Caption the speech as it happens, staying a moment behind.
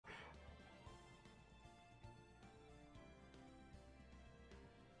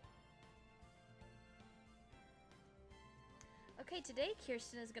Okay, today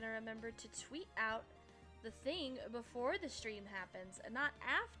Kirsten is going to remember to tweet out the thing before the stream happens and not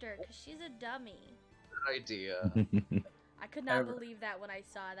after, because she's a dummy. Good idea. I could not believe that when I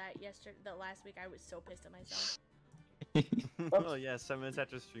saw that last week. I was so pissed at myself. Oh yeah, 7 minutes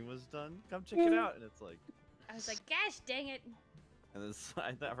after stream was done, come check it out, and it's like... I was like, gosh dang it. And then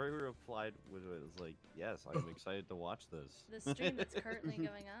I thought we replied with it. It was like, yes, I'm excited to watch this. The stream that's currently going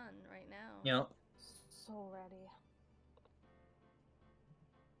on right now. Yep. So ready.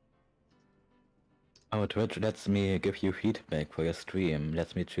 Oh, Twitch lets me give you feedback for your stream.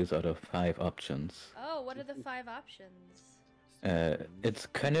 Lets me choose out of 5 options. Oh, what are the 5 options? It's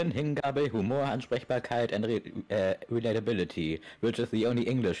Können, Hingabe, Humor, Ansprechbarkeit, and Relatability, which is the only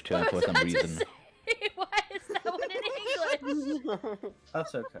English term for some reason. Say, why is that one in English?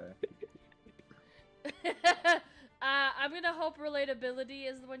 That's okay. I'm gonna hope relatability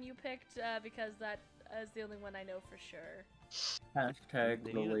is the one you picked, because that is the only one I know for sure. Hashtag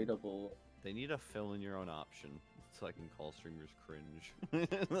relatable. They need a fill in your own option so I can call streamers cringe.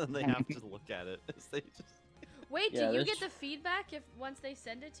 Then they have to look at it as they just... Wait, do you get the feedback once they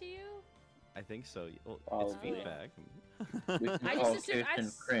send it to you? I think so. Well, Oh, it's feedback. We can I call just assume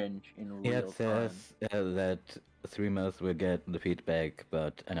Kirsten cringe in real Yeah, it says that streamers will get the feedback,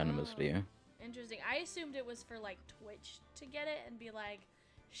 but anonymously. Oh, interesting. I assumed it was for like Twitch to get it and be like,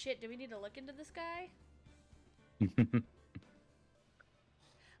 shit, do we need to look into this guy?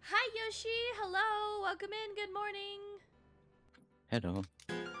 Hi Yoshi, hello, welcome in, good morning. Hello.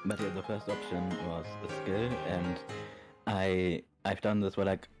 But yeah, the first option was the skill, and I've done this for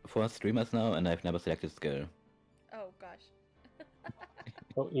like 4 streamers now, and I've never selected skill. Oh gosh.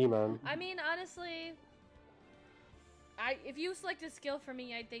 Oh, E-man. I mean, honestly, if you selected skill for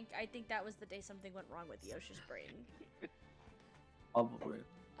me, I think that was the day something went wrong with Yoshi's brain. Probably.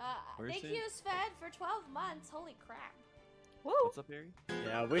 Thank you, Sven, for 12 months. Holy crap. Woo! What's up, Barry?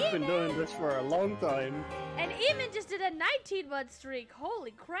 Yeah, we've been doing this for a long time. And even just did a 19-month streak. Holy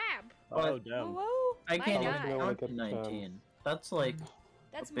crap! Oh, damn. Whoa! I can't God. even count to 19. That's like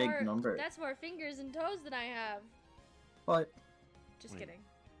That's a big more, number. That's more fingers and toes than I have. But Just kidding.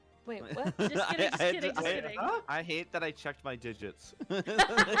 Wait, what? Just kidding, just kidding, just kidding. I hate that I checked my digits. Uh,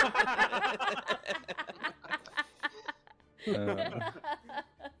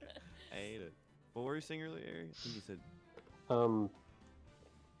 I hate it. What were you saying earlier, Ari? I think you said... I don't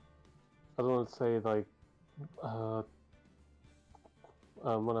want to say like,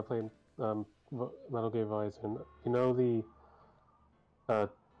 when I played Metal Gear Rising, you know the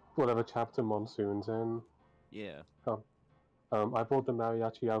whatever chapter Monsoon's in. Yeah. I bought the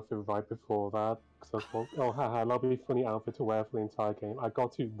mariachi outfit right before that because I thought, oh haha, that'll be a funny outfit to wear for the entire game. I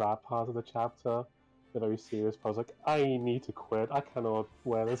got to that part of the chapter, the very serious part. I was like, I need to quit. I cannot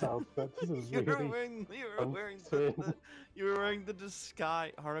wear this outfit. This is you really were wearing the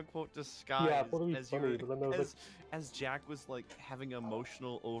disguise, quote disguise. Yeah, I thought it was as funny, but then I was as Jack was like having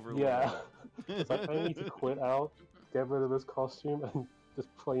emotional overload. Yeah, it's like I need to quit out, get rid of this costume, and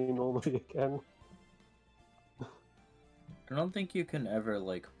just play normally again. I don't think you can ever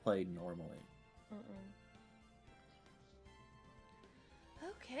like play normally.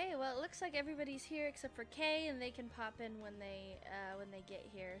 Okay, well, it looks like everybody's here except for Kay, and they can pop in when they get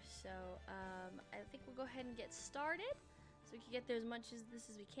here. So I think we'll go ahead and get started, so we can get through as much of this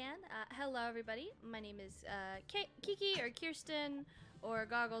as we can. Hello, everybody. My name is Kiki or Kirsten or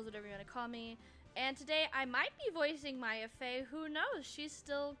Goggles, whatever you want to call me. And today I might be voicing Maya Fey. Who knows? She's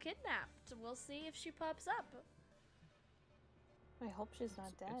still kidnapped. We'll see if she pops up. I hope she's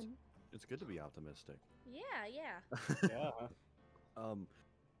not dead. It's good to be optimistic. Yeah, yeah. Yeah.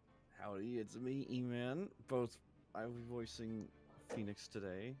 Howdy, it's me, E-Man. I will be voicing Phoenix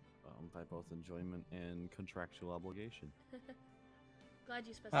today, by both enjoyment and contractual obligation. Glad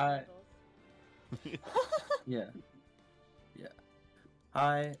you specified both. Yeah. Yeah.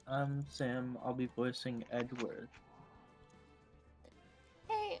 Hi, I'm Sam. I'll be voicing Edward.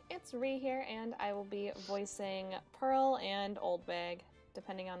 Hey, it's Ree here, and I will be voicing Pearl and Old Bag,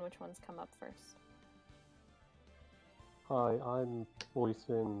 depending on which ones come up first. Hi, I'm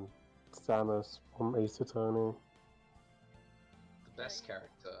voicing Samus from Ace Attorney. The best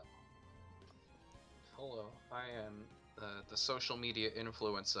character. Hello, I am the social media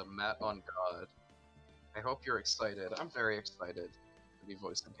influencer Matt on God. I hope you're excited. I'm very excited to be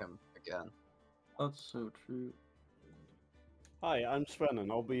voicing him again. That's so true. Hi, I'm Sven,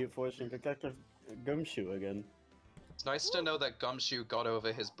 and I'll be voicing Detective Gumshoe again. It's nice to know that Gumshoe got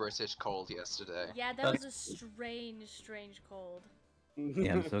over his British cold yesterday. Yeah, that was a strange cold.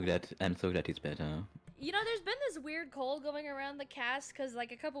 Yeah, I'm so glad he's better. You know, there's been this weird cold going around the cast because,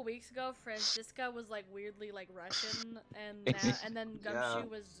 like, a couple weeks ago, Francisca was like weirdly like Russian, and then Gumshoe Yeah.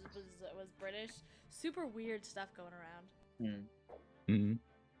 was British. Super weird stuff going around. Mm.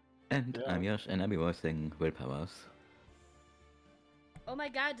 And Yeah. I'm Yosh, and I'll be voicing Willpowers. Oh my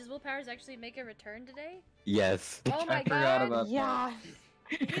God, does Will Powers actually make a return today? Yes. Oh my I forgot God. about Yeah.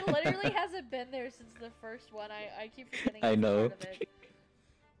 He literally hasn't been there since the first one. I keep forgetting. I he's a know. part of it.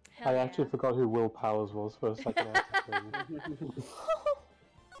 Hell I yeah. actually forgot who Will Powers was for a second. I had to think.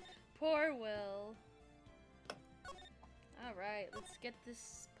 Poor Will. All right, let's get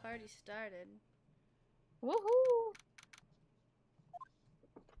this party started. Woohoo!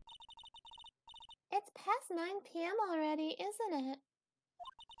 It's past 9 p.m. already, isn't it?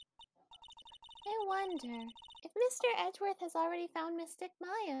 I wonder if Mr. Edgeworth has already found Mystic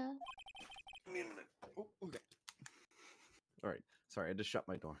Maya. Give me a minute. Oh, okay. All right. Sorry, I had to shut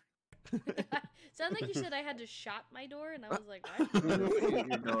my door. Sounded like you said I had to shut my door, and I was like, what?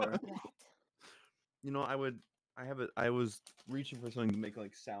 What? You know, I was reaching for something to make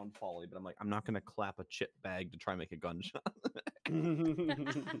like sound folly, but I'm like, I'm not gonna clap a chip bag to try and make a gunshot.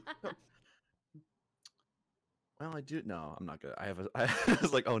 Well, I do. No, I'm not good. I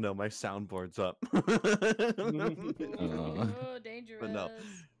was like, oh no, my soundboard's up. Ooh, dangerous. But no,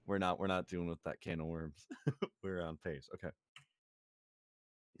 we're not dealing with that can of worms. We're on pace. Okay.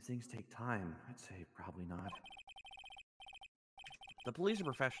 These things take time. I'd say probably not. The police are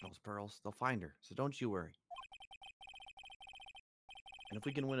professionals, Pearls. They'll find her, so don't you worry. And if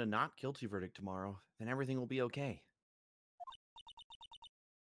we can win a not guilty verdict tomorrow, then everything will be okay.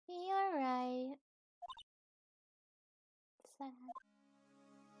 You're right. Sad.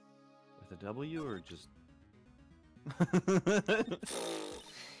 With a W or just...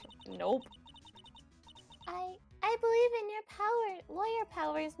 Nope. I believe in your lawyer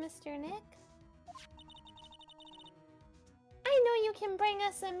powers, Mr. Nick. I know you can bring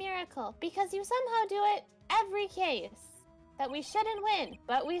us a miracle because you somehow do it every case. That we shouldn't win,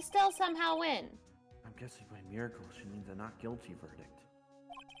 but we still somehow win. I'm guessing by miracle she means a not guilty verdict.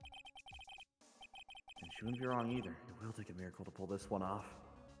 And she wouldn't be wrong either. It will take a miracle to pull this one off.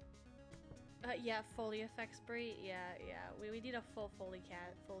 Yeah, Foley effects, Brie. Yeah. We need a full Foley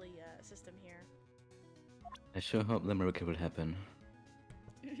system here. I sure hope the miracle will happen.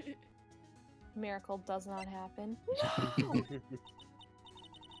 Miracle does not happen. No!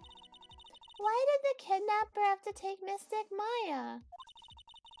 Why did the kidnapper have to take Mystic Maya?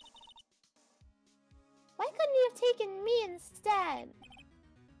 Why couldn't you have taken me instead?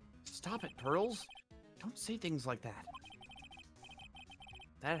 Stop it, Pearls! Don't say things like that.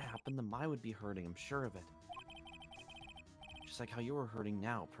 If that happened, then Mai would be hurting, I'm sure of it. Just like how you were hurting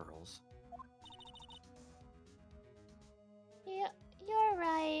now, Pearls. Yeah, you're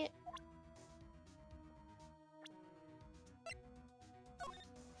right.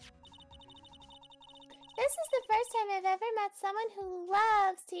 This is the first time I've ever met someone who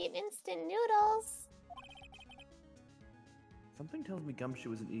loves to eat instant noodles. Something tells me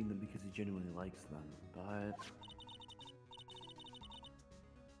Gumshoe isn't eating them because he genuinely likes them, but...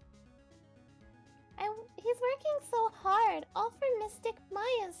 He's working so hard, all for Mystic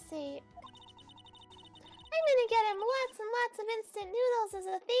Maya's sake. I'm gonna get him lots and lots of instant noodles as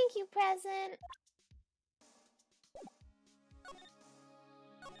a thank you present.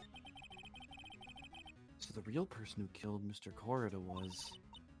 So the real person who killed Mr. Corrida was...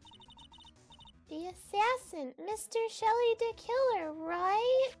 The assassin, Mr. Shelley the Killer,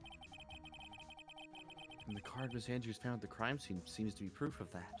 right? And the card Miss Andrews found at the crime scene seems to be proof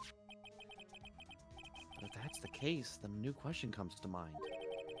of that. But if that's the case, then a new question comes to mind.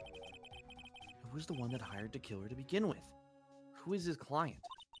 Who was the one that hired the killer to begin with? Who is his client?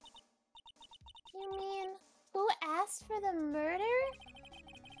 You mean, who asked for the murder?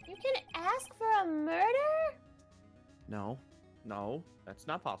 You can ask for a murder? No, that's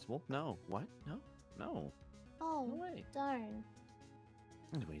not possible. No, what? No. Oh, No way. darn.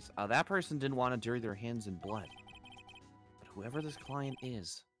 Anyways, that person didn't want to dirty their hands in blood. But whoever this client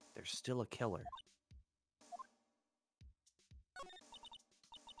is, they're still a killer.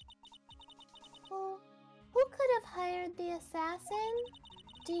 Who could have hired the assassin?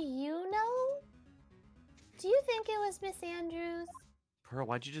 Do you know? Do you think it was Miss Andrews? Pearl,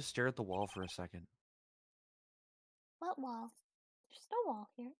 why'd you just stare at the wall for a second? What wall? There's no wall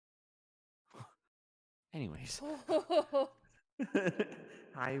here. Anyways,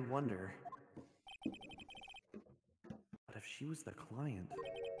 I wonder. But if she was the client,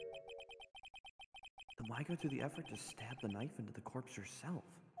 then why go through the effort to stab the knife into the corpse herself?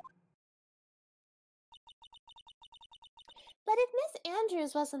 But if Miss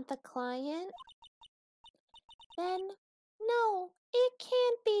Andrews wasn't the client, Then, no, it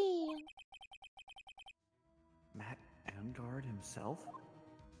can't be. Matt Angard himself?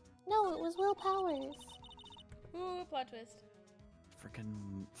 No, it was Will Powers. Ooh, plot twist.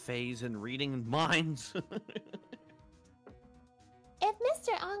 Frickin' phase and reading minds. If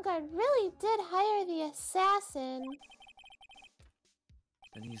Mr. Angard really did hire the assassin,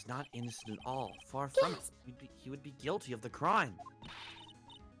 Then he's not innocent at all. Far from it. Gasp! He would be guilty of the crime.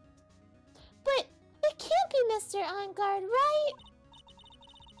 but it can't be Mr. Angard, right?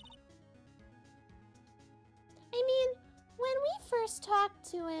 I mean, when we first talked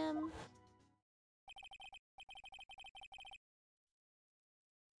to him,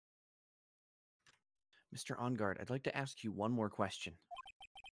 Mr. Angard, I'd like to ask you one more question.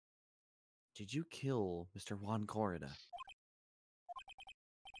 Did you kill Mr. Juan Corrida?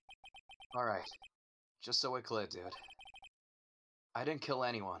 Alright. Just so we're clear, dude. I didn't kill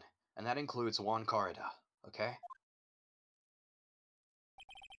anyone, and that includes Juan Corrida, okay?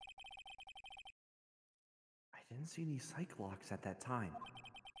 I didn't see any psych locks at that time.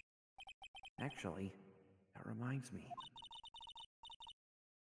 Actually, that reminds me.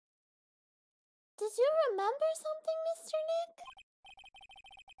 did you remember something, Mr. Nick?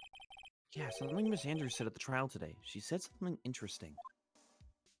 Yeah, something Miss Andrews said at the trial today. She said something interesting.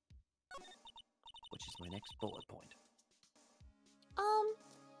 Which is my next bullet point.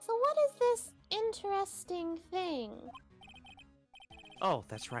 So what is this interesting thing? Oh,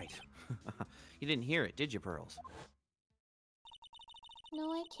 that's right. You didn't hear it, did you, Pearls? No,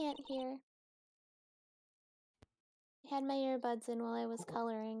 I can't hear. I had my earbuds in while I was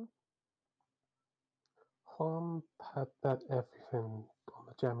coloring. Juan had bet everything on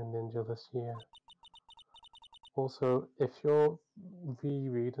the Jamming Ninja this year. Also, if you're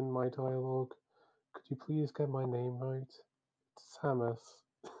rereading my dialogue, could you please get my name right? It's Samus.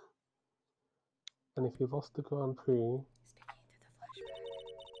 And if you lost the Grand Prix, Speaking to the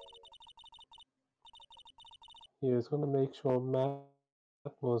flashback. he was going to make sure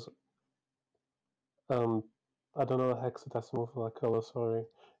Matt was, I don't know a hexadecimal for that color, sorry,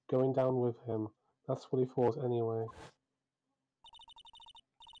 going down with him. That's what he thought anyway.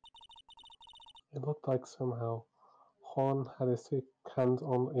 It looked like somehow Juan had his hand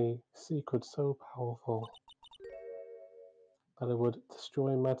on a secret so powerful that it would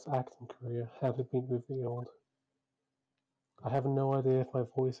destroy Matt's acting career had it been revealed. I have no idea if my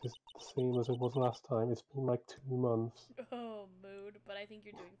voice is the same as it was last time. It's been like 2 months. Oh, mood, but I think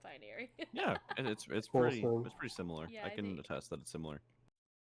you're doing fine, Ari. Yeah, it's Awesome. pretty similar. Yeah, I I can think- attest that it's similar.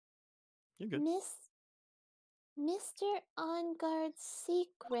 You're good. Mr. Angard's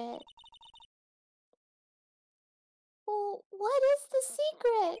secret. Well, what is the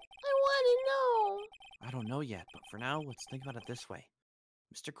secret? I want to know. I don't know yet, but for now, let's think about it this way.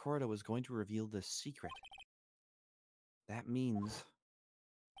 Mr. Corrida was going to reveal this secret. That means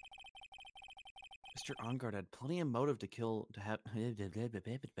Mr. Angard had plenty of motive to have.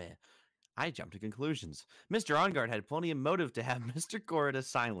 I jumped to conclusions. Mr. Angard had plenty of motive to have Mr. Corrida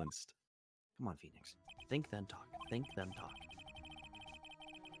silenced. Come on, Phoenix. Think then talk. Think then talk.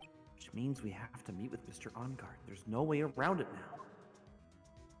 Which means we have to meet with Mr. Angard. There's no way around it now.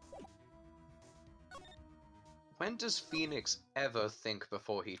 When does Phoenix ever think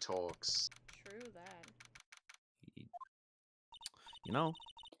before he talks? True that. You know,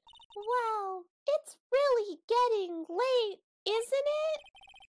 Wow, it's really getting late, isn't it?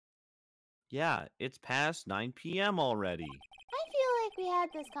 yeah, it's past 9 p.m. already. I feel like we had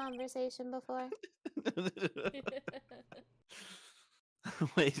this conversation before.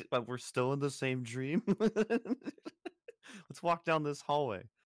 Wait, but we're still in the same dream? Let's walk down this hallway.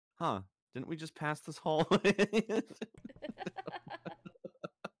 Huh, didn't we just pass this hallway?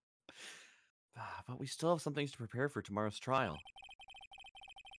 But we still have some things to prepare for tomorrow's trial.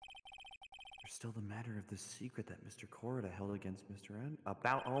 There's still the matter of the secret that Mr. Corrida held against Mr.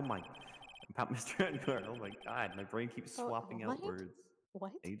 About Mr. Edgar. Oh my god, my brain keeps swapping out what? words.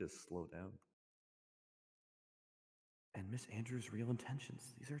 What? I need to slow down. And Miss Andrews' real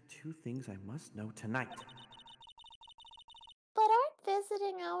intentions. These are two things I must know tonight. But aren't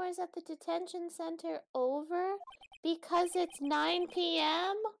visiting hours at the detention center over because it's 9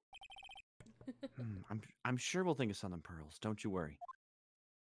 p.m.? I'm sure we'll think of something, Pearls. Don't you worry.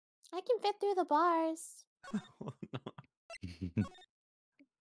 I can fit through the bars.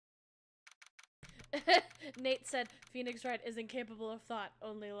 Nate said Phoenix Wright isn't capable of thought,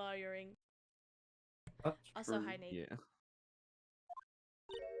 only lawyering. Also, hi, Nate. Yeah.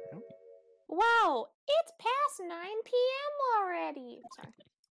 Wow, it's past 9 p.m. already.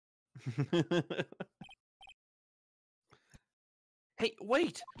 Sorry. Hey,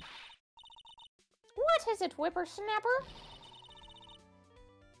 wait! What is it, whippersnapper?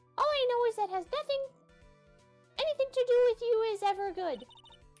 All I know is that anything to do with you is ever good.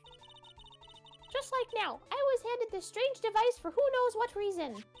 Just like now, I was handed this strange device for who knows what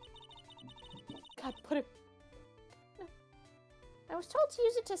reason. God, put it... I was told to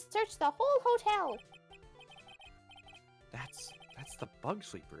use it to search the whole hotel. That's the bug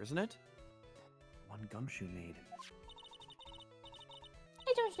sweeper, isn't it? One Gumshoe made.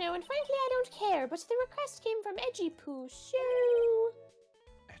 I don't know, and frankly I don't care, but the request came from Edgy Poo, so...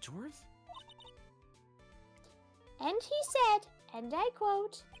 Edgeworth? And he said, and I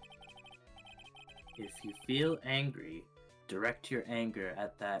quote, If you feel angry, direct your anger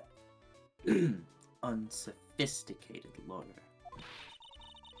at that unsophisticated lawyer.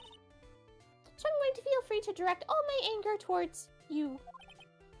 so I'm going to feel free to direct all my anger towards you.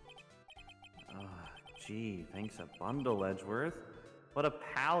 Gee, thanks a bundle, Edgeworth. What a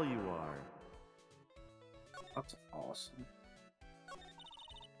pal you are. That's awesome.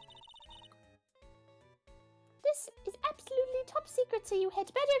 This is absolutely top secret, so you had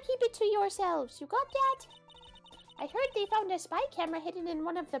better keep it to yourselves. You got that? I heard they found a spy camera hidden in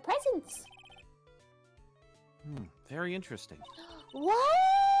one of the presents. Very interesting. What?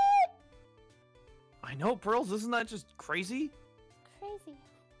 I know, Pearls, isn't that just crazy? Crazy.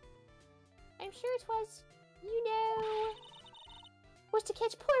 I'm sure it was, was to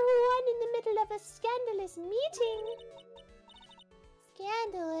catch poor Juan in the middle of a scandalous meeting.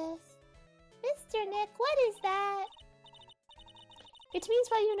 Scandalous? Mr. Nick, what is that? It means,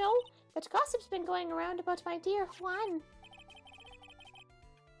 well, you know, that gossip's been going around about my dear Juan.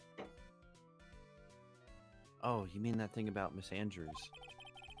 Oh, you mean that thing about Miss Andrews?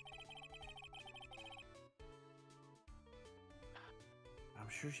 I'm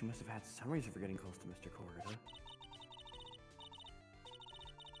sure she must have had some reason for getting close to Mr. Corrida.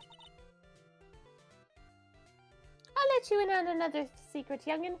 I'll let you in on another secret,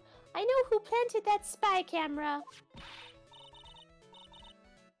 youngin'. I know who planted that spy camera.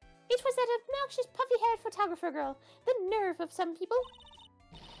 It was that obnoxious puffy-haired photographer girl. The nerve of some people.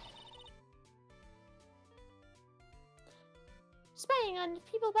 Spying on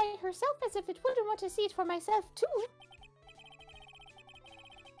people by herself as if it wouldn't want to see it for myself, too.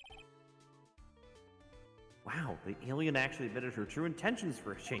 Wow, the alien actually admitted her true intentions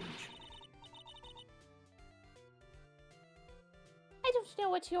for a change. I don't know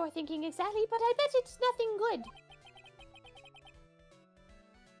what you're thinking exactly, but I bet it's nothing good.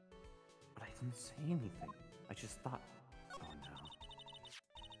 But I didn't say anything. I just thought, oh no.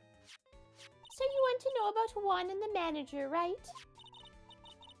 So you want to know about Juan and the manager, right?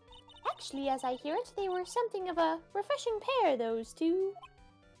 Actually, as I hear it, they were something of a refreshing pair, those two.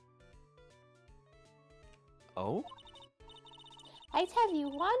 Oh? I tell you,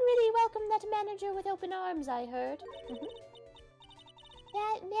 Juan really welcomed that manager with open arms, I heard.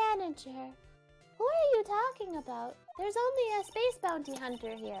 That manager? Who are you talking about? There's only a space bounty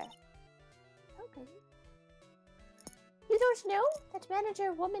hunter here. Okay. You don't know that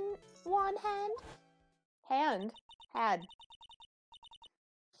manager woman Juan had? Had.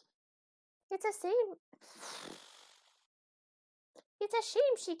 It's a shame. It's a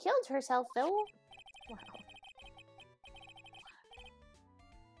shame she killed herself, though. Wow.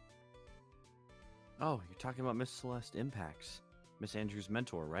 Oh, you're talking about Miss Celeste Impacts. Miss Andrews'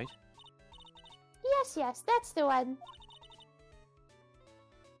 mentor, right? Yes, that's the one.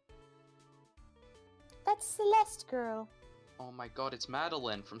 That's Celeste girl. Oh my god, it's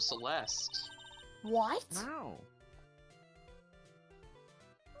Madeline from Celeste. What? Wow.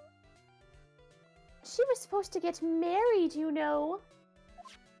 She was supposed to get married, you know.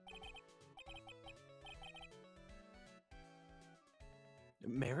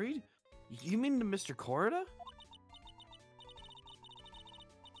 Married? You mean to Mr. Corrida?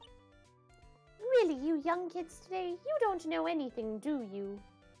 Really, you young kids today, you don't know anything, do you?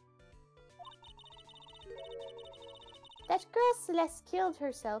 That girl Celeste killed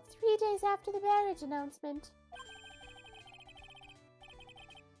herself 3 days after the marriage announcement.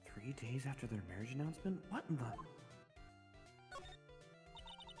 3 days after their marriage announcement? What in the...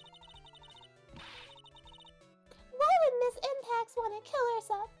 Why would Miss Impacts want to kill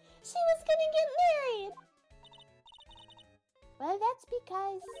herself? She was gonna get married! Well, that's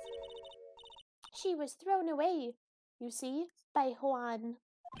because she was thrown away, you see, by Juan.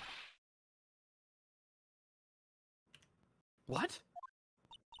 What?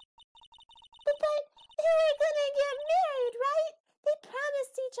 But they were gonna get married, right? They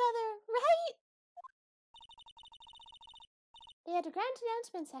promised each other, right? They had a grand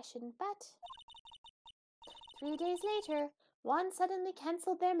announcement session, but 3 days later, Juan suddenly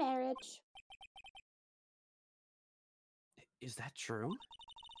cancelled their marriage. Is that true?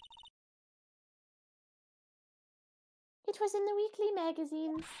 It was in the weekly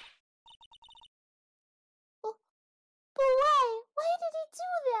magazines. Oh, but why? Why did he do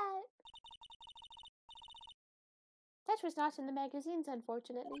that? That was not in the magazines,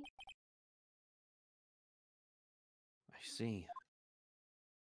 unfortunately. I see.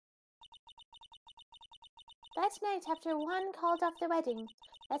 That night, after one called off the wedding,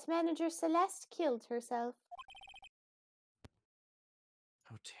 that manager Celeste killed herself.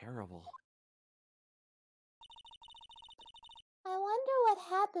 How terrible. I wonder what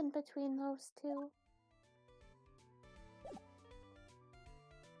happened between those two.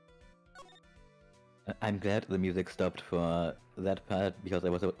 I'm glad the music stopped for that part because I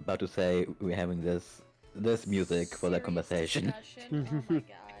was about to say we're having this music for that Serious conversation. discussion. Oh my god.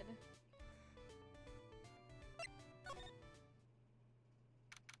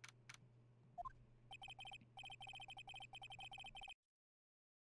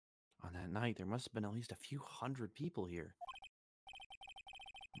 On that night, there must have been at least a few hundred people here.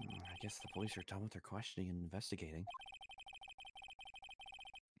 I guess the police are done with their questioning and investigating.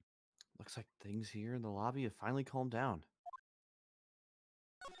 Looks like things here in the lobby have finally calmed down.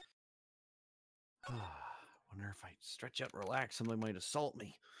 Wonder if I stretch out and relax, somebody might assault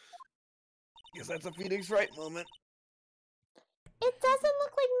me. Guess that's a Phoenix Wright moment. It doesn't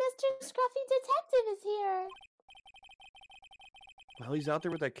look like Mr. Scruffy Detective is here. Well, he's out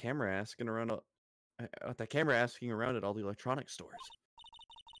there with that camera asking around at all the electronic stores.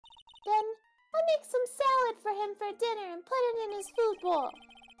 Then I'll make some salad for him for dinner and put it in his food bowl.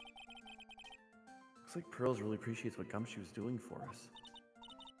 Looks like Pearls really appreciates what Gumshoe's doing for us.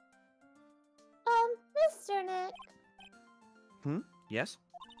 Mr. Nick, Yes?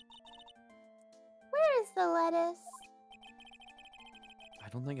 where is the lettuce? I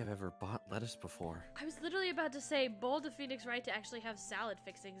don't think I've ever bought lettuce before. I was literally about to say, bold of Phoenix Wright to actually have salad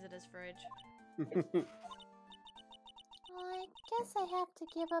fixings in his fridge. Well, I guess I have to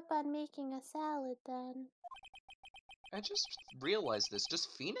give up on making a salad then. I just realized this. Does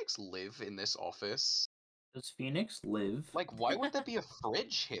Phoenix live in this office? Does Phoenix live? Like, why would there be a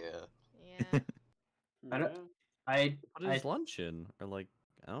fridge here? Yeah. I don't. Yeah. Put his lunch in. Or like,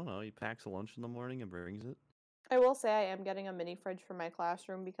 I don't know, he packs a lunch in the morning and brings it. I will say I am getting a mini fridge for my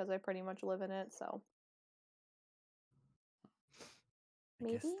classroom because I pretty much live in it, so. I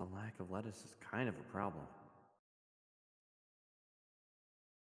guess Maybe? the lack of lettuce is kind of a problem.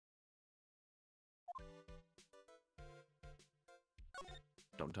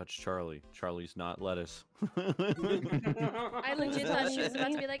 Don't touch Charlie. Charlie's not lettuce. I legit thought she was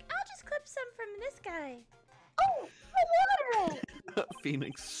about to be like, I'll just clip some from this guy. Oh, I water it!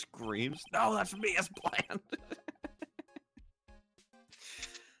 Phoenix screams, "No, that's me as planned."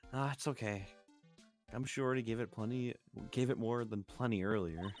 It's okay. I'm sure to give it more than plenty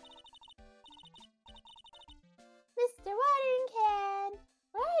earlier. Mr. Watering Can!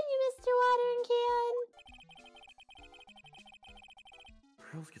 Where are you, Mr. Watering Can?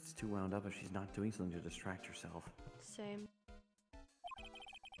 Pearls gets too wound up if she's not doing something to distract herself. Same.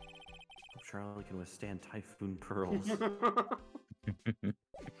 Hope Charlie can withstand Typhoon Pearls.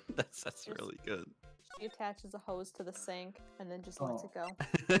 That's really good. She attaches a hose to the sink and then just lets it go.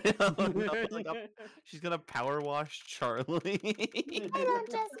 Oh, no, she's gonna power wash Charlie. I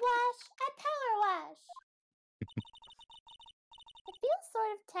don't just wash, I power wash. It feels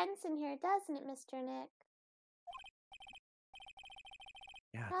sort of tense in here, doesn't it, Mr. Nick?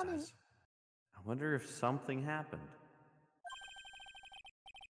 Yeah, it Probably. does. I wonder if something happened.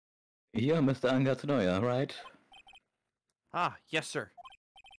 You're Mr. Angatsunoya, right? Ah, yes, sir.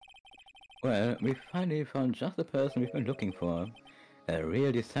 Well, we finally found just the person we've been looking for. A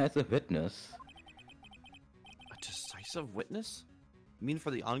real decisive witness. A decisive witness? You mean for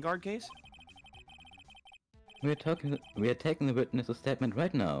the On Guard case? We are taking the witness's statement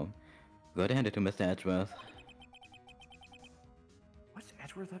right now. Go to hand it to Mr. Edgeworth. What's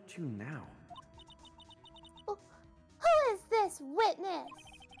Edgeworth up to now? Who is this witness?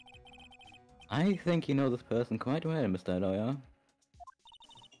 I think you know this person quite well, Mr. Lawyer.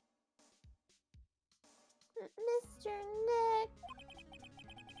 Mr. Nick.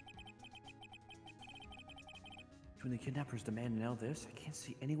 When the kidnappers demand now this, I can't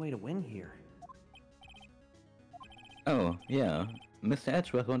see any way to win here. Oh, yeah. Mr.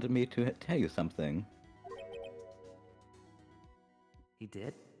 Edgeworth wanted me to tell you something. He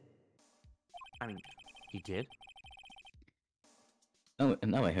did? I mean, he did? Oh,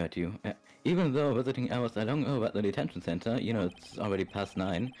 now I heard you. Even though visiting hours are long over at the detention center, you know, it's already past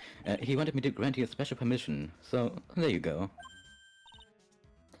 9, he wanted me to grant you a special permission. So, there you go.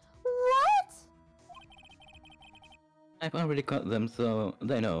 What? I've already got them, so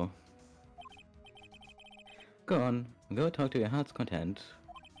they know. Go on, go talk to your heart's content.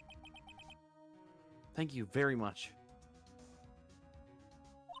 Thank you very much.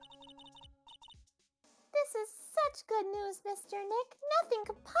 This is such good news, Mr. Nick. Nothing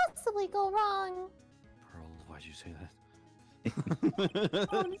could possibly go wrong. Pearl, why'd you say that?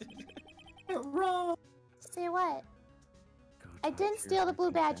 Wrong. Say what? Go I talk didn't to steal your the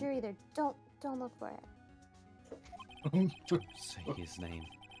blue heart's badger content. either. Don't look for it. Say his name.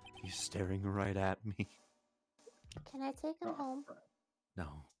 He's staring right at me. Can I take him home?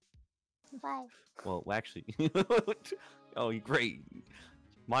 No. Why? Well, actually. Oh, great.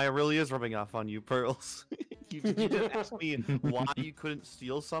 Maya really is rubbing off on you, Pearls. You just asked me why you couldn't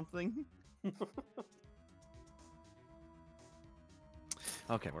steal something?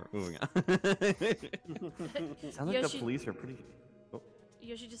 Okay, we're moving on. Sounds like Yoshi- the police are pretty... Oh.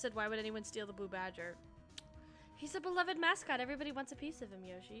 Yoshi just said, why would anyone steal the blue badger? He's a beloved mascot. Everybody wants a piece of him,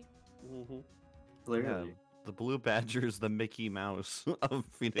 Yoshi. Mm-hmm. Clearly. Yeah, the blue badger is the Mickey Mouse of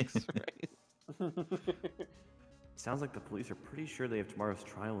Phoenix, right? Sounds like the police are pretty sure they have tomorrow's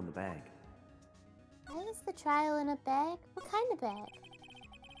trial in the bag. Why is the trial in a bag? What kind of bag?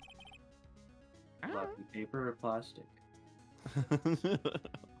 Floppy paper or plastic?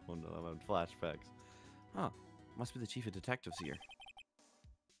 Oh no, I'm on flashbacks. Huh, must be the chief of detectives here.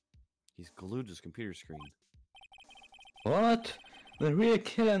 He's glued to his computer screen. What? The real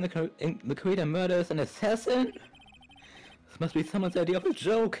killer in the Korean murder is an assassin? This must be someone's idea of a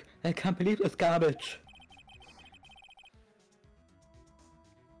joke. I can't believe this garbage.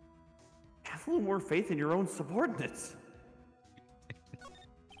 Have a little more faith in your own subordinates.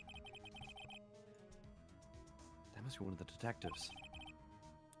 That must be one of the detectives.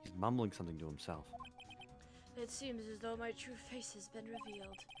 He's mumbling something to himself. It seems as though my true face has been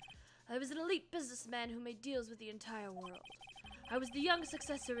revealed. I was an elite businessman who made deals with the entire world. I was the young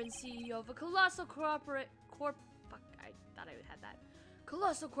successor and CEO of a colossal corporate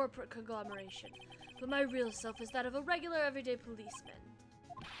conglomeration. But my real self is that of a regular everyday policeman.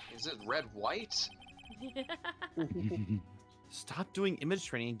 Is it red white? Stop doing image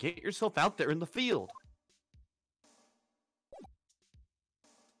training and get yourself out there in the field.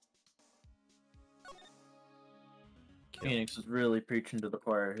 Phoenix is really preaching to the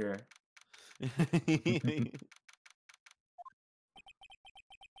choir here.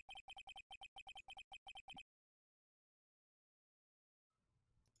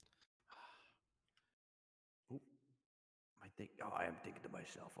 I am thinking to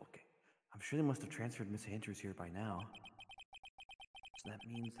myself, okay. I'm sure they must have transferred Miss Andrews here by now. So that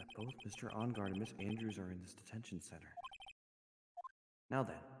means that both Mr. Ongard and Miss Andrews are in this detention center. Now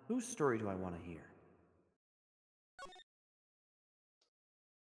then, whose story do I want to hear?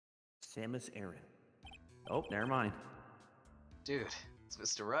 Samus Aran. Oh, never mind. Dude, it's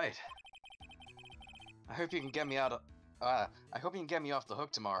Mr. Wright. I hope you can get me out of... I hope you can get me off the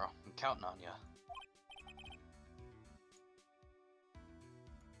hook tomorrow. I'm counting on you.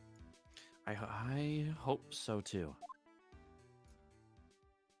 I hope so too.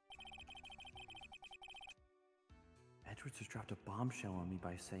 Edwards has dropped a bombshell on me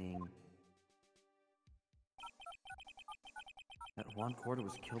by saying that Juan Corda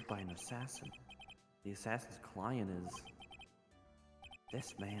was killed by an assassin. The assassin's client is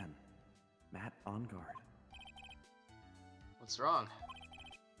this man, Matt Ongard. What's wrong?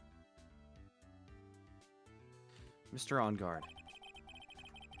 Mr. Ongard,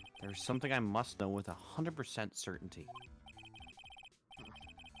 there's something I must know with 100% certainty.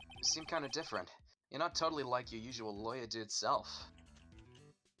 You seem kind of different. You're not totally like your usual lawyer dude self.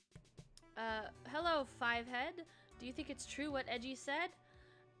 Hello, Fivehead. Do you think it's true what Edgy said?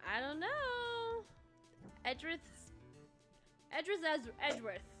 I don't know. Edgeworth.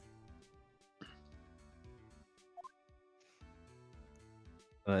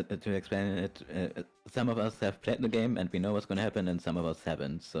 But to explain it, some of us have played the game and we know what's gonna happen, and some of us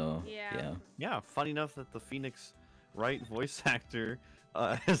haven't. So Yeah. Yeah, funny enough that the Phoenix Wright voice actor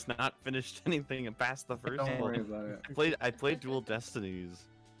has not finished anything past the first Don't worry one. about it. I played Dual Destinies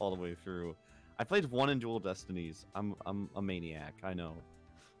all the way through. I played 1 in Dual Destinies. I'm a maniac, I know.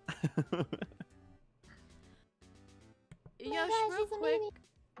 Yosh, gosh, real he's a quick. maniac.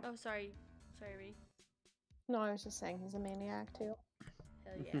 Oh, sorry, Ree. No, I was just saying he's a maniac too.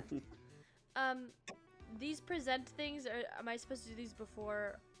 Hell yeah. These present things, am I supposed to do these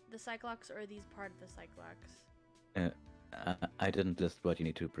before the Cyclops, or are these part of the Cyclops? I didn't list what you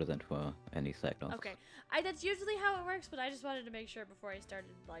need to present for any Cyclops. Okay, that's usually how it works, but I just wanted to make sure before I started,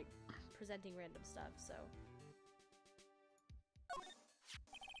 like, presenting random stuff, so.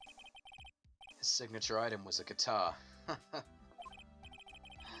 His signature item was a guitar.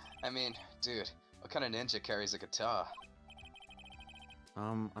 I mean, dude, what kind of ninja carries a guitar?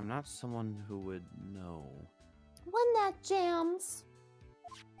 I'm not someone who would know. One that jams.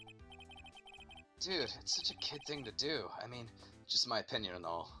 Dude, it's such a kid thing to do. I mean, just my opinion and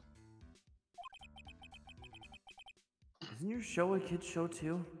all. Isn't your show a kid's show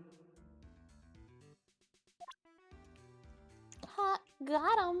too? Ha,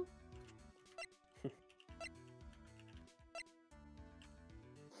 got him.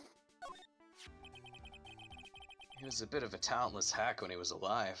 He was a bit of a talentless hack when he was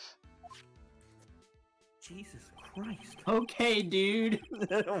alive. Jesus Christ. Okay, dude.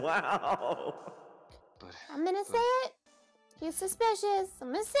 Wow. But I'm gonna say it. He's suspicious.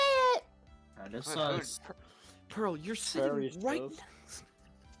 I'm gonna say it. That is But sus. Pearl, you're sitting Very right. sus.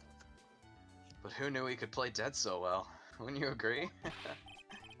 but who knew he could play dead so well? Wouldn't you agree?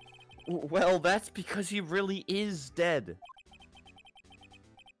 Well, that's because he really is dead.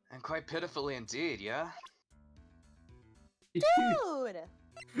 And quite pitifully indeed, yeah? Dude.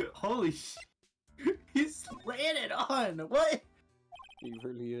 Holy sh! He's laying it on. What? He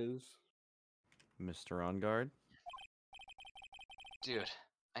really is. Mr. On Guard? Dude,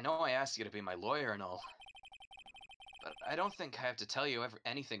 I know I asked you to be my lawyer and all, but I don't think I have to tell you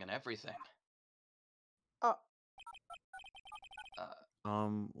anything and everything.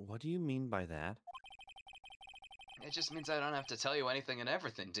 What do you mean by that? It just means I don't have to tell you anything and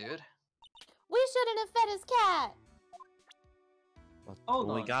everything, dude. We shouldn't have fed his cat. Well, Hold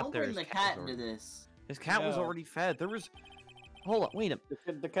when we on. got Don't there, bring his the cat was into already- this. His cat was Yeah. already fed. There was. Hold on, wait a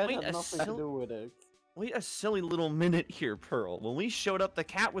The cat Wait, had a nothing to sil- do with it. wait a silly little minute here, Pearl. When we showed up, the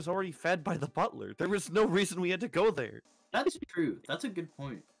cat was already fed by the butler. There was no reason we had to go there. That's true. That's a good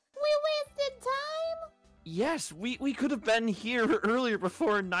point. We wasted time. Yes, we could have been here earlier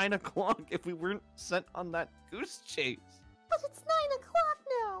before 9 o'clock if we weren't sent on that goose chase. But it's 9 o'clock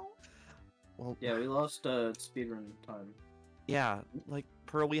now. Well, Yeah, we lost speedrun time. yeah, like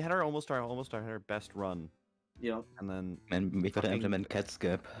Pearl, we had our best run, Yep. and then And we gotta Fucking- implement cat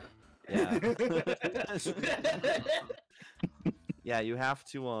skip. yeah, yeah, you have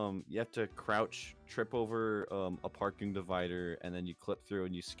to crouch, trip over a parking divider, and then you clip through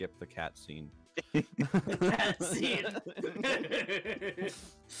and you skip the cat scene. Cat scene.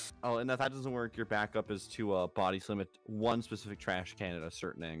 Oh, and if that doesn't work, your backup is to body slam at one specific trash can at a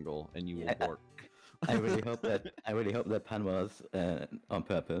certain angle, and you will Yeah. work. I really hope that pun was on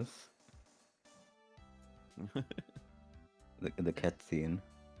purpose. The cat scene.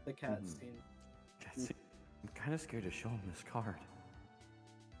 The cat Mhm. scene. I'm kind of scared to show him this card.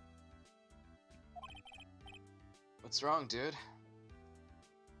 What's wrong, dude?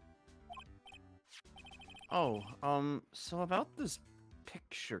 Oh, so about this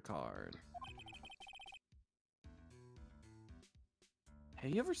picture card.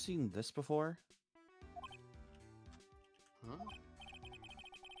 Have you ever seen this before? Hmm?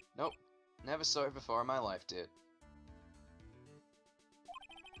 Nope. Never saw it before in my life, dude.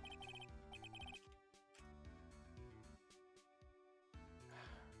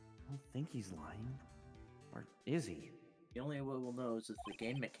 I don't think he's lying. Or is he? The only way we'll know is if the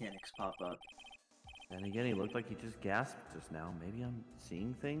game mechanics pop up. Then again, he looked like he just gasped just now. Maybe I'm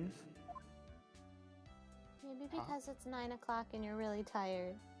seeing things? Maybe because it's 9 o'clock and you're really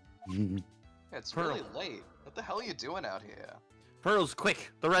tired. Yeah, it's Pearl. really late. What the hell are you doing out here? Pearls,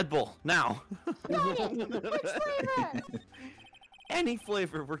 quick! The Red Bull, now! Got it! Which flavor? Any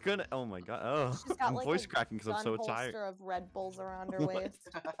flavor, we're gonna. Oh my god. Oh, She's got I'm like voice a cracking because I'm gun so tired. holster of Red Bulls around her What? waist.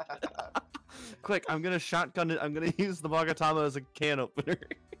 Quick, I'm gonna shotgun it. I'm gonna use the Magatama as a can opener.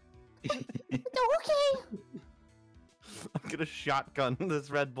 Okay. I'm gonna shotgun this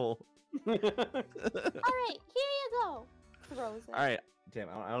Red Bull. All right, here you go. Throws it. Alright. Damn,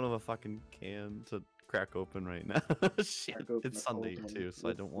 I don't have a fucking can to crack open right now. Shit. Crack open It's a Sunday cold one too, so I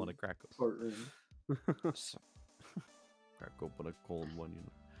with- don't want to crack open. Courtroom. Crack open a cold one, you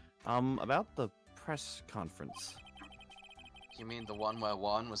know. About the press conference. You mean the one where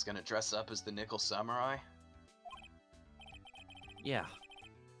Juan was gonna dress up as the Nickel Samurai? Yeah.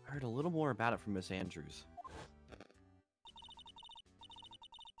 I heard a little more about it from Miss Andrews.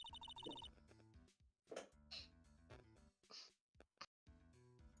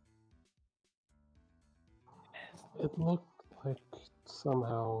 It looked like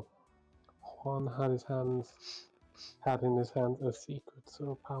somehow Juan had in his hands a secret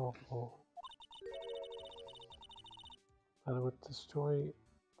so powerful that it would destroy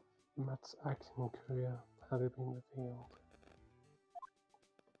Matt's acting career had it been revealed.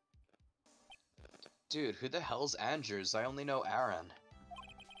 Dude, who the hell's Andrews? I only know Aaron.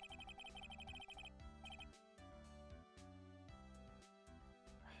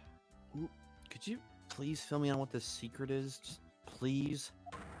 Could you please fill me on what this secret is? Just please.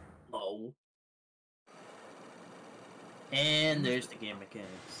 Oh. And there's the game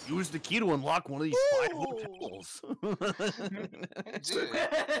mechanics. Use the key to unlock one of these 5 Ooh. hotels. Hey, dude.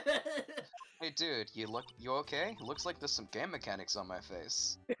 Hey, dude, you okay? Looks like there's some game mechanics on my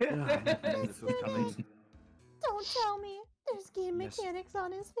face. This was coming. Don't tell me. There's game Yes. mechanics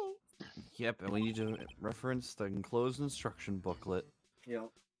on his face. Yep, and we need to reference the enclosed instruction booklet. Yep.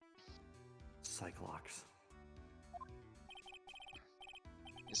 Cyclox.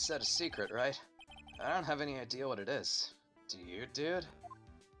 You said a secret, right? I don't have any idea what it is. Do you, dude?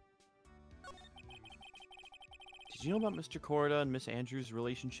 Did you know about Mr. Corda and Miss Andrews'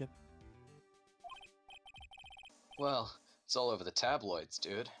 relationship? Well, it's all over the tabloids,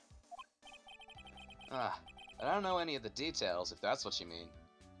 dude. I don't know any of the details, if that's what you mean.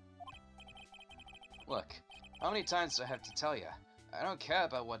 Look, how many times do I have to tell you? I don't care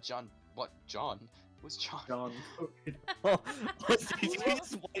about what John? Who's John? John. Oh,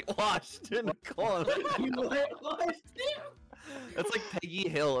 he's whitewashed in the corner. You whitewashed him? That's like Peggy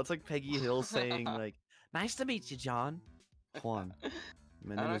Hill. It's like Peggy Hill saying like, "Nice to meet you, John." Juan.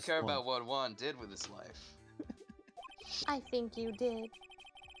 My I name don't is care Juan. about what Juan did with his life. I think you did.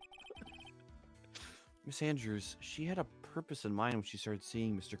 Miss Andrews, she had a purpose in mind when she started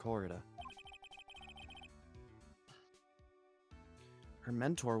seeing Mr. Corda. Her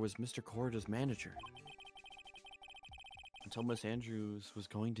mentor was Mr. Corda's manager. Until Miss Andrews was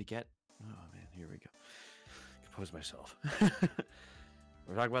going to get... Oh man, here we go. Compose myself.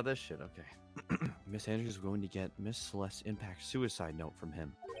 We're talking about this shit, okay. Miss Andrews was going to get Miss Celeste's impact suicide note from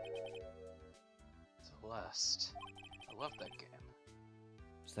him. Celeste. I love that game.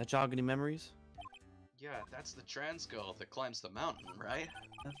 Does that jog any memories? Yeah, that's the trans girl that climbs the mountain, right?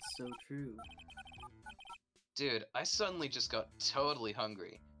 That's so true. Dude, I suddenly just got totally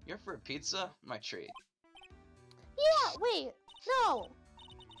hungry. You're for a pizza? My treat. Yeah, wait. No.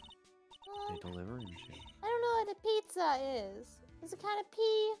 They deliver and shit. I don't know what a pizza is. Is it kind of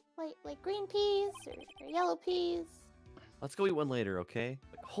pea? Like green peas or yellow peas? Let's go eat one later, okay?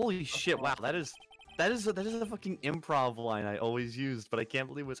 Like, holy shit! Wow, that is a fucking improv line I always used, but I can't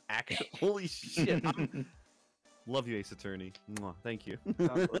believe it was actual. Holy shit! Love you, Ace Attorney. Mwah, thank you.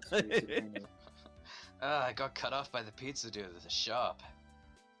 I got cut off by the pizza dude at the shop.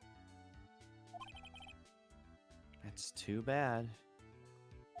 That's too bad.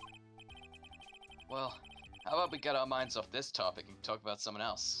 Well, how about we get our minds off this topic and talk about someone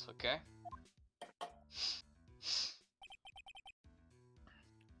else, okay?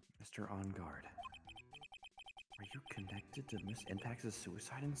 Mr. On Guard. Are you connected to Miss Impact's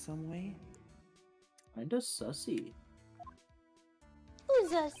suicide in some way? Kinda sussy.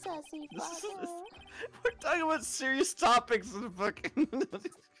 Who's a sussy fucker? We're talking about serious topics and fucking.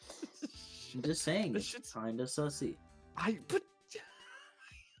 I'm just saying, This it's shit's- kinda sussy.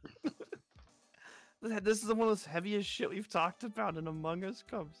 But this is one of those heaviest shit we've talked about in Among Us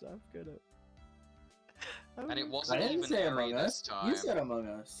comes. I'm gonna. And it I wasn't didn't even say free Among this Us. time. You said Among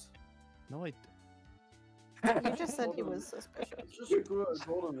Us. No, I. You just said he was suspicious. It's just a good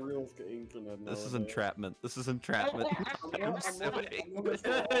golden rule of the internet. This is nowadays. entrapment. This is entrapment. I'm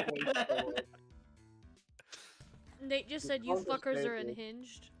Nate just said you fuckers are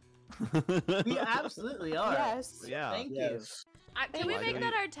unhinged. We absolutely are. Yes. Yeah. Thank you. Yes. Can we Why make do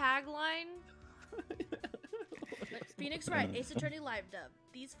that our tagline? Phoenix Wright, Ace Attorney Live Dub.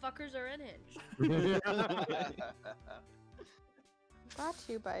 These fuckers are unhinged. Brought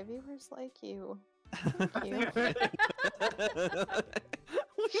to you by viewers like you.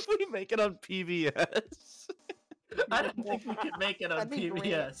 We make it on PBS. I don't think we could make it on That'd be great.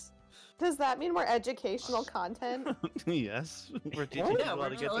 PBS. Does that mean more educational content? Yes, we're teaching Oh, people yeah, how we're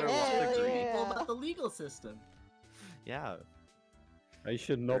to get just their like law Yeah, degree. yeah. people about the legal system. Yeah. I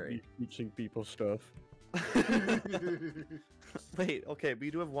should not Very. be teaching people stuff. Wait, okay, but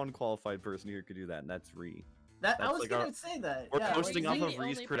you do have one qualified person here who could do that, and that's Ree. I That's was like gonna our- say that. We're yeah, posting off Ree of the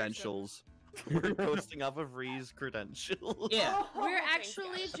Ree's only credentials. We're posting off of Ree's credentials. Yeah. We're thank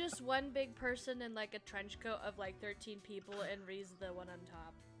actually just one big person in like a trench coat of like 13 people, and Ree's the one on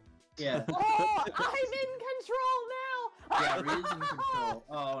top. Yeah. Oh, I'm in control now. Yeah, Reed's in control.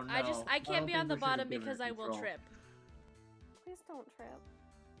 Oh no. I can't don't be on think the we should've bottom given her because I will control. trip. Please don't trip.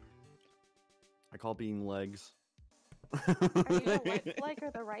 I call being legs. Are you the left leg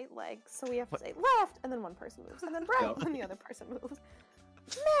or the right leg? So we have to say left, and then one person moves, and then right, Yep. and the other person moves.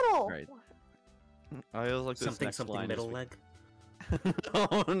 Middle. Right. I always like this next line. middle is- leg.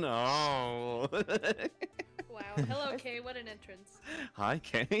 Oh no! Wow. Hello, Kay. What an entrance. Hi,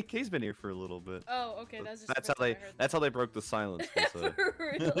 Kay. Kay's been here for a little bit. Oh, okay. That's just the That's first how time they. I heard That's how they broke the silence. that. So. For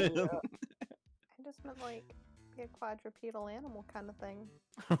real. just meant like be a quadrupedal animal kind of thing.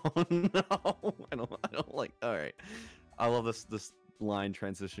 Oh no! I don't like. All right, I love this line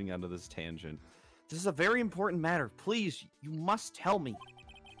transitioning out of this tangent. This is a very important matter. Please, you must tell me.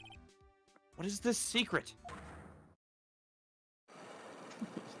 What is this secret?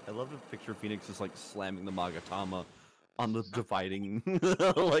 I love the picture of Phoenix just like slamming the Magatama on the dividing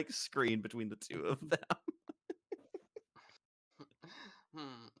like screen between the two of them.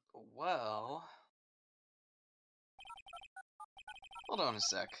 Well... Hold on a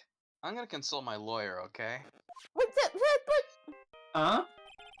sec. I'm gonna consult my lawyer, okay? What's that? Huh?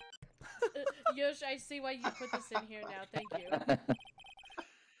 Yosh, I see why you put this in here now. Thank you.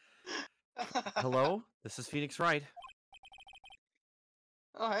 Hello, this is Phoenix Wright.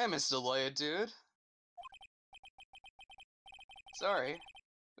 Oh, hey, Mr. Lawyer, dude. Sorry.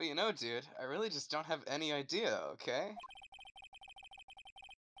 But you know, dude, I really just don't have any idea, okay?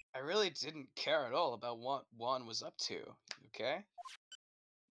 I really didn't care at all about what Juan was up to, okay?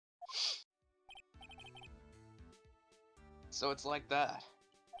 So it's like that.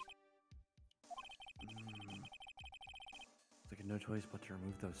 It's like no choice but to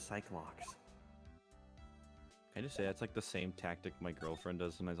remove those psych locks. Can I just say that's like the same tactic my girlfriend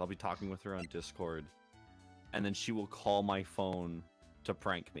does sometimes. I'll be talking with her on Discord, and then she will call my phone to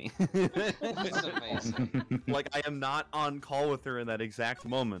prank me. That's amazing. Like I am not on call with her in that exact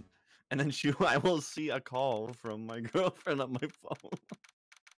moment, and then I will see a call from my girlfriend on my phone.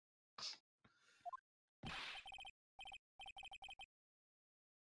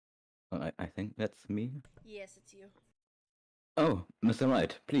 I think that's me. Yes, it's you. Oh, Mr.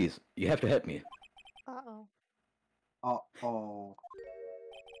 Wright, please, you have to help me. Uh-oh. Uh-oh.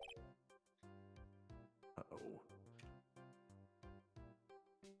 Uh-oh.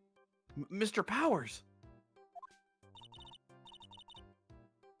 Mr. Powers!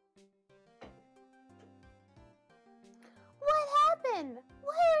 What happened?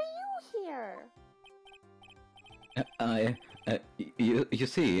 Why are you here? You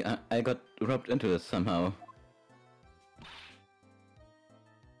see, I got roped into this somehow.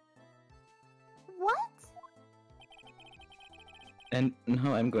 What? And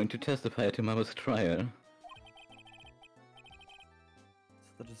now I'm going to testify at tomorrow's trial.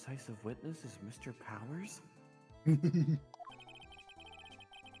 So the decisive witness is Mr. Powers?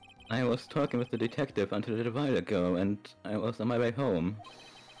 I was talking with the detective until a little while ago, and I was on my way home.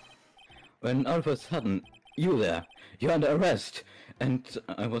 When all of a sudden, you there! You're under arrest! And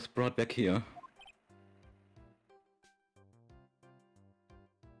I was brought back here.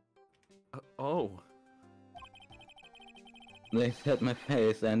 Oh. They said my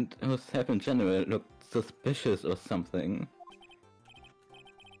face and herself in general looked suspicious or something.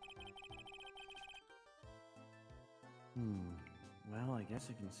 Well, I guess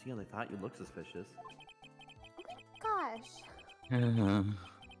I can see how they thought you looked suspicious. Gosh.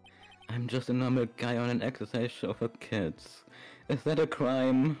 I'm just a normal guy on an exercise show for kids. Is that a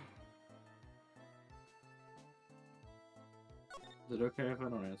crime? Is it okay if I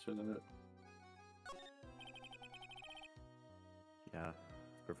don't answer that? Yeah,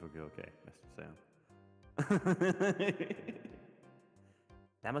 it's perfectly okay, Mr. Sam.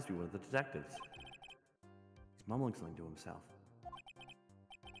 That must be one of the detectives. He's mumbling something to himself.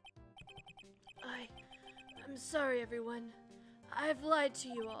 I'm sorry, everyone. I've lied to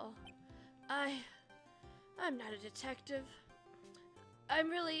you all. I'm not a detective. I'm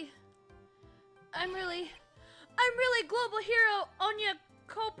really global hero Anya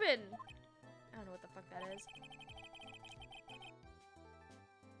Kopin. I don't know what the fuck that is.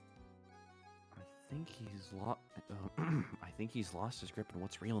 I think he's lost his grip on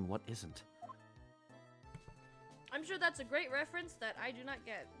what's real and what isn't. I'm sure that's a great reference that I do not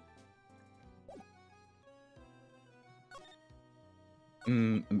get.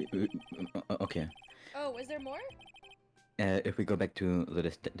 Okay. Oh, is there more? If we go back to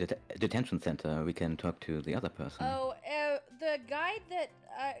the detention center, we can talk to the other person. Oh, the guide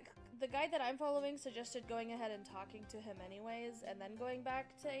that I'm following suggested going ahead and talking to him anyways, and then going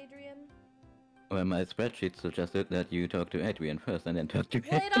back to Adrian. Well, my spreadsheet suggested that you talk to Adrian first and then talk to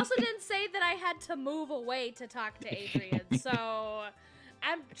Well, it also didn't say that I had to move away to talk to Adrian, so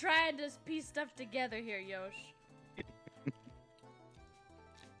I'm trying to piece stuff together here, Yosh.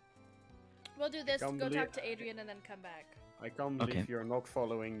 We'll do this, go talk to Adrian and then come back. I can't believe you're not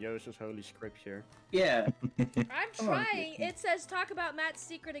following Yosh's holy scripture. Yeah. I'm trying. It says talk about Matt's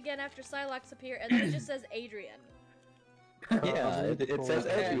secret again after Psylocke appear, and then it just says Adrian. Yeah, it says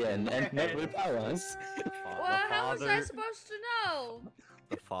Adrian and Neville Powers. Well, how was I supposed to know?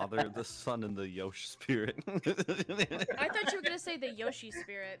 The Father, the Son, and the Yosh spirit. I thought you were gonna say the Yoshi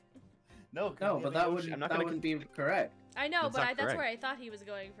spirit. No, 'cause No, we but have a that Yoshi. I'm not that gonna wouldn't be correct. I know, That's but not that's where correct. I thought he was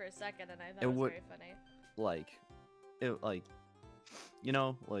going for a second, and I thought It it was would- very funny. like, it like, you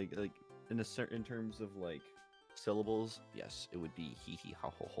know, like in a certain terms of like syllables. Yes, it would be hee hee ha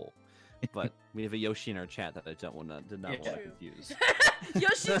ho ho. But we have a Yoshi in our chat that I did not want to Yeah. True. confuse.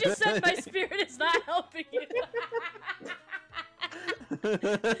 Yoshi just said my spirit is not helping you.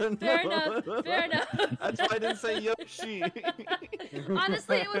 Fair enough. Fair enough. That's why I didn't say Yoshi.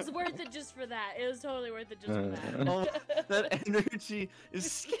 Honestly, it was worth it just for that. It was totally worth it just for that. Oh, that energy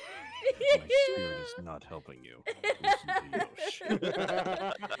is scary. My spirit is not helping you. Listen to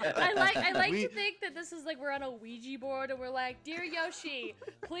Yoshi. I like We- to think that this is like we're on a Ouija board and we're like, "Dear Yoshi,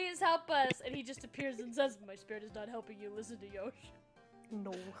 please help us," and he just appears and says, "My spirit is not helping you. Listen to Yoshi."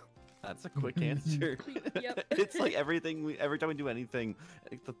 No. That's a quick answer. Yep. It's like everything. Every time we do anything,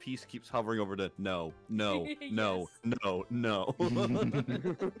 like, the piece keeps hovering over to no, no, no, Yes. no, no.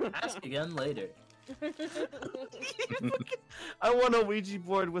 Ask again later. I want a Ouija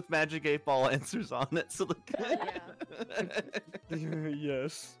board with Magic 8-Ball answers on it. So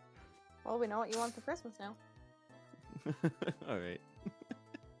yes. Well, we know what you want for Christmas now. All right.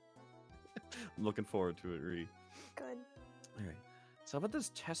 I'm looking forward to it, Ree. Good. All right. So about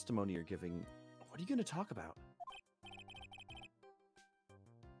this testimony you're giving, what are you going to talk about?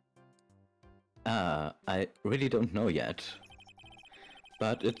 I really don't know yet.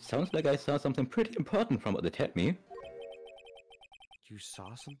 But it sounds like I saw something pretty important from what they told me. You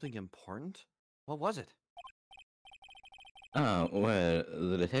saw something important? What was it? Ah, well,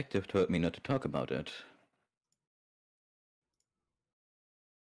 the detective told me not to talk about it.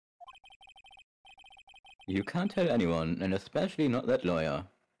 You can't tell anyone, and especially not that lawyer,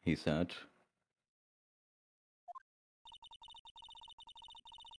 he said.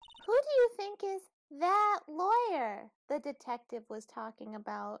 Who do you think is that lawyer the detective was talking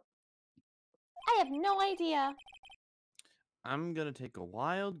about? I have no idea. I'm going to take a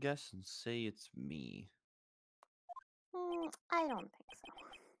wild guess and say it's me. I don't think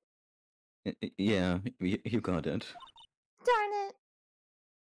so. Yeah, you got it. Darn it.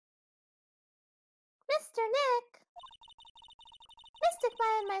 Mr. Nick! Mystic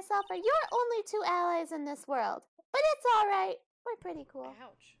Maya and myself are your only two allies in this world. But it's alright. We're pretty cool.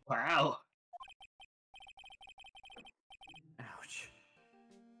 Ouch. Wow. Ouch.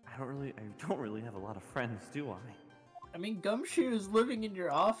 I don't really have a lot of friends, do I? I mean, Gumshoe is living in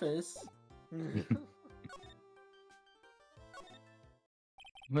your office.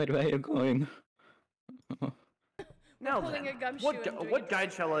 Where are you going? Now Pulling then, a gumshoe and doing what a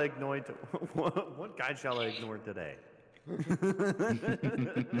guide shall I ignore? What guide shall I ignore today?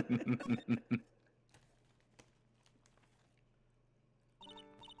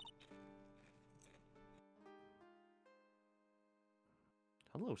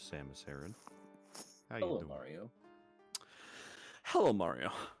 Hello, Samus Aran. How you Hello, doing? Mario. Hello,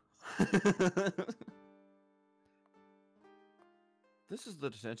 Mario. This is the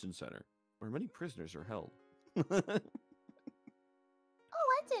detention center, where many prisoners are held. Oh, I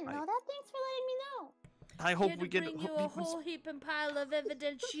didn't know that. Thanks for letting me know. I hope Here we to get. bring you a whole heap and pile of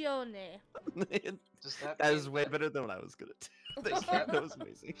evidentione. Does that That mean, is way better than what I was gonna do. Thank you. That was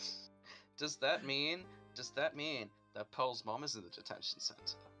amazing. Does that mean that Pearl's mom is in the detention center?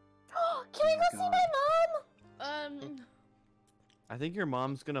 Can we go see my mom? I think your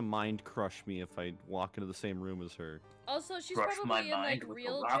mom's gonna mind crush me if I walk into the same room as her. Also, she's Crush my probably in like mind with the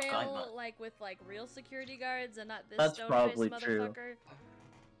real rock jail, I'm like with like real security guards, and not this That's stone-faced probably true. motherfucker.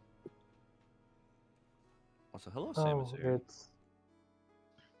 Also, hello, Oh, Samus Aran. it's.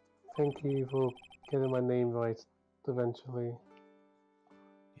 Thank you for getting my name right eventually.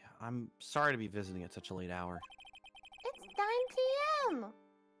 Yeah, I'm sorry to be visiting at such a late hour. It's 9 p.m.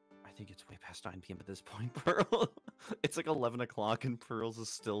 I think it's way past 9 p.m. at this point, Pearl. It's like 11 o'clock and Pearl's is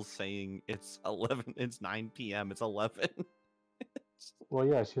still saying it's 11. It's 9 p.m. It's 11. Well,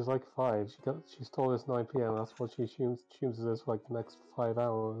 yeah, she's like 5. She's told us 9 p.m. That's what she assumes it is for like the next 5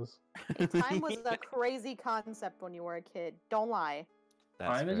 hours. Time was a crazy concept when you were a kid. Don't lie.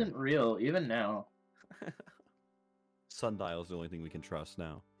 That's Time fair. isn't real, even now. Sundial's the only thing we can trust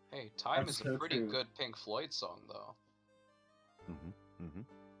now. Hey, Time That's is so a pretty true. good Pink Floyd song, though.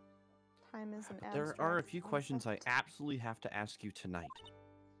 Time is an But there are a abstract few questions I concept. absolutely have to ask you tonight.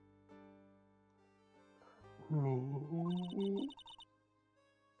 Me.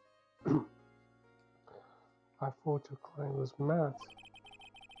 I thought your client was Matt. I'm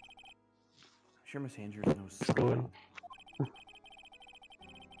sure Miss Andrews knows something.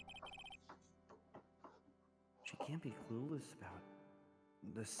 She can't be clueless about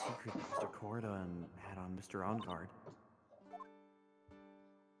the secret Mr. Corda had on Mr. On Guard.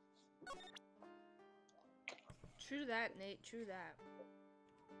 True that, Nate. True that.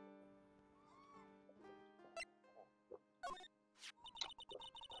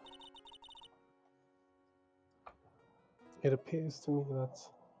 It appears to me that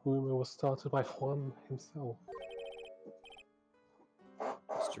rumor was started by Juan himself.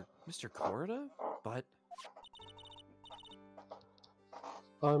 Mr. Corda? But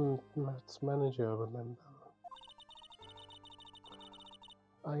I'm Matt's manager, remember?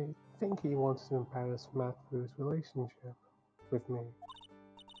 I think he wants to embarrass Matt for his relationship with me.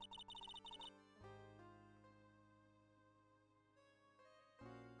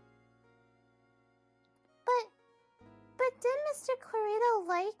 But did Mr. Clarito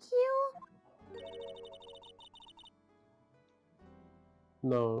like you?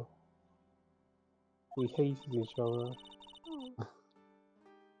 No. We hated each other. Hmm.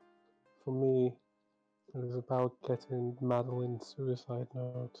 For me, it was about getting Madeline's suicide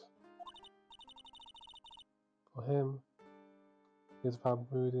note. For him, it was about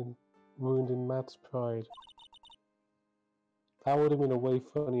wounding Matt's pride. That would have been a way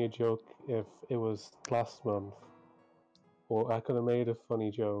funnier joke if it was last month. Or I could have made a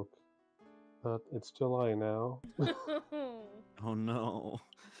funny joke. But it's July now. oh no.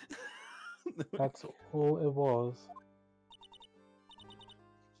 That's all it was.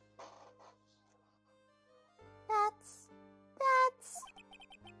 That's...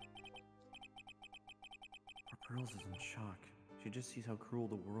 Poor Pearls is in shock. She just sees how cruel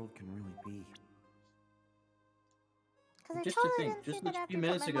the world can really be. Because I Just to totally think, didn't see just that a after few you put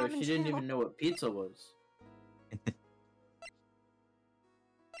minutes my ago, mom in she didn't jail. even know what pizza was.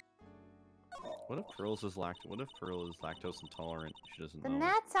 What if Pearls is What if Pearl is lactose intolerant? She doesn't Then know.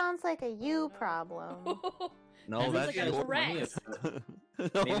 that sounds like a you problem. No, Maybe that's she has your plenty of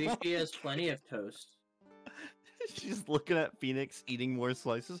No. Maybe she has plenty of toast. She's looking at Phoenix eating more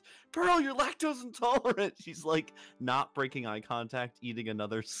slices. Pearl, you're lactose intolerant. She's like not breaking eye contact, eating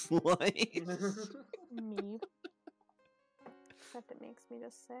another slice. Me. Except it makes me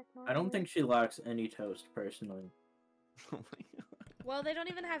just sick. I don't think she lacks any toast, personally. Oh my god. Well, they don't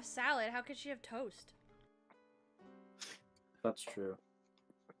even have salad. How could she have toast? That's true.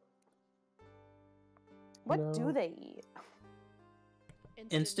 What No. do they eat?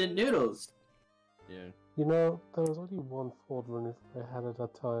 Instant noodles. Yeah. You know, there was only one Ford runner I had at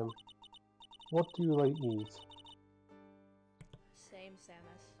that time. What do they eat? Same,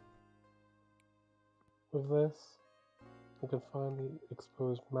 Samus. With this, I can finally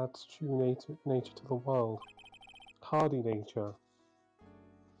expose Matt's true nature to the world. Hardy nature.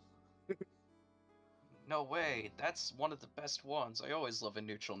 No way, that's one of the best ones. I always love a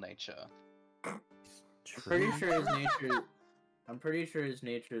neutral nature. I'm pretty sure his nature. I'm pretty sure his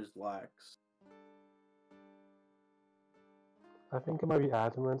nature is lax. I think it might be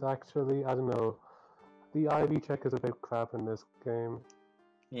adamant, actually. I don't know. The IV check is a bit crap in this game.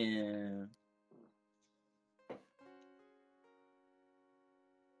 Yeah.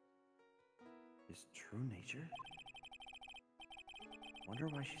 His true nature? Wonder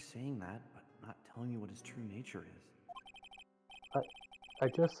why she's saying that, but not telling me what his true nature is. I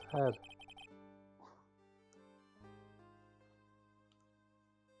just said.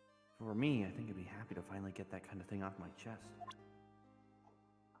 For me, I think I'd be happy to finally get that kind of thing off my chest.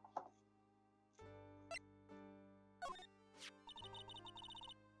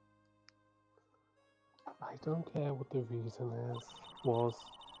 I don't care what the reason was.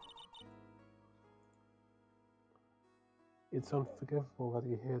 It's unforgivable that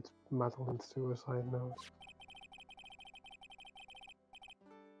he hid Madeline's suicide note.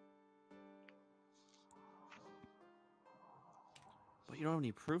 But you don't have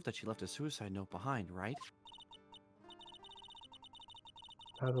any proof that she left a suicide note behind, right?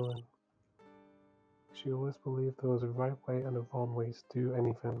 Madeline. She always believed there was a right way and a wrong way to do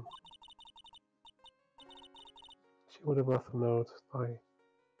anything. She would have left a note. I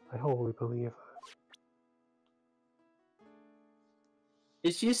wholly believe that.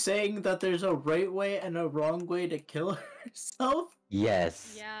 Is she saying that there's a right way and a wrong way to kill herself?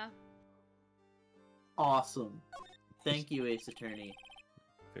 Yes. Yeah. Awesome. Thank you, Ace Attorney.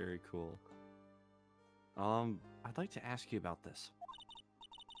 Very cool. I'd like to ask you about this.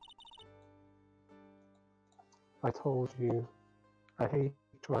 I told you, I hate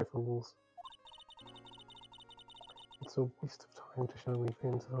rivals. It's a waste of time to show me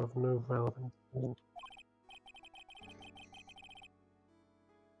things that have no relevance to me.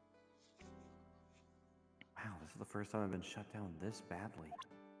 Wow, this is the first time I've been shut down this badly.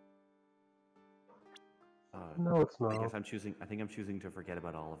 No, it's not. I think I'm choosing to forget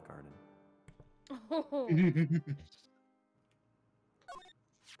about Olive Garden. Oh.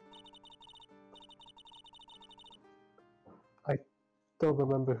 don't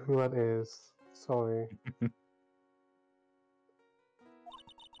remember who that is. Sorry.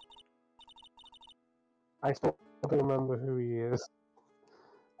 I still don't remember who he is.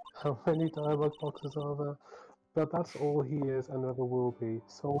 How many dialogue boxes are there? But that's all he is and never will be,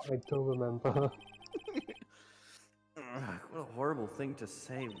 so I don't remember. What a horrible thing to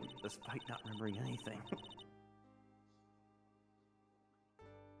say, despite not remembering anything.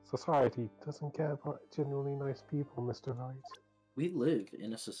 Society doesn't care about genuinely nice people, Mr. Wright. We live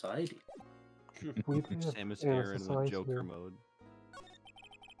in a society. We live Samus in a Aran with society. Joker mode.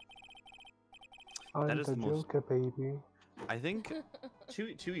 I'm That is the the most- Joker, baby. I think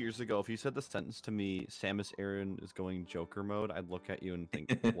two years ago, if you said the sentence to me, Samus Aran is going Joker mode, I'd look at you and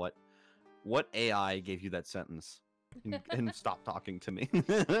think, what AI gave you that sentence? And stop talking to me. But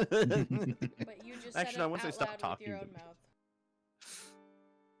you just said Actually, it no, once I out stop loud with talking your to own me. mouth.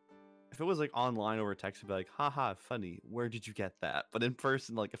 If it was like online over text, I'd be like, haha, funny. Where did you get that? But in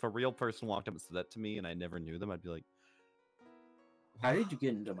person, like if a real person walked up and said that to me and I never knew them, I'd be like, How did you get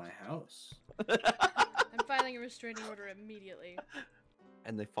into my house? I'm filing a restraining order immediately.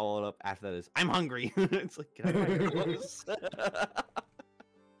 and they followed up after that is, I'm hungry. It's like, get out of my house.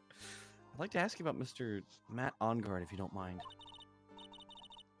 I'd like to ask you about Mr. Matt Onguard, if you don't mind.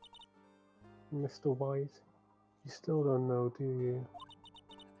 Mr. White, you still don't know, do you?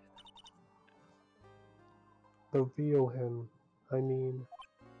 The real him, I mean.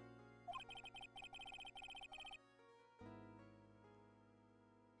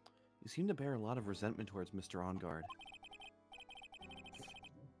 You seem to bear a lot of resentment towards Mr. Onguard.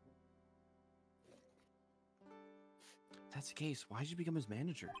 If that's the case, why did you become his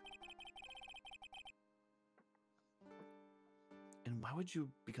manager? And why would you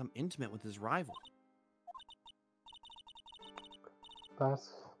become intimate with his rival? That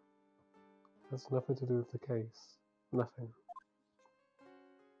has nothing to do with the case. Nothing.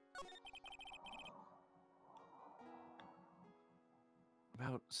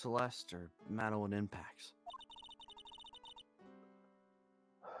 About Celeste or Madeline Impacts?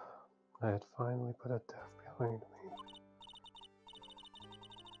 I had finally put a death behind me.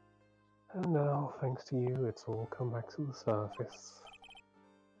 And now, thanks to you, it's all come back to the surface.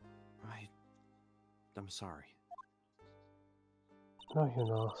 I'm sorry. No, you're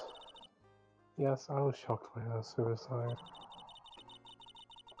not. Yes, I was shocked by her suicide.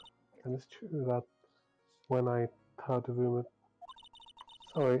 And it's true that when I heard the rumor...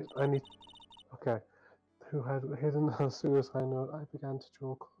 Sorry, I need... Okay. Who had hidden her suicide note, I began to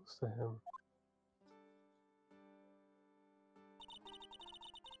draw close to him.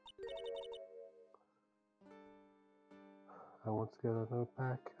 I want to get a note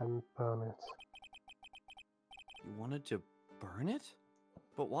back and burn it. You wanted to burn it?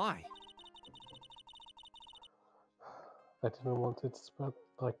 But why? I didn't want it to spread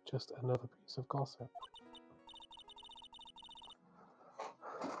like just another piece of gossip.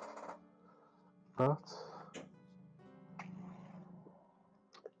 But...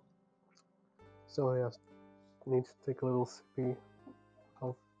 Sorry, I need to take a little sippy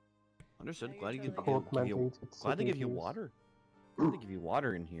of Understood. No, Glad to you're give, totally give you, court-mandated glad to give you sippy juice. water. Glad to give you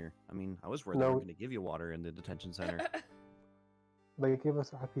water in here. I mean, I was worried they No. were going to give you water in the detention center. They give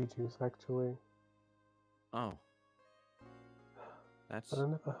us happy juice, actually. Oh. That's... But I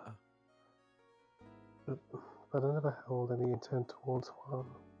never... But I never held any intent towards one.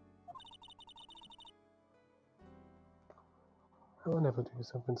 I would never do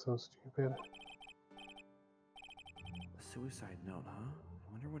something so stupid. A suicide note, huh?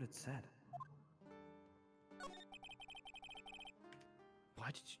 I wonder what it said. Why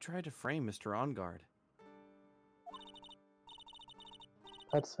did you try to frame Mr. Onguard?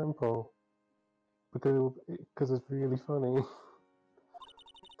 That's simple. Because it's really funny.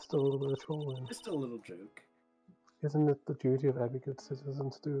 It's still a little bit of trolling. Just a little joke. Isn't it the duty of every good citizen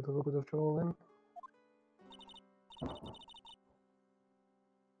to do a little bit of trolling?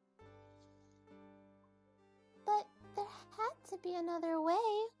 But there had to be another way.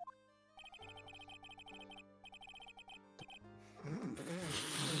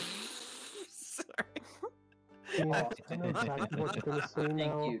 Sorry. Yeah, I know exactly what you're gonna say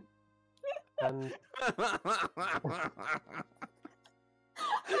now. Thank you. And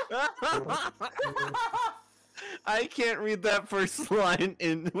I can't read that first line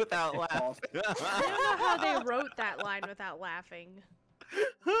in without laughing. I don't know how they wrote that line without laughing.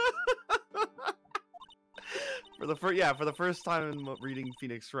 For the first time in reading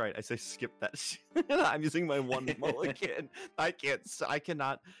Phoenix Wright, I say skip that shit. I'm using my one mulligan. I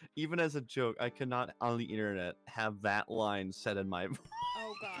cannot, even as a joke, I cannot on the internet have that line said in my voice.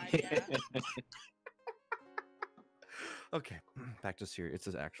 Oh god, yeah. Okay, back to serious.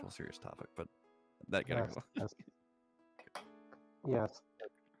 It's an actual serious topic, but that gotta Yes, go. yes. Yes.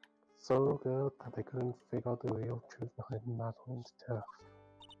 So good that they couldn't figure out the real truth behind Madeline's death.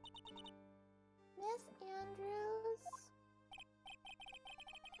 Miss Andrews?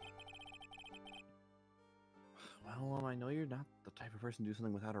 Well, I know you're not the type of person to do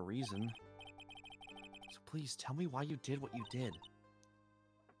something without a reason. So please tell me why you did what you did.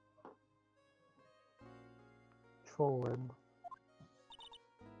 Trolling.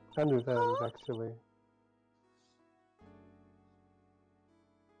 And revenge, actually.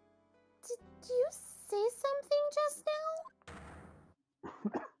 Did you say something just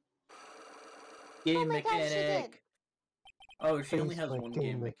now? Game Oh my gosh, she did. mechanic. Oh, she only Things has like one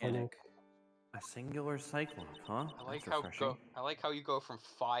game mechanic. A singular cyclope, huh? I like That's refreshing. I like how you go from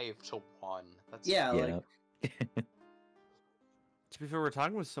 5 to 1. That's Yeah, Yeah. like To be fair, we're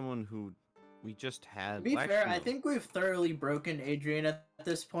talking with someone who we just had. to be well, fair, actually, I no. think we've thoroughly broken Adrian at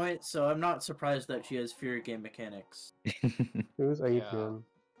this point, so I'm not surprised that she has fewer game mechanics. Who's Adrian?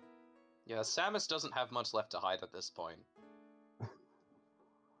 Yeah, Samus doesn't have much left to hide at this point.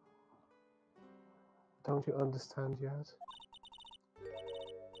 Don't you understand yet?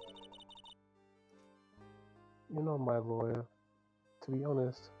 You're not my lawyer. To be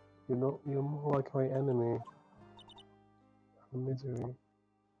honest, you're more like my enemy. A misery.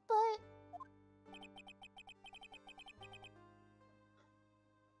 But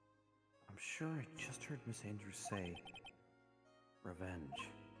I'm sure I just heard Miss Andrews say revenge.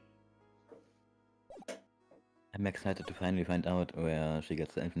 I'm excited to finally find out where she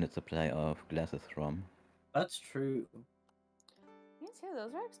gets the infinite supply of glasses from. That's true. Me too.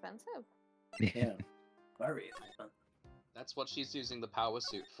 Those are expensive. Yeah. Very expensive. That's what she's using the power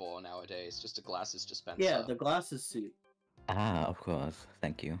suit for nowadays, just a glasses dispenser. Yeah, the glasses suit. Ah, of course.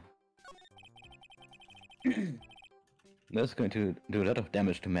 Thank you. That's going to do a lot of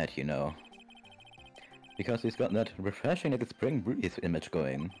damage to Matt, you know. Because he's got that refreshing like a spring breeze image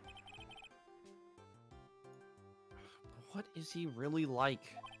going. What is he really like?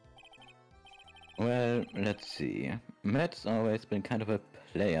 Well, let's see. Matt's always been kind of a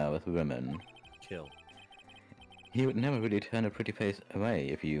player with women. Kill. He would never really turn a pretty face away,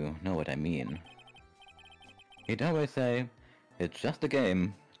 if you know what I mean. He'd always say, it's just a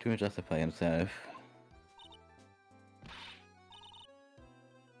game, to justify himself.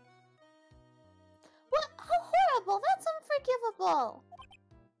 what? How horrible! That's unforgivable.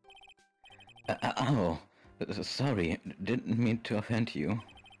 Oh, sorry, didn't mean to offend you.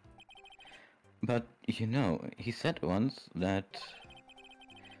 But, you know, he said once that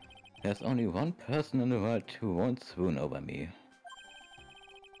there's only one person in the world who won't swoon over me.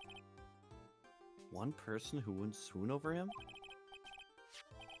 One person who wouldn't swoon over him?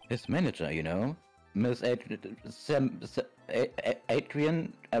 His manager, you know? Miss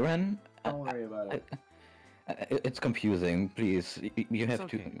Adrian Aaron? Don't worry about it. It's confusing, please. You have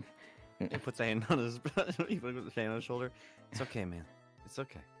okay. to... He puts a hand on his he puts a hand on his shoulder. It's okay, man. It's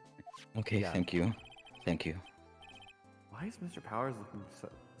okay. Okay, Yeah. thank you. Thank you. Why is Mr. Powers looking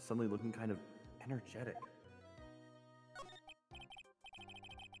suddenly looking kind of energetic?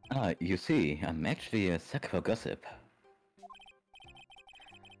 Ah, you see, I'm actually a sucker for gossip.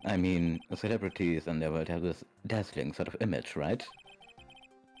 I mean, celebrities in their world have this dazzling sort of image, right?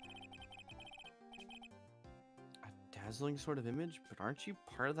 A dazzling sort of image, but aren't you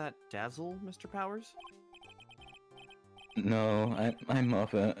part of that dazzle, Mr. Powers? No, I'm more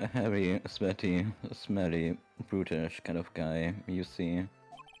of a hairy, sweaty, smelly, brutish kind of guy, you see.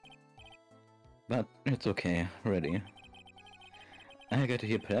 But it's okay, really. I get to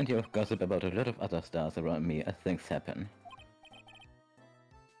hear plenty of gossip about a lot of other stars around me as things happen.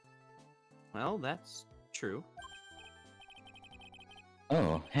 Well, that's true.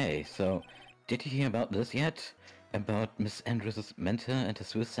 Oh, hey, so did you hear about this yet? About Miss Andrews' mentor and his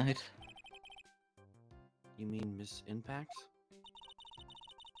suicide? You mean Miss Impact?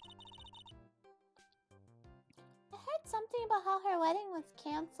 I heard something about how her wedding was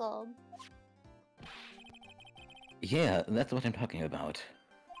canceled. Yeah, that's what I'm talking about.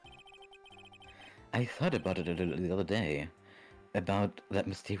 I thought about it a little the other day. About that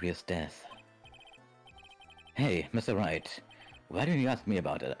mysterious death. Hey, Mr. Wright, why don't you ask me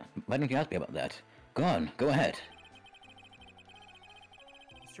about it? Why don't you ask me about that? Go on, go ahead.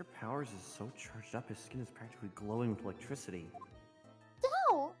 Mr. Powers is so charged up, his skin is practically glowing with electricity.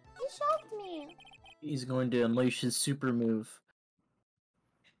 No! You shocked me! He's going to unleash his super move.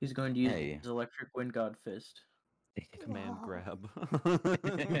 He's going to use Hey. his electric wind god fist. Command No. grab.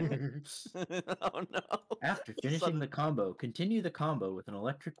 Oh no. After finishing the combo, continue the combo with an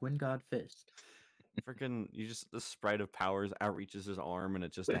electric wind god fist. Freaking, the sprite of powers outreaches his arm and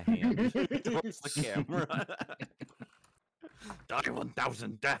it's just a hand towards the camera. Die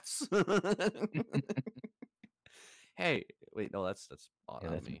 1,000 deaths. Hey, wait, no, that's odd Yeah,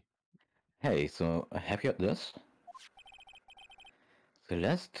 on that's me. Hey, so have you heard this?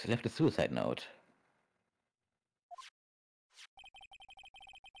 Celeste left a suicide note.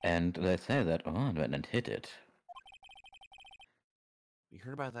 And they say that Oran went and hid it. We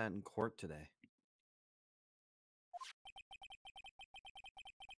heard about that in court today.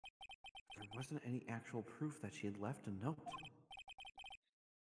 There wasn't any actual proof that she had left a note.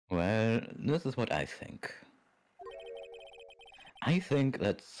 Well, this is what I think. I think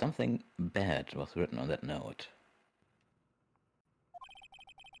that something bad was written on that note.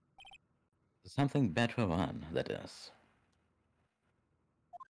 Something bad for Oran, that is.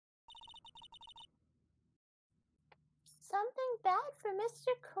 Something bad for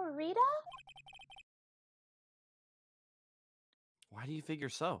Mr. Kurita? Why do you figure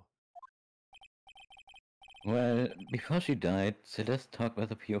so? Well, before she died, Celeste talked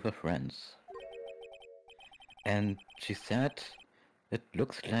with a few of her friends. And she said, "It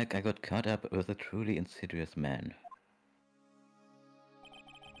looks like I got caught up with a truly insidious man."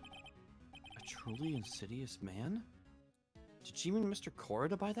 A truly insidious man? Did she mean Mr.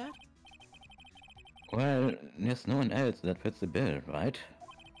 Korida by that? Well, there's no one else that fits the bill, right?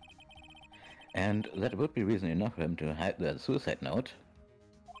 And that would be reason enough for him to hide the suicide note.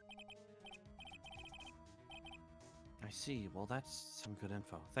 I see. Well, that's some good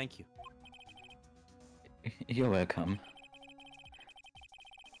info. Thank you. You're welcome.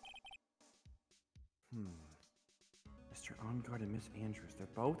 Mr. Ongard and Miss Andrews, they're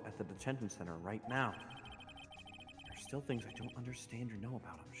both at the detention center right now. There's still things I don't understand or know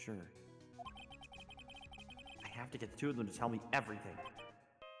about, I'm sure. I have to get the two of them to tell me everything.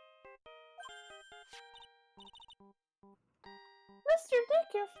 Mr.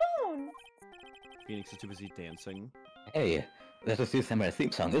 Dick, your phone! Phoenix is too busy dancing. Hey, that's a Steel Samurai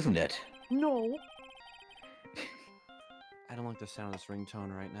theme song, isn't it? No. I don't like the sound of this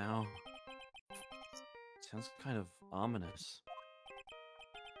ringtone right now. It sounds kind of ominous.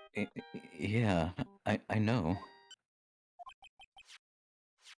 Yeah, I know.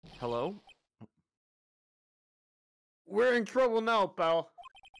 Hello? We're in trouble now, pal.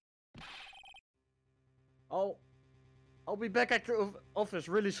 I'll be back at your office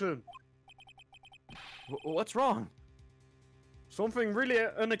really soon. What's wrong? Something really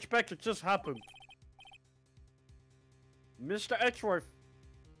unexpected just happened. Mr. Edgeworth,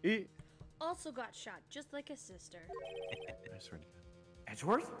 he... Also got shot, just like his sister. I swear to God.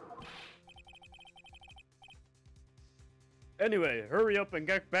 Edgeworth? Anyway, hurry up and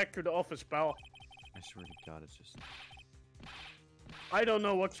get back to the office, pal. I swear to God, it's just... I don't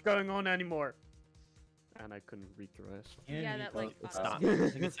know what's going on anymore. And I couldn't read the rest. Yeah, that like It's paused. not.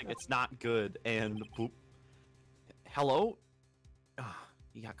 It's like it's not good. And boop. Hello? Ah,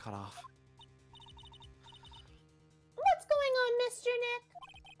 he got cut off. What's going on, Mr. Nick?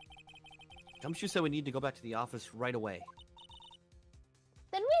 Gumshoe said we need to go back to the office right away.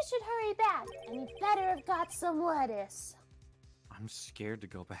 Then we should hurry back, and you better have got some lettuce. I'm scared to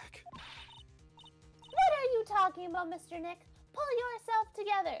go back. What are you talking about, Mr. Nick? Pull yourself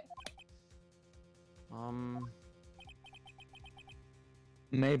together.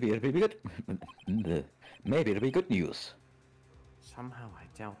 Maybe it'll be good. Maybe it'll be good news. Somehow I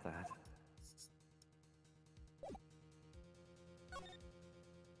doubt that.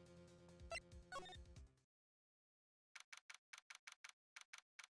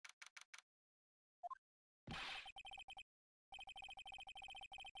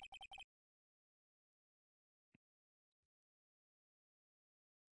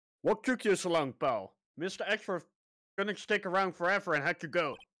 What took you so long, pal? Mr. Edgeworth couldn't stick around forever and had to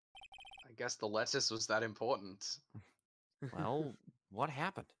go. I guess the lettuce was that important. Well, what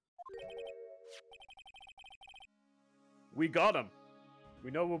happened? We got him. We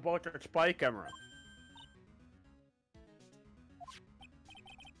know about your spy camera.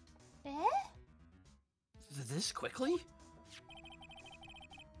 Eh? This quickly?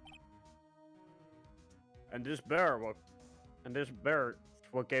 And this bear what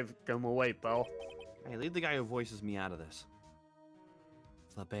gave them away, pal. Hey, leave the guy who voices me out of this.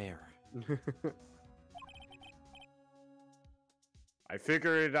 The bear. I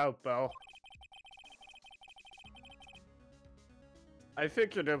figured it out, pal. I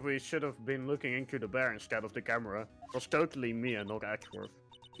figured that we should have been looking into the bear instead of the camera. It was totally me and not Edgeworth.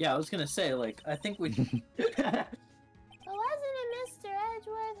 Yeah, I was gonna say, like, I think we. Wasn't it Mr.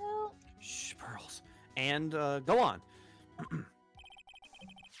 Edgeworth who... Shh, Pearls. And, go on.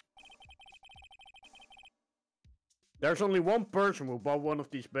 There's only one person who bought one of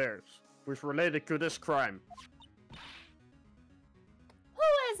these bears, who's related to this crime. Who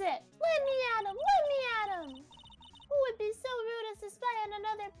is it? Let me at him! Let me at him! Who would be so rude as to spy on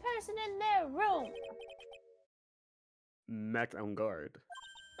another person in their room? Mac on guard.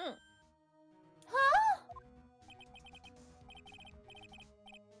 Huh?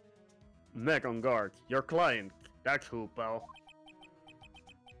 Mac on guard. Your client. That's who, pal.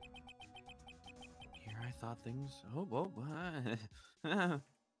 Here I thought things. Oh, whoa. And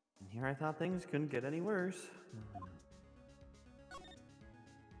here I thought things couldn't get any worse.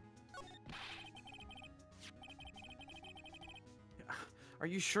 Are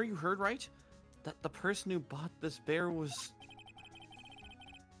you sure you heard right? That the person who bought this bear was...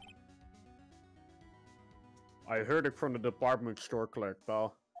 I heard it from the department store clerk,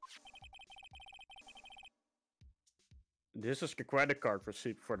 pal. This is the credit card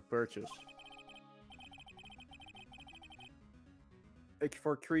receipt for the purchase. It's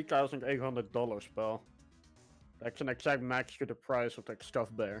for $3,800, pal. That's an exact match to the price of that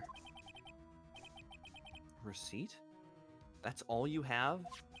stuffed bear. Receipt? That's all you have?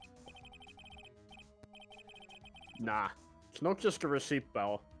 Nah, it's not just a receipt,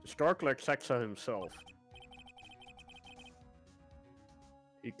 pal. The store clerk checks it himself.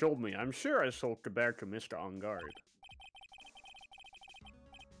 He told me, I'm sure I sold the bear to Mr. On Guard.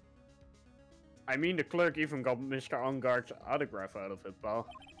 I mean, the clerk even got Mr. On Guard's autograph out of it, pal.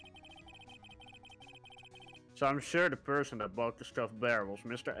 So I'm sure the person that bought the stuffed bear was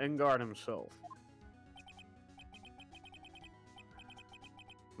Mr. Engard himself.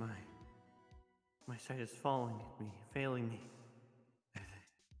 My sight is failing me.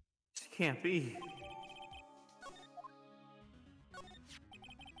 This can't be.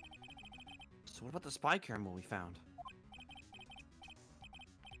 So what about the spy camera we found?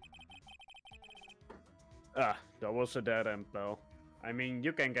 Ah, that was a dead end, pal. I mean,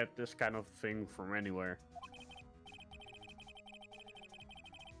 you can get this kind of thing from anywhere.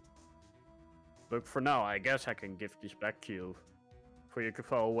 But for now, I guess I can give these back to you, for you to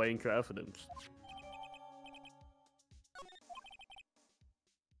file away into evidence.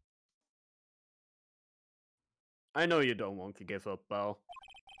 I know you don't want to give up, pal.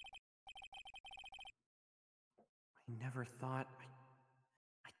 I never thought...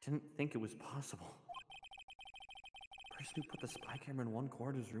 I didn't think it was possible. The person who put the spy camera in one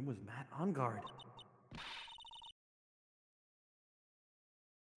corner of his room was Matt On Guard.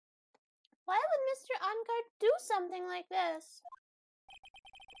 Why would Mr. Ongard do something like this?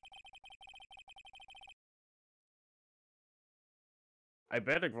 I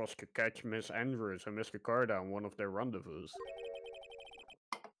bet it was to catch Miss Andrews and Mr. Carter on one of their rendezvous.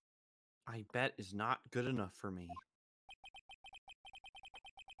 I bet is not good enough for me.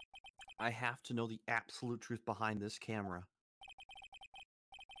 I have to know the absolute truth behind this camera.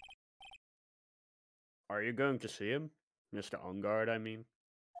 Are you going to see him? Mr. On Guard, I mean.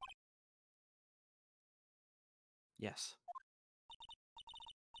 Yes.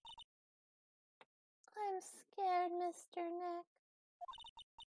 I'm scared, Mr. Nick.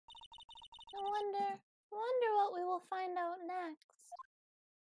 I wonder what we will find out next.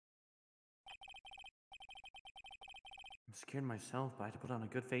 I'm scared myself, but I had to put on a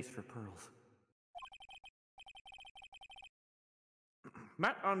good face for Pearls.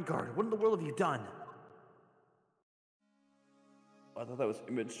 Matt On Guard, what in the world have you done? I thought that was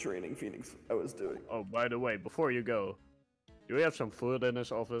image training, Phoenix. I was doing. Oh, by the way, before you go, do we have some food in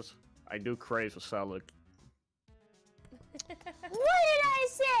this office? I do crave a salad. What did I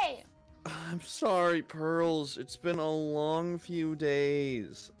say? I'm sorry, Pearls. It's been a long few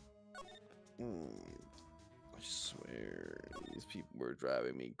days. I swear, these people were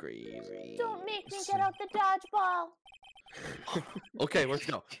driving me crazy. Don't make me get out the dodgeball. Okay, let's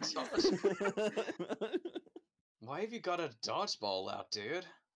go. Why have you got a dodgeball out, dude? He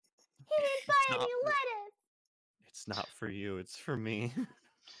didn't buy any lettuce. It's not for you, it's for me.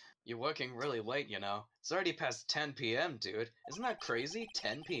 You're working really late, you know. It's already past 10 p.m., dude. Isn't that crazy?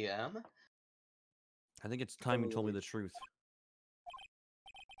 10 p.m.? I think it's time you told me the truth.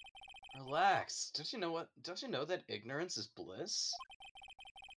 Relax. Don't you know that ignorance is bliss?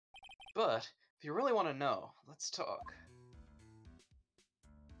 But, if you really want to know, let's talk.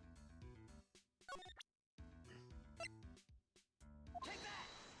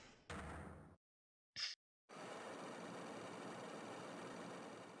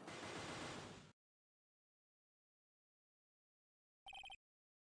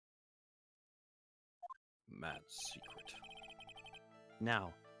 Matt's secret.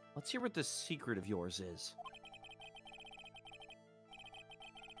 Now, let's hear what this secret of yours is.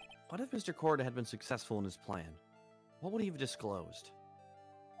 What if Mr. Corda had been successful in his plan? What would he have disclosed?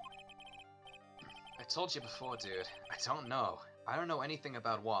 I told you before, dude. I don't know. I don't know anything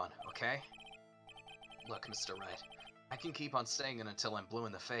about Juan, okay? Look, Mr. Wright, I can keep on saying it until I'm blue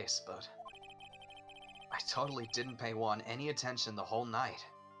in the face, but I totally didn't pay Juan any attention the whole night.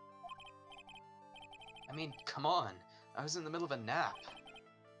 I mean, come on. I was in the middle of a nap.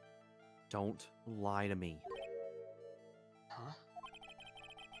 Don't lie to me. Huh?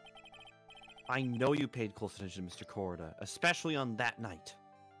 I know you paid close attention to Mr. Corda, especially on that night.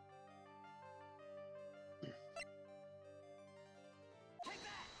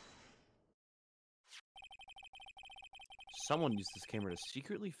 Someone used this camera to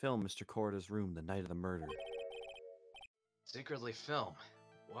secretly film Mr. Corda's room the night of the murder. Secretly film?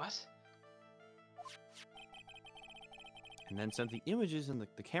 What? And then sent the images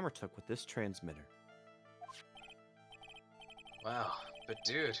the camera took with this transmitter. Wow, but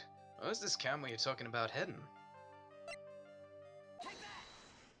dude, what was this camera you're talking about hidden?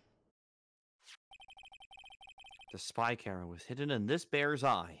 The spy camera was hidden in this bear's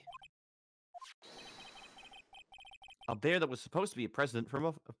eye. A bear that was supposed to be a present from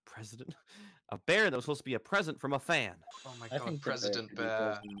a president? A bear that was supposed to be a present from a fan. Oh my I god, think President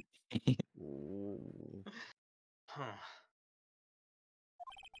Bear. Ooh. Huh.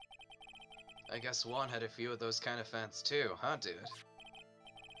 I guess Juan had a few of those kind of fans too, huh, dude?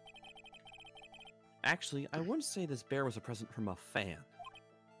 Actually, I wouldn't say this bear was a present from a fan.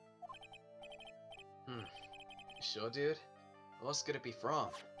 You sure, dude? Who else could it be from?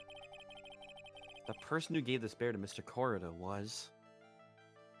 The person who gave this bear to Mr. Corida was...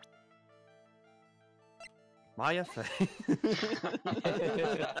 Maya Fey.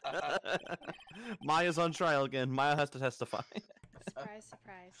 Maya's on trial again. Maya has to testify. Surprise,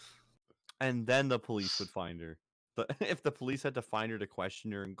 surprise. And then the police would find her. If the police had to find her to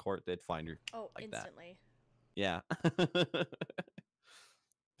question her in court, they'd find her. Oh, like instantly. That. Yeah.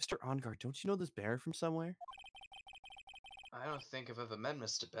 Mr. Onguard, don't you know this bear from somewhere? I don't think I've ever met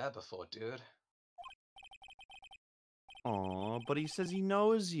Mr. Bear before, dude. Aw, but he says he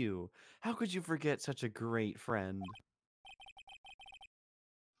knows you. How could you forget such a great friend?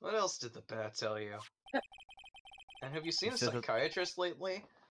 What else did the bear tell you? And have you seen He a said that- psychiatrist lately?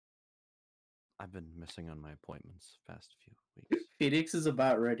 I've been missing on my appointments past few weeks. Phoenix is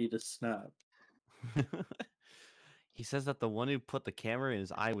about ready to snap. He says that the one who put the camera in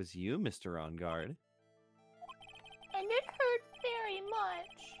his eye was you, Mr. Onguard. And it hurt very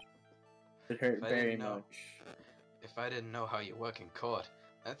much. It hurt If I very didn't know- much. If I didn't know how you work in court,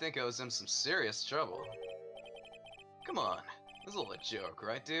 I think I was in some serious trouble. Come on, this is all a joke,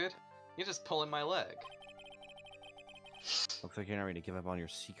 right, dude? You're just pulling my leg. Looks like you're not ready to give up on your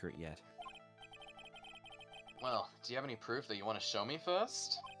secret yet. Well, do you have any proof that you want to show me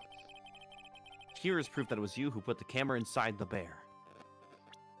first? Here is proof that it was you who put the camera inside the bear.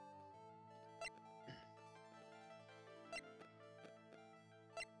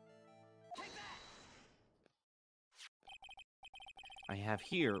 I have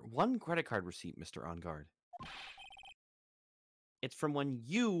here one credit card receipt, Mr. Onguard. It's from when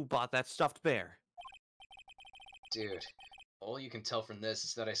you bought that stuffed bear. Dude, all you can tell from this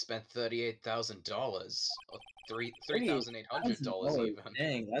is that I spent $38,000. Or $3,800 even.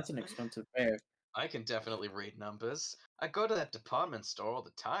 Dang, that's an expensive bear. I can definitely read numbers. I go to that department store all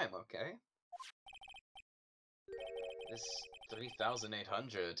the time, okay? This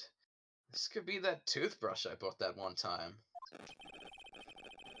 3,800. This could be that toothbrush I bought that one time.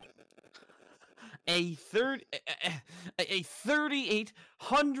 A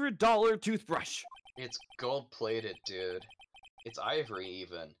 $3,800 toothbrush. It's gold-plated, dude. It's ivory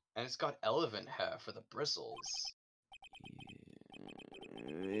even, and it's got elephant hair for the bristles.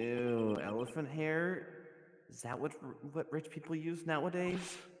 Ew, elephant hair? Is that what rich people use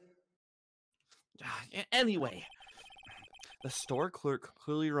nowadays? Anyway, the store clerk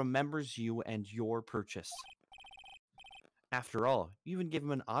clearly remembers you and your purchase. After all, you even gave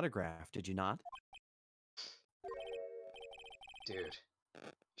him an autograph, did you not? Dude, you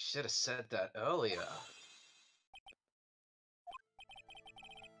should have said that earlier.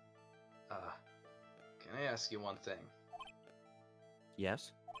 Can I ask you one thing?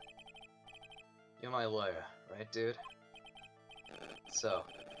 Yes? You're my lawyer, right, dude? So,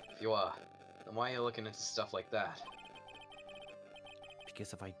 if you are, then why are you looking into stuff like that?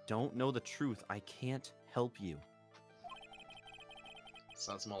 Because if I don't know the truth, I can't help you.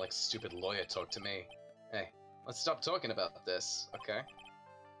 Sounds more like stupid lawyer talk to me. Hey, let's stop talking about this, okay?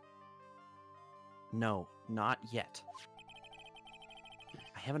 No, not yet.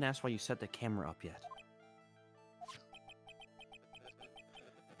 I haven't asked why you set the camera up yet.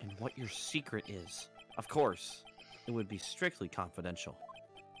 And what your secret is. Of course. it would be strictly confidential.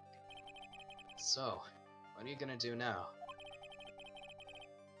 So, what are you gonna do now?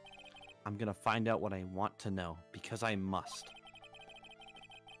 I'm gonna find out what I want to know, because I must.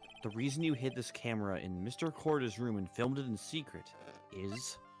 The reason you hid this camera in Mr. Korda's room and filmed it in secret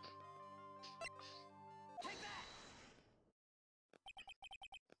is...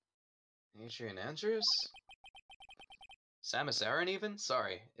 Adrian Andrews? Samus Aran even?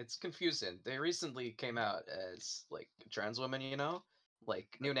 Sorry, it's confusing. They recently came out as, like, trans women, you know?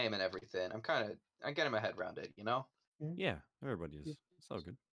 Like, new name and everything. I'm getting my head around it, you know? Yeah, everybody is. It's all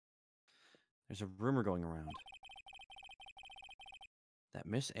good. There's a rumor going around that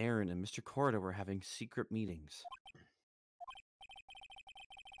Miss Aaron and Mr. Korda were having secret meetings.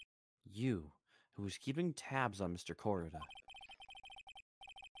 You, who was keeping tabs on Mr. Korda,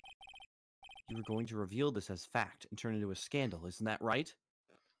 you were going to reveal this as fact and turn it into a scandal, isn't that right?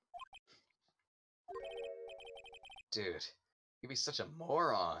 Dude, you'd be such a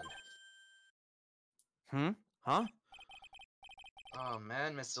moron. Huh? Oh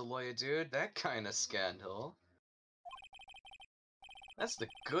man, Mr. Lawyer dude, that kind of scandal. That's the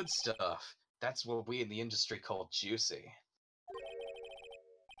good stuff. That's what we in the industry call juicy.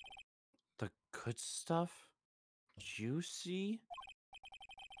 The good stuff? Juicy?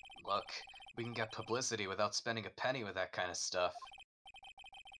 Look, we can get publicity without spending a penny with that kind of stuff.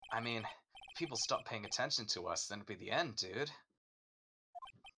 I mean, if people stop paying attention to us, then it'd be the end, dude.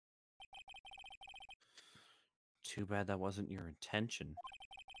 Too bad that wasn't your intention.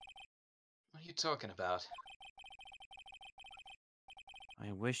 What are you talking about?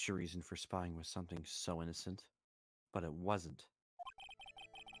 I wish your reason for spying was something so innocent, but it wasn't.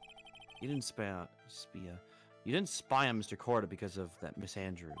 You didn't you didn't spy on Mr. Korda because of that Miss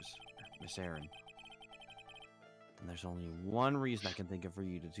Andrews, or Miss Aaron. And there's only one reason I can think of for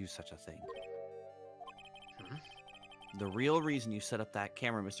you to do such a thing. The real reason you set up that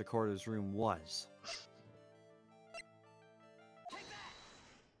camera in Mr. Korda's room was...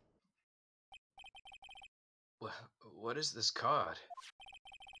 What is this card?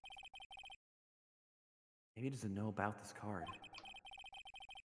 Maybe he doesn't know about this card.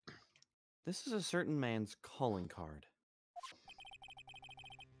 This is a certain man's calling card.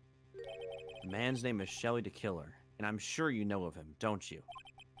 The man's name is Shelly the Killer, and I'm sure you know of him, don't you?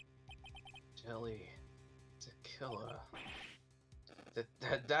 Jelly Tequila.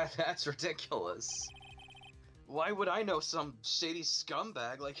 That's ridiculous. Why would I know some shady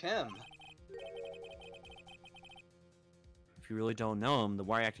scumbag like him? If you really don't know him, then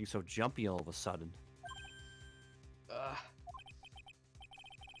why are you acting so jumpy all of a sudden?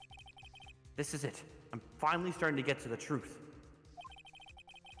 This is it. I'm finally starting to get to the truth.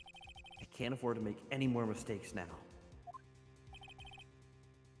 I can't afford to make any more mistakes now.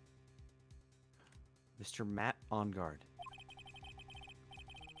 Mr. Matt Ongard.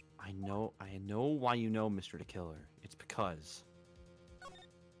 I know why you know Mr. the Killer. It's because...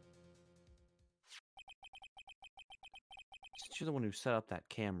 since you're the one who set up that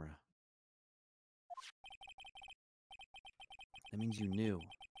camera, that means you knew.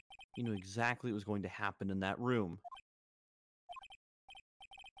 You knew exactly what was going to happen in that room.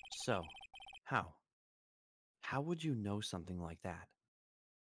 So, how? How would you know something like that?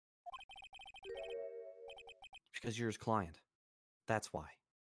 Because you're his client. That's why.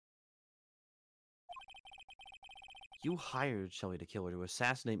 You hired Shelly the Killer to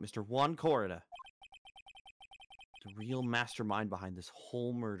assassinate Mr. Juan Corrida. The real mastermind behind this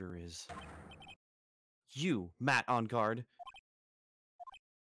whole murder is... you, Matt On Guard.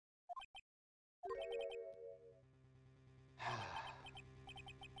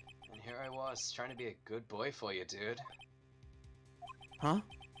 And here I was, trying to be a good boy for you, dude. Huh?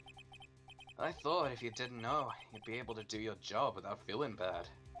 I thought if you didn't know, you'd be able to do your job without feeling bad.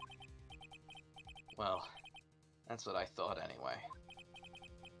 Well, that's what I thought anyway.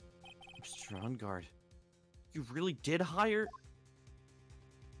 Mr. On Guard, you really did hire...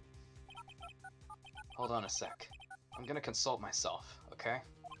 Hold on a sec. I'm gonna consult myself, okay?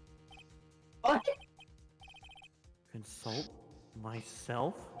 What? Consult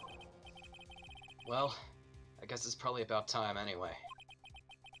myself? Well, I guess it's probably about time anyway.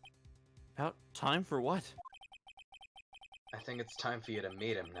 About time for what? I think it's time for you to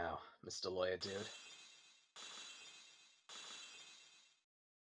meet him now, Mr. Lawyer Dude.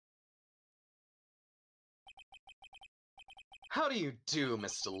 How do you do,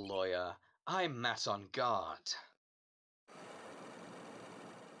 Mr. Lawyer? I'm Matt On Guard.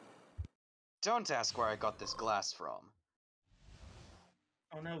 Don't ask where I got this glass from.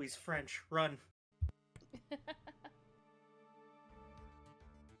 Oh no, he's French. Run.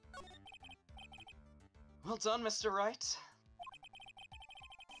 Well done, Mr. Wright.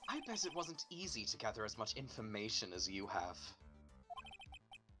 I bet it wasn't easy to gather as much information as you have.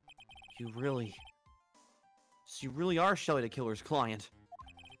 You really... So you really are Shelly the Killer's client.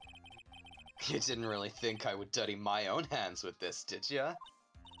 You didn't really think I would dirty my own hands with this, did ya?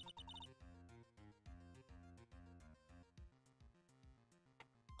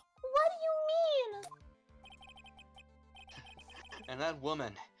 What do you mean? And that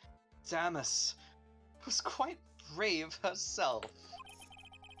woman, Damas, was quite brave herself.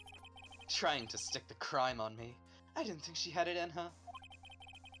 Trying to stick the crime on me. I didn't think she had it in her.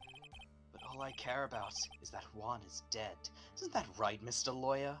 But all I care about is that Juan is dead. Isn't that right, Mr.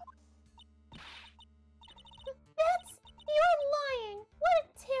 Lawyer? You're lying! What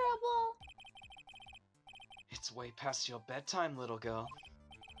terrible... It's way past your bedtime, little girl.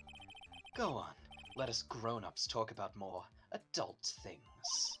 Go on, let us grown-ups talk about more adult things.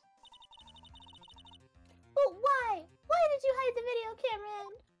 But why? Why did you hide the video camera in?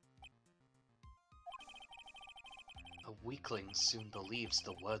 A weakling soon believes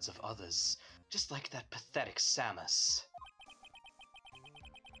the words of others, just like that pathetic Samus.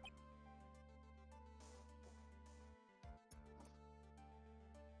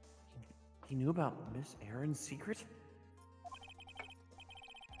 He knew about Miss Erin's secret?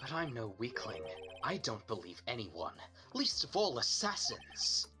 But I'm no weakling. I don't believe anyone, least of all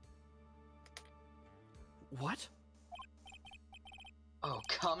assassins. What? Oh,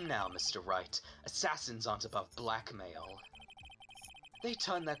 come now, Mr. Wright. Assassins aren't above blackmail. They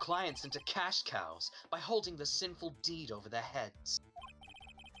turn their clients into cash cows by holding the sinful deed over their heads.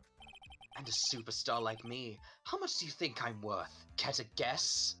 And a superstar like me, how much do you think I'm worth? Care to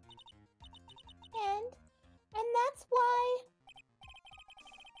guess? And that's why...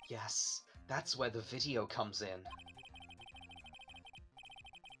 Yes, that's where the video comes in.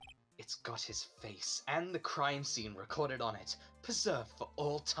 It's got his face and the crime scene recorded on it, preserved for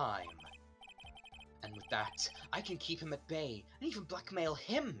all time. And with that, I can keep him at bay and even blackmail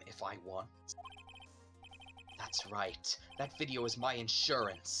him if I want. That's right, that video is my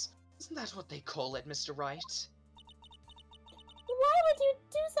insurance. Isn't that what they call it, Mr. Wright? Why would you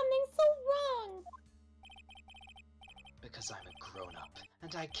do something so wrong? Because I'm a grown-up,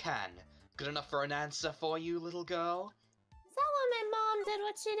 and I can. Good enough for an answer for you, little girl? Is that why my mom did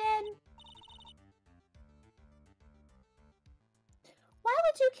what she did? Why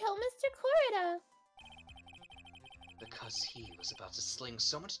would you kill Mr. Corrida? Because he was about to sling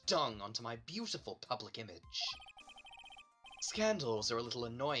so much dung onto my beautiful public image. Scandals are a little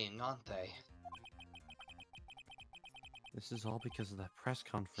annoying, aren't they? This is all because of that press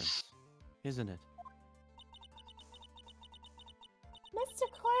conference, isn't it? Mr.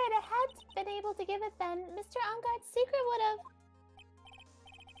 Corrida had been able to give it then. Mr. Angard's secret would have...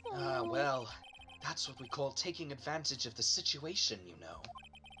 Well, that's what we call taking advantage of the situation, you know.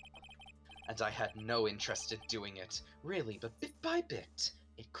 And I had no interest in doing it, really, but bit by bit,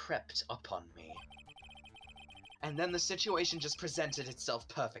 it crept upon me. And then the situation just presented itself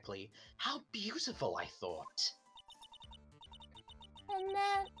perfectly. How beautiful, I thought. And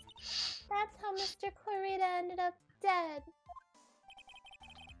that's how Mr. Corrida ended up dead.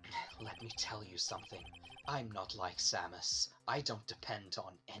 Let me tell you something. I'm not like Samus. I don't depend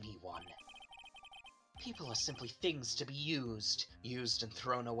on anyone. People are simply things to be used and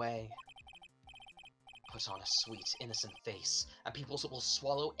thrown away. Put on a sweet, innocent face, and people will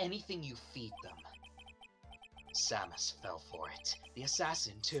swallow anything you feed them. Samus fell for it. The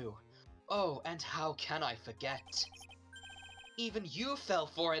assassin, too. Oh, and how can I forget? Even you fell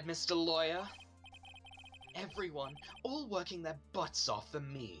for it, Mr. Lawyer. Everyone, all working their butts off for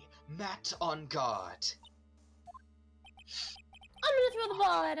me, Matt on guard. I'm gonna throw the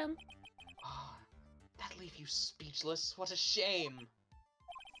ball at him. Oh, that leave you speechless? What a shame.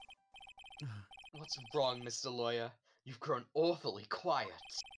 What's wrong, Mr. Lawyer? You've grown awfully quiet.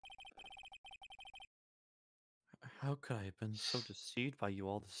 How could I have been so deceived by you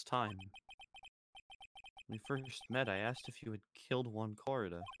all this time? When we first met, I asked if you had killed Juan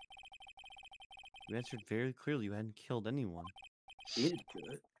Corrida. You answered very clearly you hadn't killed anyone. He didn't do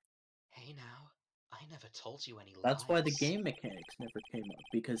it. Hey now, I never told you any lies. That's why the game mechanics never came up,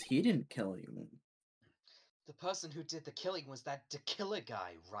 because he didn't kill anyone. The person who did the killing was that Dekiller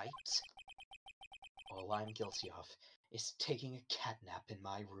guy, right? All I'm guilty of is taking a catnap in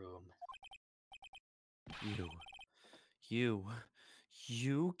my room.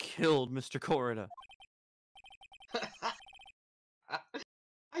 You killed Mr. Corrida.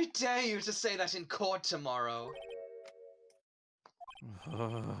 I dare you to say that in court tomorrow.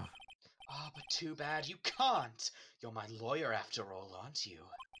 Oh, but too bad you can't. You're my lawyer after all, aren't you?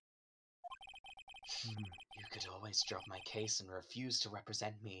 You could always drop my case and refuse to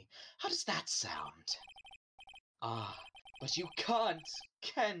represent me. How does that sound? Ah, but you can't,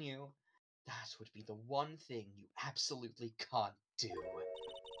 can you? That would be the one thing you absolutely can't do.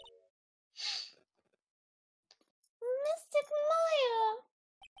 Mystic Maya!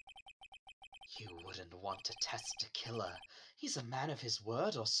 You wouldn't want to test a killer. He's a man of his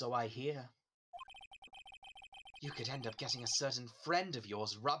word, or so I hear. You could end up getting a certain friend of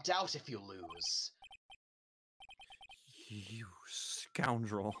yours rubbed out if you lose. You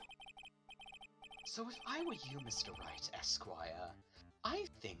scoundrel. So if I were you, Mr. Wright, Esquire, I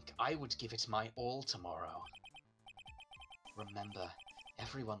think I would give it my all tomorrow. Remember,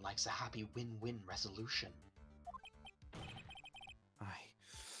 everyone likes a happy win-win resolution. I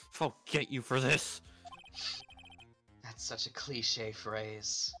forget you for this. That's such a cliche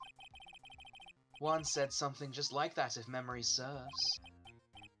phrase. One said something just like that if memory serves.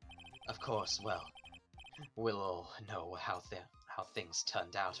 Of course, well, we'll all know how things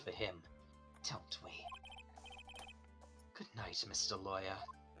turned out for him, don't we? Good night, Mr. Lawyer.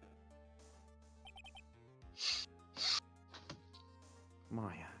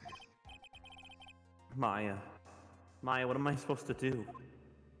 Maya, what am I supposed to do?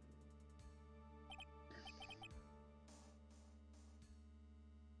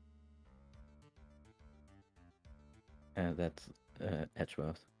 That's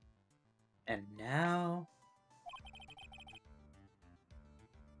Edgeworth. And now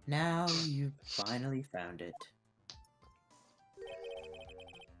you've finally found it.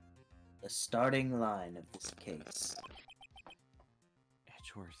 The starting line of this case.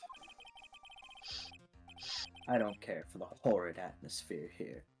 Edgeworth. I don't care for the horrid atmosphere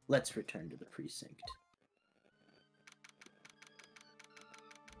here. Let's return to the precinct.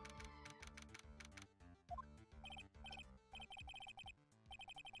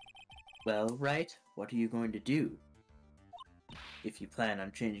 Well, Wright, what are you going to do? If you plan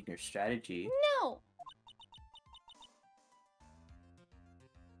on changing your strategy... No!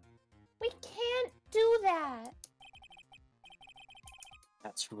 We can't do that!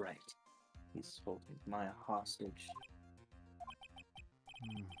 That's right. He's holding Maya hostage.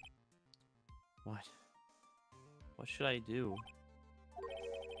 What should I do?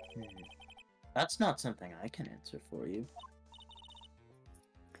 That's not something I can answer for you.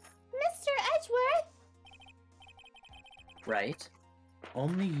 Mr. Edgeworth! Right?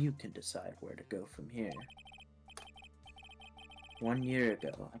 Only you can decide where to go from here. 1 year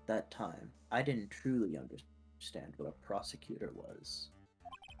ago, at that time, I didn't truly understand what a prosecutor was.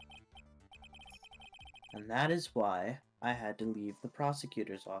 And that is why I had to leave the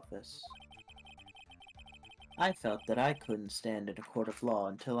prosecutor's office. I felt that I couldn't stand in a court of law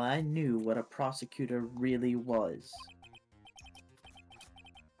until I knew what a prosecutor really was.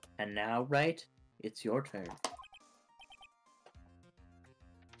 And now, Wright, it's your turn.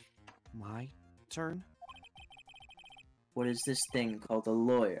 My turn? What is this thing called a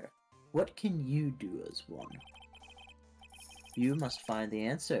lawyer? What can you do as one? You must find the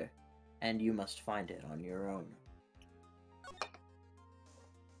answer, and you must find it on your own.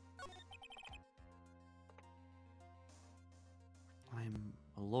 I'm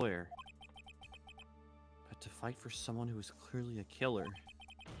a lawyer. But to fight for someone who is clearly a killer...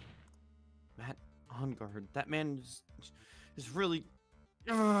 Matt Ongard, that man is really...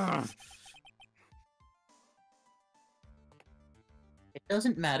 Ugh. It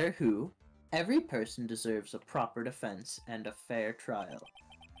doesn't matter who. Every person deserves a proper defense and a fair trial.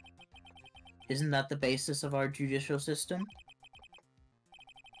 Isn't that the basis of our judicial system?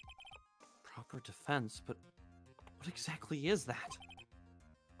 Proper defense, but what exactly is that?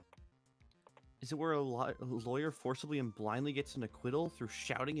 Is it where a lawyer forcibly and blindly gets an acquittal through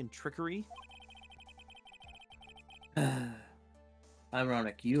shouting and trickery?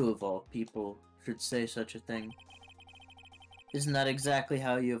 Ironic you, of all people, should say such a thing. Isn't that exactly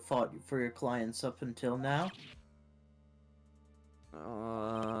how you have fought for your clients up until now?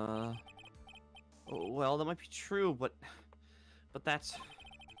 Well, that might be true, but that's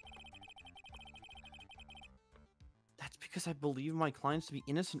because I believe my clients to be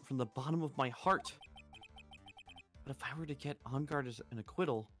innocent from the bottom of my heart. But if I were to get Ongard as an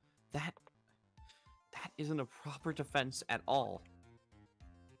acquittal, that isn't a proper defense at all.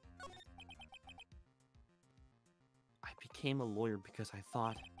 I became a lawyer because I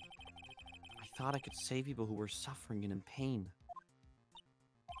thought I could save people who were suffering and in pain.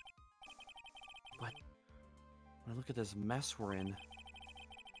 But when I look at this mess we're in,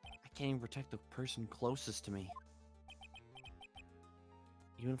 I can't even protect the person closest to me.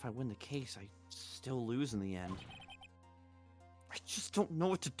 Even if I win the case, I still lose in the end. I just don't know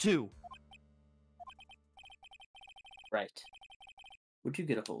what to do. Right. Would you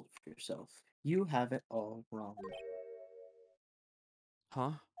get a hold of yourself? You have it all wrong.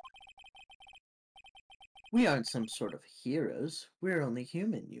 Huh? We aren't some sort of heroes. We're only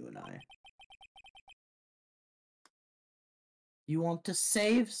human, you and I. You want to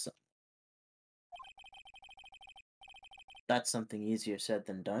save some. That's something easier said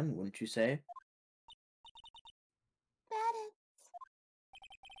than done, wouldn't you say? That is.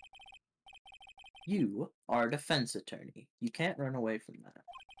 You are a defense attorney. You can't run away from that.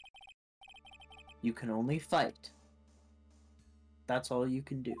 You can only fight. That's all you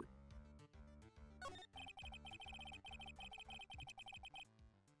can do.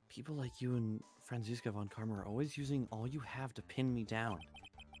 People like you and Franziska von Karma are always using all you have to pin me down.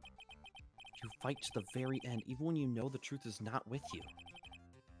 You fight to the very end, even when you know the truth is not with you.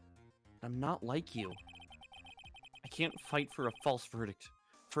 I'm not like you. I can't fight for a false verdict,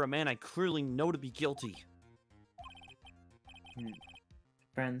 for a man I clearly know to be guilty.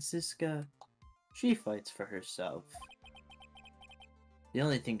 Franziska, she fights for herself. The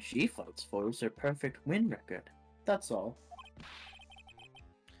only thing she fights for is her perfect win record. That's all.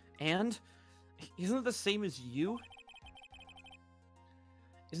 And? Isn't it the same as you?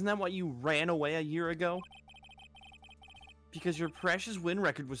 Isn't that why you ran away a year ago? Because your precious win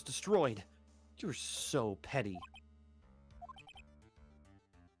record was destroyed. You're so petty.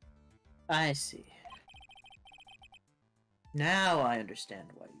 I see. Now I understand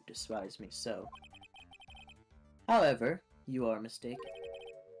why you despise me so. However, you are mistaken.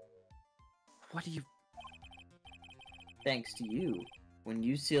 What do you... Thanks to you, when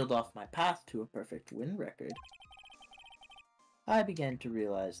you sealed off my path to a perfect win record, I began to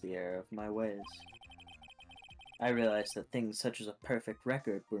realize the error of my ways. I realized that things such as a perfect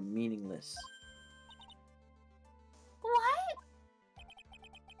record were meaningless. What?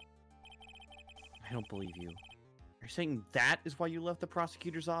 I don't believe you. You're saying that is why you left the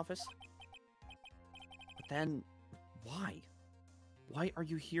prosecutor's office? But then, why? Why are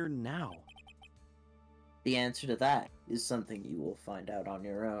you here now? The answer to that is something you will find out on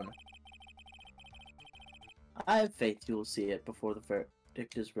your own. I have faith you will see it before the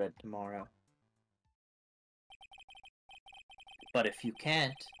verdict is read tomorrow. But if you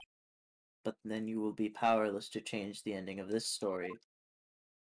can't, then you will be powerless to change the ending of this story.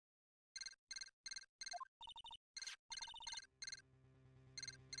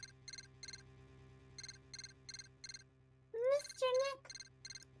 Mr. Nick,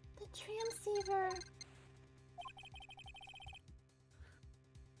 the transceiver.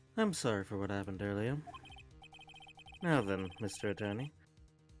 I'm sorry for what happened earlier. Now then, Mr. Attorney,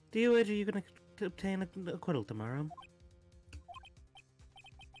 do you wager you can obtain an acquittal tomorrow?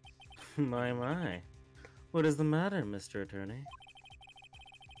 My. What is the matter, Mr. Attorney?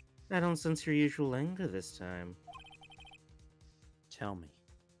 I don't sense your usual anger this time. Tell me,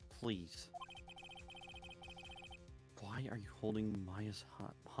 please. Why are you holding Maya's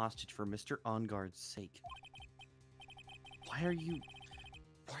hostage for Mr. Onguard's sake? Why are you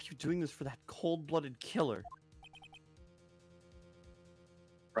doing this for that cold-blooded killer?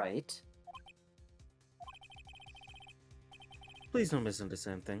 Right? Please don't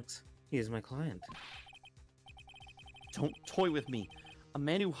misunderstand things. He is my client. Don't toy with me. A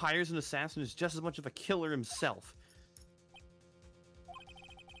man who hires an assassin is just as much of a killer himself.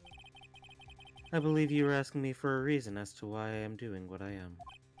 I believe you were asking me for a reason as to why I am doing what I am.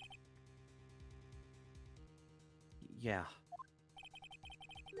 Yeah.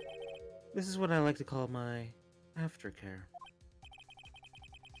 This is what I like to call my aftercare.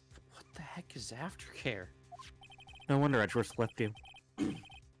 What the heck is aftercare? No wonder I just left you.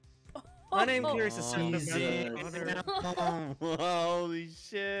 My name carries a certain Jesus. Holy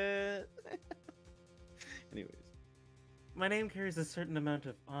shit. Anyways. My name carries a certain amount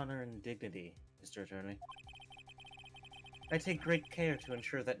of honor and dignity, Mr. Attorney. I take great care to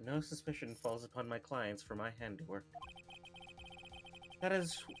ensure that no suspicion falls upon my clients for my handiwork. That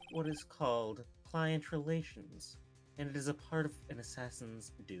is what is called client relations, and it is a part of an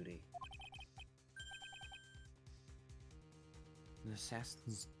assassin's duty. An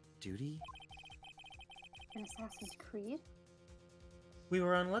assassin's duty? An Assassin's Creed? We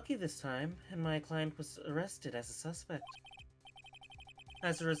were unlucky this time, and my client was arrested as a suspect.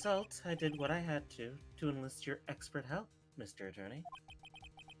 As a result, I did what I had to enlist your expert help, Mr. Attorney.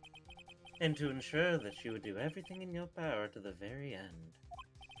 And to ensure that you would do everything in your power to the very end.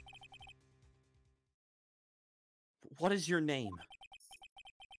 What is your name?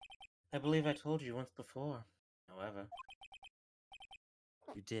 I believe I told you once before, however.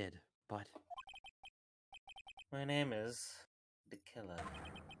 You did, but... My name is... the Killer.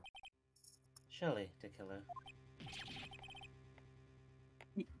 Shelley the Killer.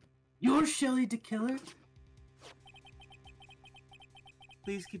 You're Shelly the Killer?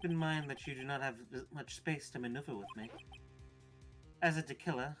 Please keep in mind that you do not have much space to maneuver with me. As a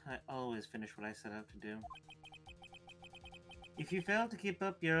Tequila, I always finish what I set out to do. If you fail to keep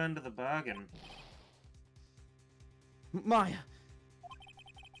up, you're under the bargain. Maya!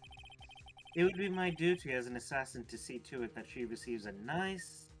 It would be my duty as an assassin to see to it that she receives a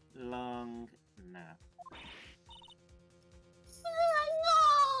nice, long nap.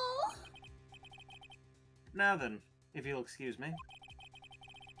 No! Now then, if you'll excuse me.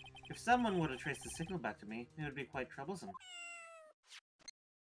 If someone were to trace the signal back to me, it would be quite troublesome.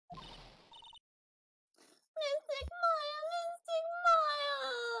 Mystic Maya, Mystic Maya!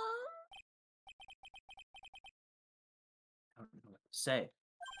 I don't know what to say.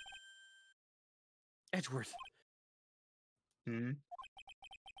 Edgeworth, Hmm?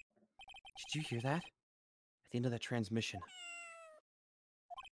 did you hear that? At the end of that transmission.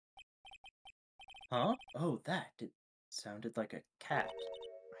 Huh? Oh, that. It sounded like a cat.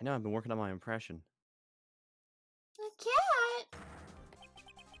 I know, I've been working on my impression. A cat?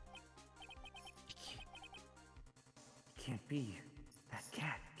 It can't be that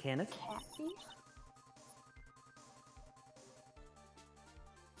cat, can it? Cathy?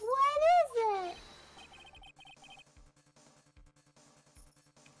 What is it?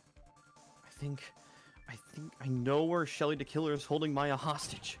 I think I know where Shelly the Killer is holding Maya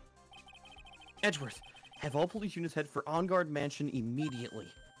hostage. Edgeworth, have all police units head for On Guard Mansion immediately.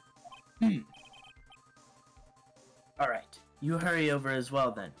 Alright, you hurry over as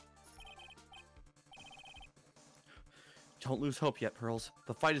well then. Don't lose hope yet, Pearls.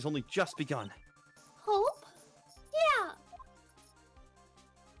 The fight has only just begun. Hope? Yeah.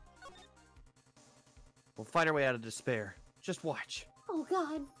 We'll fight our way out of despair. Just watch. Oh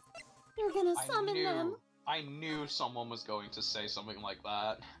god. You're gonna summon them. I knew someone was going to say something like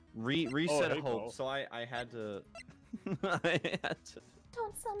that. Reset hey, hope, Paul. so I had to... I had to...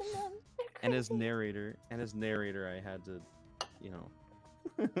 Don't summon them. They're crazy. And as narrator, I had to, you know...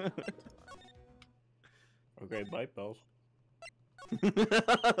 Okay, bye, pals.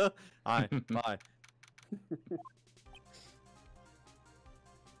 Bye.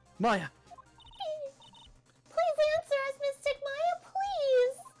 Maya! Please answer us, Mystic Maya,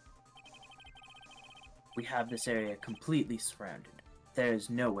 please! We have this area completely surrounded. There is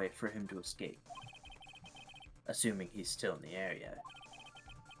no way for him to escape. Assuming he's still in the area.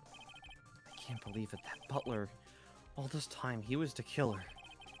 I can't believe it, that butler... All this time, he was the killer.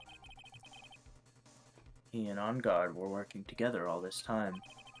 He and On Guard were working together all this time.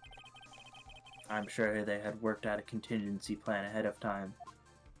 I'm sure they had worked out a contingency plan ahead of time.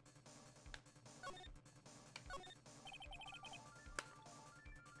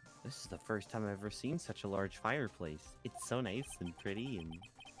 This is the first time I've ever seen such a large fireplace. It's so nice and pretty and...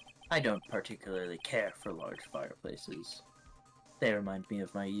 I don't particularly care for large fireplaces. They remind me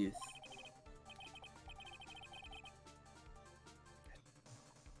of my youth.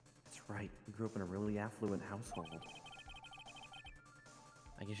 That's right, we grew up in a really affluent household.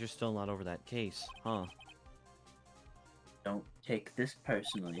 I guess you're still not over that case, huh? Don't take this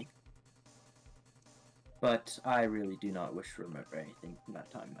personally. But I really do not wish to remember anything from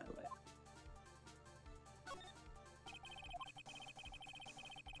that time in my life.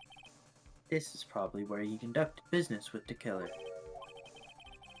 This is probably where he conducted business with the killer.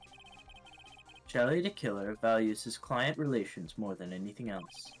 Shelly the Killer values his client relations more than anything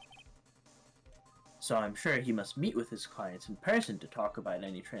else. So I'm sure he must meet with his clients in person to talk about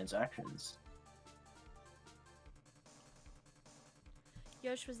any transactions.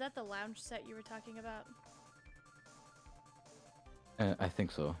 Yosh, was that the lounge set you were talking about? I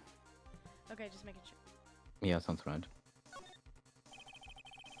think so. Okay, just making sure. Yeah, sounds right.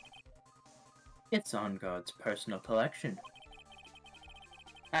 It's On Guard's personal collection.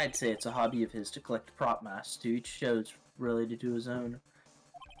 I'd say it's a hobby of his to collect prop masks to each shows related to his own.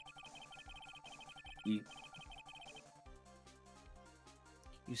 You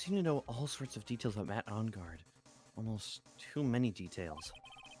seem to know all sorts of details about Matt On Guard. Almost too many details.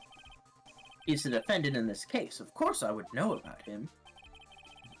 He's the defendant in this case. Of course I would know about him.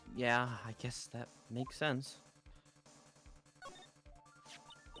 Yeah, I guess that makes sense.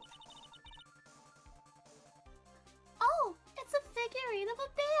 Oh, it's a figurine of a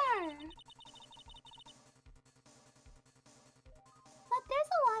bear! But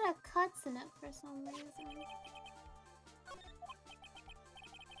there's a lot of cuts in it for some reason.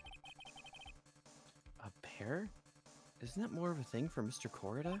 A bear? Isn't that more of a thing for Mr.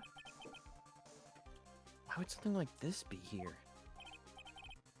 Corrida? Why would something like this be here?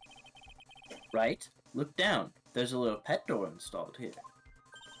 Right? Look down. There's a little pet door installed here.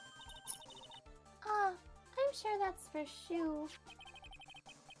 sure that's for Shu.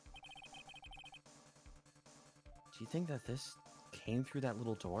 Do you think that this came through that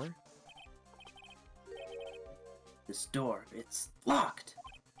little door? This door, it's locked.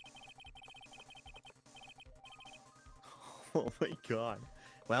 Oh my god.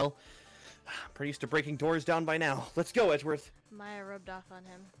 Well, I'm pretty used to breaking doors down by now. Let's go, Edgeworth. Maya rubbed off on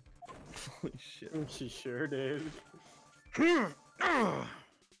him. Holy shit. She sure did. Oh,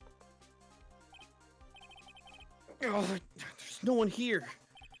 there's no one here.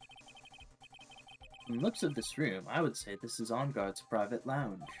 From the looks of this room, I would say this is On Guard's private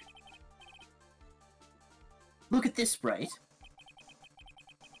lounge. Look at this, Sprite.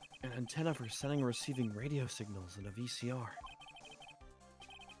 An antenna for sending and receiving radio signals and a VCR.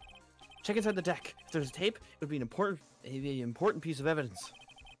 Check inside the deck. If there's a tape, it would be an important piece of evidence.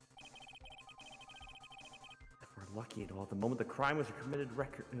 If we're lucky, it'll at the moment the crime was committed,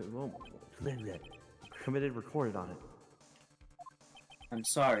 recorded on it. I'm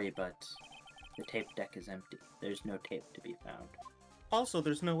sorry, but the tape deck is empty. There's no tape to be found. Also,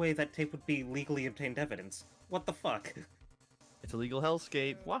 there's no way that tape would be legally obtained evidence. What the fuck? It's a legal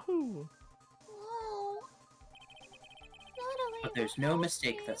hellscape. Wahoo! Whoa. But there's no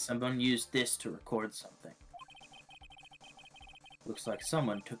mistake that someone used this to record something. Looks like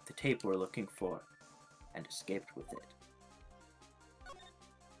someone took the tape we're looking for and escaped with it.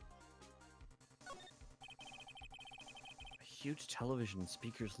 A huge television and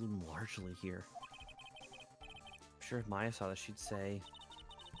speakers loom largely here. I'm sure if Maya saw this, she'd say,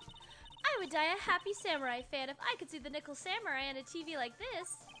 I would die a happy samurai fan if I could see the Nickel Samurai on a TV like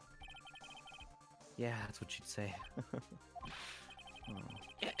this. yeah, that's what she'd say. Oh.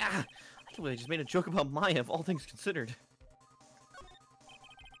 Yeah, I can't believe I just made a joke about Maya, of all things considered.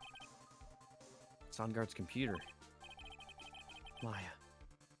 It's on Guard's computer. Maya,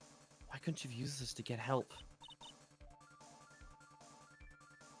 why couldn't you have used this to get help?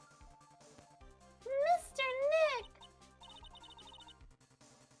 Mr. Nick!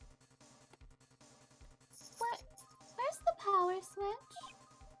 Where's the power switch?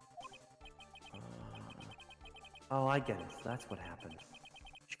 Oh, I get it. That's what happened.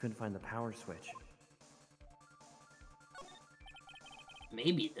 She couldn't find the power switch.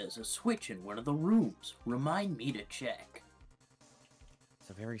 Maybe there's a switch in one of the rooms. Remind me to check. It's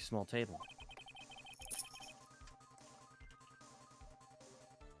a very small table.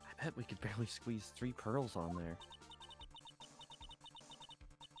 I bet we could barely squeeze 3 pearls on there.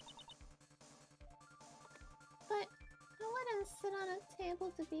 But I wouldn't sit on a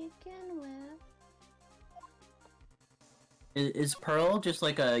table to begin with. Is pearl just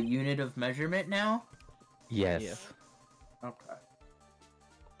like a unit of measurement now? Yes. Yeah. Okay.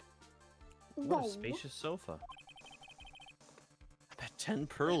 What a spacious sofa. I bet 10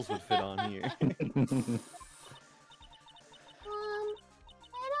 pearls would fit on here. I don't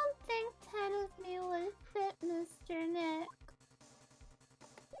think 10 of me would fit, Mr. Nick.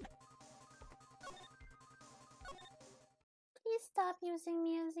 Please stop using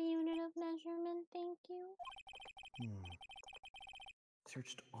me as a unit of measurement, thank you.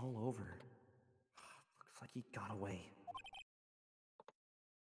 Searched all over. Looks like he got away.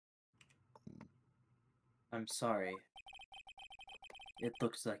 I'm sorry. It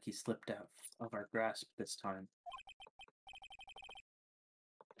looks like he slipped out of our grasp this time.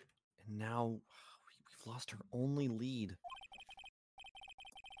 And now we've lost our only lead.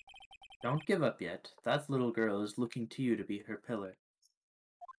 Don't give up yet. That little girl is looking to you to be her pillar.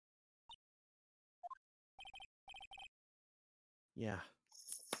 Yeah,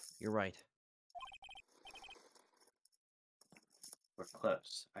 you're right. We're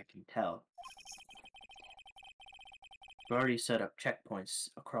close, I can tell. We've already set up checkpoints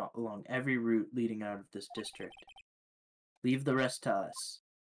along every route leading out of this district. Leave the rest to us.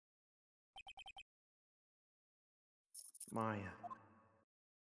 Maya.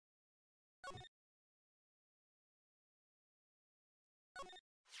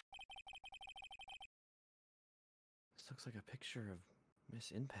 This looks like a picture of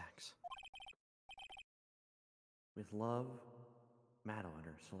Miss Impacts. With love, Madeline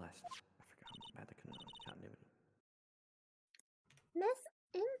or Celeste. I forgot about the continuity. Miss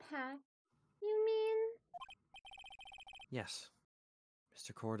Impact? You mean? Yes.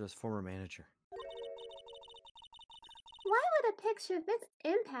 Mr. Corda's former manager. Why would a picture of Miss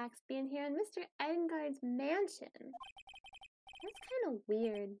Impacts be in here in Mr. Edengard's mansion? That's kind of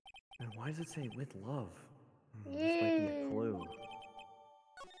weird. And why does it say with love? This might be a clue.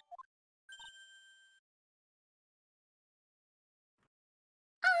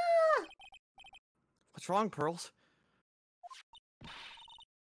 Ah! What's wrong, Pearls?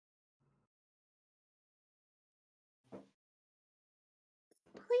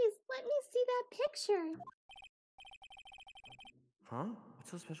 please, let me see that picture. Huh?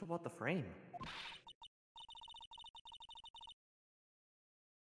 What's so special about the frame?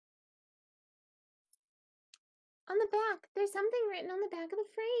 On the back, there's something written on the back of the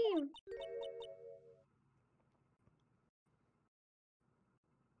frame.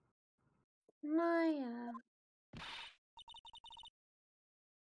 Maya.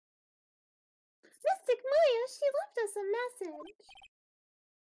 Mystic Maya, she left us a message.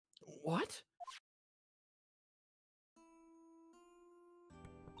 What?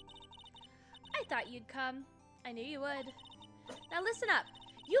 I thought you'd come. I knew you would. Now listen up.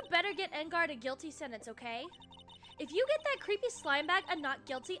 You better get Engard a guilty sentence, okay? If you get that creepy slime bag a not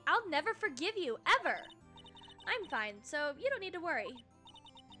guilty, I'll never forgive you, ever. I'm fine, so you don't need to worry.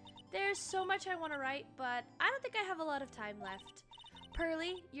 There's so much I want to write, but I don't think I have a lot of time left.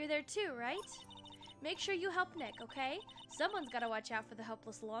 Pearly, you're there too, right? Make sure you help Nick, okay? Someone's gotta watch out for the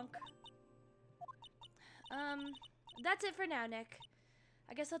helpless lunk. That's it for now, Nick.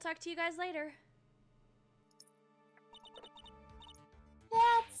 I guess I'll talk to you guys later.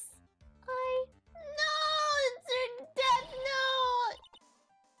 That's... No! It's her death note!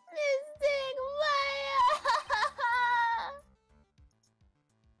 Mystic Maya!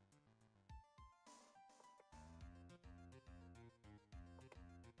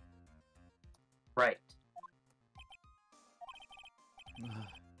 Right.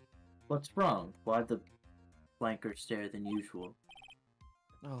 What's wrong? Why the blanker stare than usual?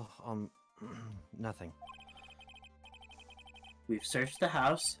 Oh, nothing. We've searched the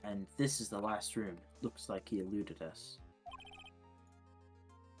house, and this is the last room. Looks like he eluded us.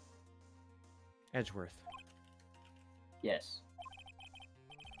 Edgeworth. Yes.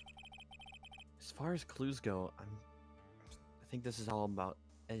 As far as clues go, I think this is all about...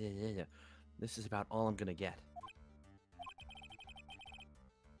 This is about all I'm gonna get.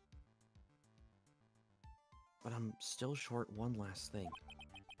 But I'm still short one last thing.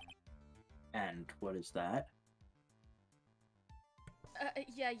 And what is that?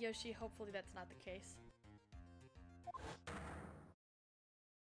 Yeah, Yoshi, hopefully that's not the case.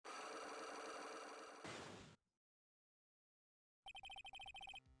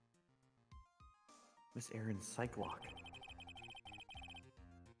 Miss Erin's psych lock.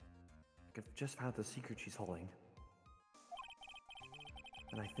 I've just found the secret she's holding.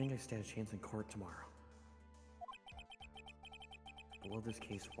 And I think I stand a chance in court tomorrow. Blow this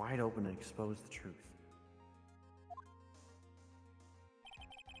case wide open and expose the truth.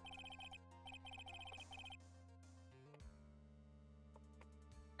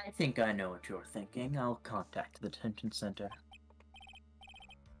 I think I know what you're thinking. I'll contact the detention center.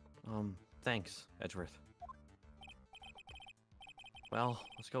 Thanks, Edgeworth. Well,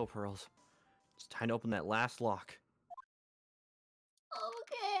 let's go, Pearls. It's time to open that last lock.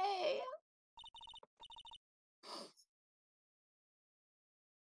 Okay.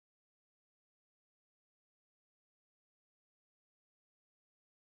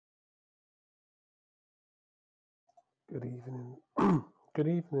 Good evening. Good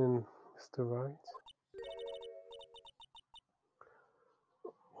evening, Mr. Wright.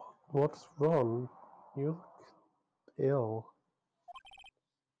 What's wrong? You look ill.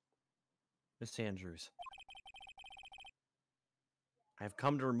 Miss Andrews. I have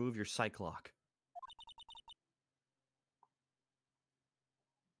come to remove your psych lock.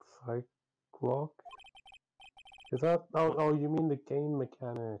 Psych lock? Is that... Oh, you mean the game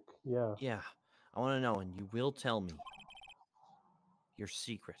mechanic. Yeah. Yeah, I want to know, and you will tell me your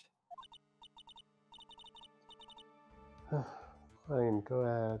secret. Fine, go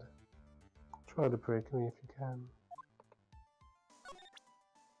ahead. Try to break me if you can.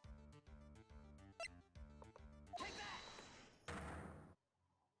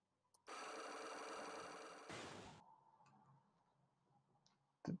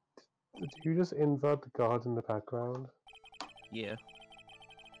 Did you just invert the guard in the background? Yeah.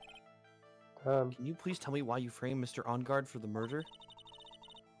 Damn, Can you please tell me why you framed Mr. OnGuard for the murder?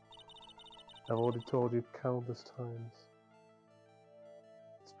 I've already told you countless times.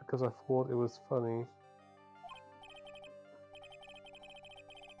 It's because I thought it was funny.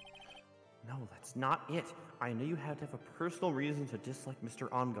 No, that's not it. I know you have to have a personal reason to dislike Mr.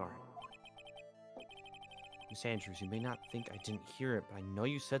 OnGuard. Miss Andrews, you may not think I didn't hear it, but I know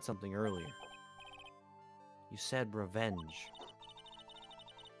you said something earlier. You said revenge.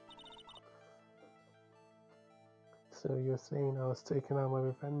 So you're saying I was taking out my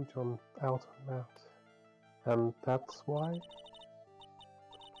revenge out on Matt. And that's why?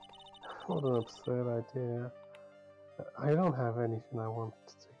 What an absurd idea. I don't have anything I want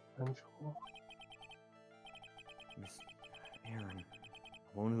to take revenge for. Miss Erin,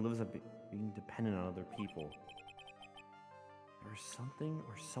 A woman who lives up being dependent on other people. There is something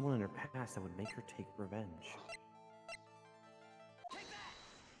or someone in her past that would make her take revenge.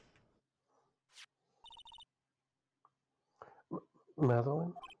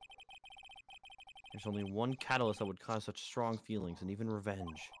 Madeline? There's only one catalyst that would cause such strong feelings and even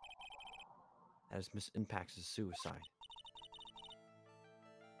revenge. That is Miss Impax's suicide.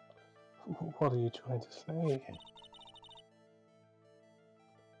 What are you trying to say?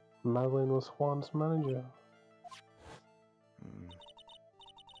 Madeline was Juan's manager.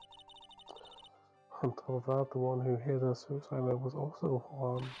 On top of that, the one who hid her suicide note was also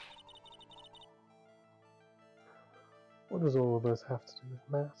Juan. What does all of this have to do with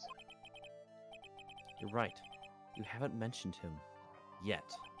Matt? You're right. You haven't mentioned him. Yet.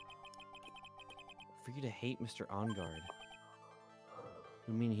 For you to hate Mr. Ongard,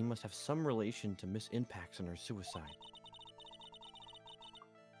 you mean he must have some relation to Miss Impax and her suicide.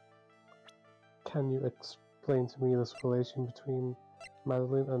 Can you explain to me this relation between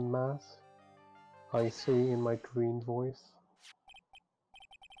Madeline and Matt? I say in my green voice.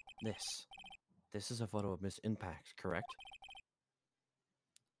 This is a photo of Miss Impax, correct?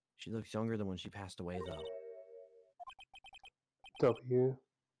 She looks younger than when she passed away, though. W.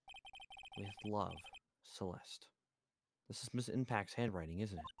 With love, Celeste. This is Miss Impax's handwriting,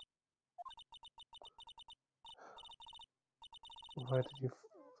 isn't it? Where did you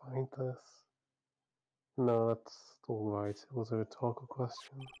find this? No, that's alright. It was a rhetorical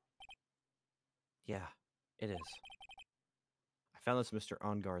question. Yeah, it is. I found this in Mr.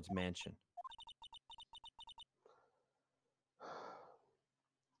 Ongard's mansion.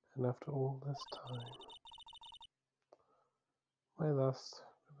 And after all this time, my last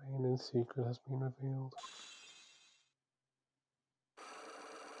remaining secret has been revealed.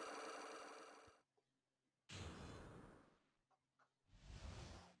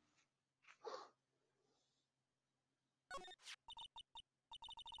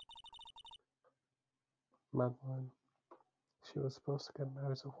 Madeline, she was supposed to get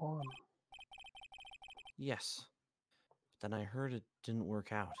married to Juan. Yes. But then I heard it didn't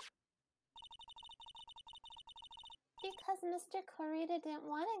work out. Because Mr. Corita didn't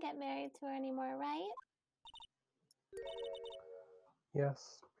want to get married to her anymore, right?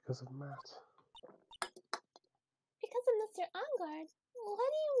 Yes, because of Matt. Because of Mr. Ongard? What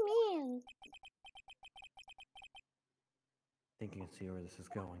do you mean? I think you can see where this is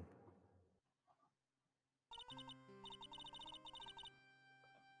going.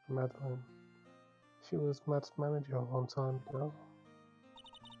 Madeline, she was Matt's manager a long time ago.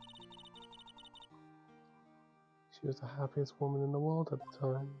 She was the happiest woman in the world at the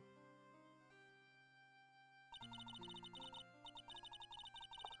time.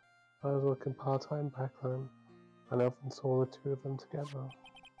 I was working part-time back then, and I often saw the two of them together.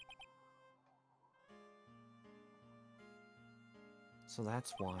 So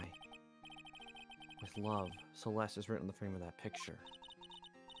that's why, with love, Celeste is written in the frame of that picture.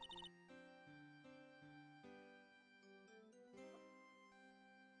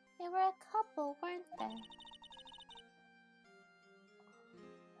 They were a couple, weren't they?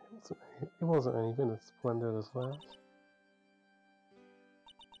 It wasn't anything as splendid as that.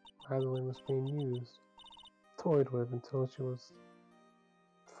 Madeline was being used, toyed with until she was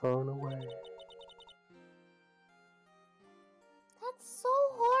thrown away. That's so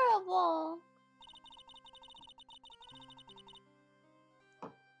horrible!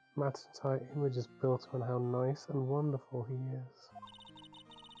 Matt's entire image is built on how nice and wonderful he is.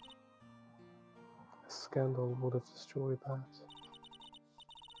 A scandal would have destroyed that.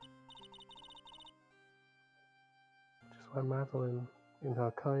 Which is why Madeline, in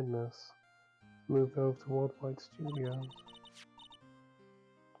her kindness, moved over to Worldwide Studios.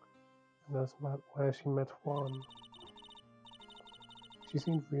 And that's where she met Juan. She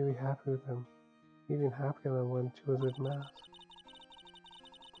seemed really happy with him, even happier than when she was with Matt.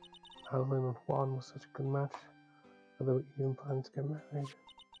 Madeline and Juan was such a good match that they were even planning to get married.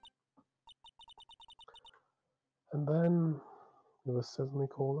 And then it was suddenly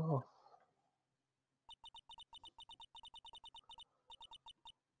called off.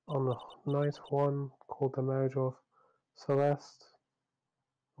 On the night Juan called the marriage of Celeste,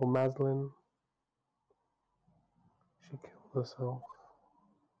 or Madeline, she killed herself.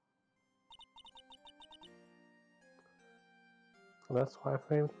 And that's why I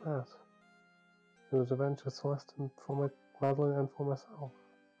framed Matt. It was revenge for Celeste and for Madeline and for myself.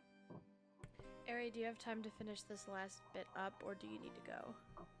 Ari, do you have time to finish this last bit up, or do you need to go?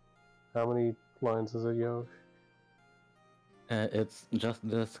 How many lines is it, Yosh? It's just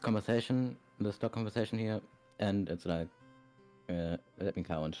this conversation, this talk conversation here, and it's like Let me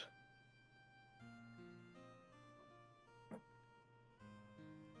count.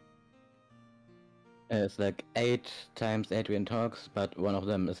 It's like 8 times Adrian talks, but one of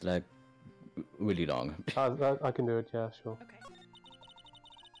them is like really long. I can do it, yeah, sure. Okay.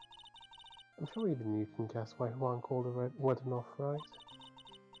 I'm sure even you can guess why Juan called a wedding off, right?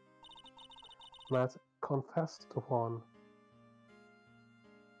 Matt confessed to Juan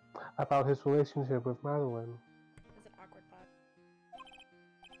about his relationship with Madeline. That's an awkward pause.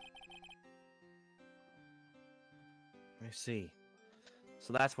 I see.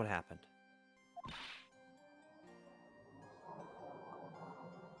 So that's what happened.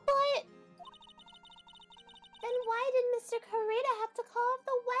 But then why did Mr. Karita have to call off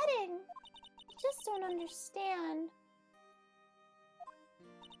the wedding? I just don't understand.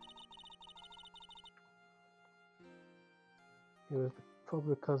 It was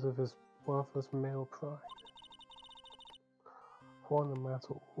probably because of his worthless male pride. Juan and Matt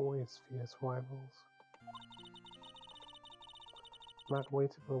are always fierce rivals. Matt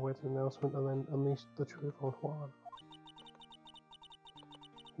waited for the wedding announcement and then unleashed the truth on Juan.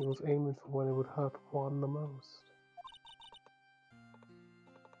 He was aiming for when it would hurt Juan the most.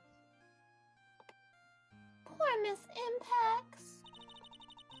 Poor Miss Impax.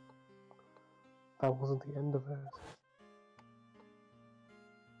 That wasn't the end of it.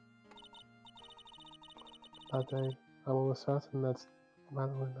 That day, I'm almost certain that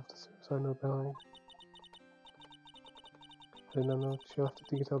Madeline left a suicide note behind. In the note, she left a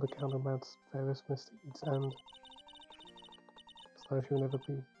detailed account of Matt's various misdeeds and so she would never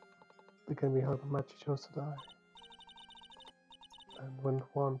again be heard when Matt chose to die. And when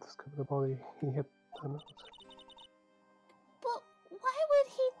Juan discovered the body, he hit the note. But why would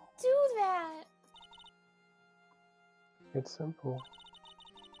he do that? It's simple.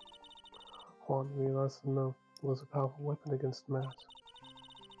 Juan realized the note was a powerful weapon against Matt.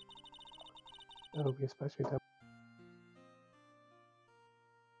 It would be especially damaging.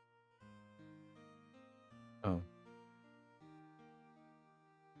 Oh.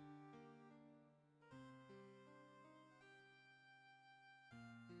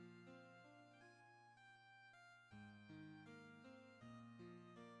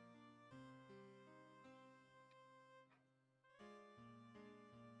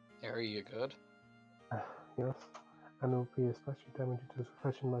 Harry, you good? Yes, and it would be especially damaging to his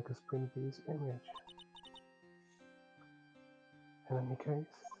reflection like a spring bee's image. In any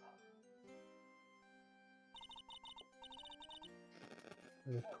case,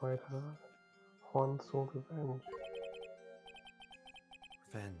 it tried hard. Juan sought revenge.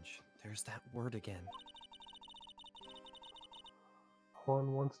 Revenge. There's that word again.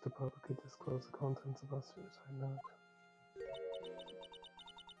 Juan wants to publicly disclose the contents of our suicide note.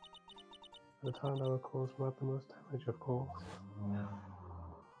 At the time that would cause Matt the most damage, of course.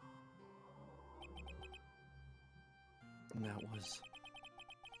 And that was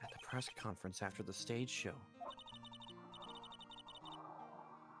at the press conference after the stage show.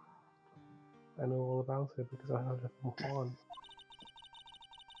 I know all about it because I heard it from Juan.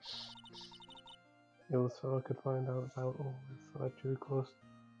 It was so I could find out about all this that I drew close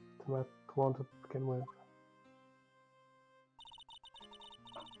to Matt Juan to begin with.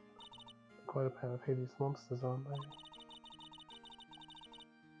 Quite a pair of hideous monsters, aren't they?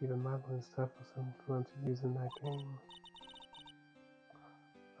 Even Madeline's death was implemented using that game.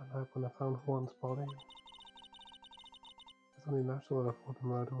 That night when I found Juan's body, it's only natural that I thought the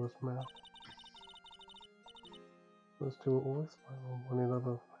murder was Matt. Those two were always final, one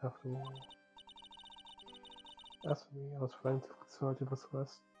another after all. As for me, I was frantically searching for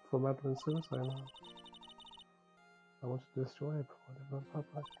Celeste for Madeline's suicide note. I wanted to destroy it before it went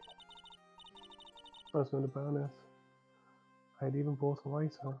public. I was going to burn it. I had even bought a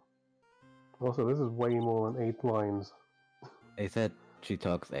lighter. Also, this is way more than 8 lines. I said she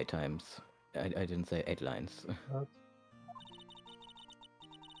talks 8 times. I didn't say 8 lines. I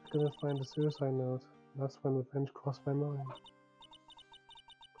couldn't find the suicide note. That's when revenge crossed my mind.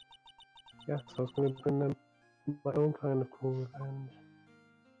 Yes, I was going to bring them my own kind of cool revenge.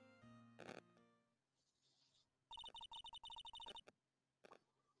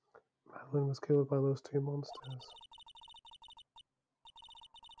 Madeline was killed by those 2 monsters.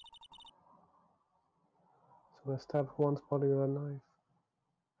 So when I stabbed Juan's body with a knife,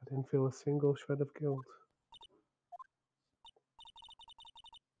 I didn't feel a single shred of guilt.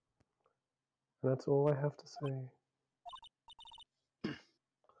 And that's all I have to say.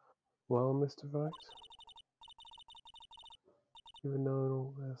 Well, Mr. Wright, even knowing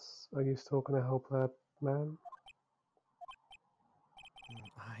all this, are you still going to help that man?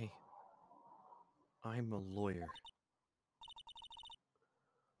 I'm a lawyer.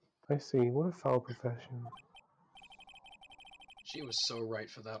 I see. What a foul profession. She was so right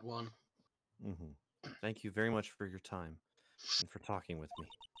for that one. Thank you very much for your time and for talking with me.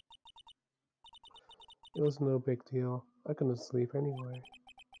 It was no big deal. I couldn't sleep anyway.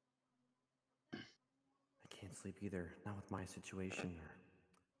 I can't sleep either, not with my situation or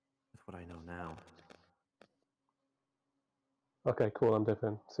with what I know now. Okay, cool. I'm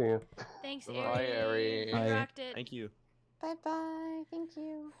dipping. See ya. Thanks, Bye, Aerie. Aerie. You Bye. rocked it. Thank you. Bye bye. Thank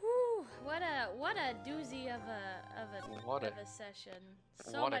you. Whew, what a doozy of a session.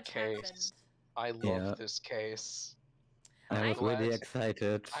 So What a much case. happened. I love Yeah. this case. I was I'm really glad-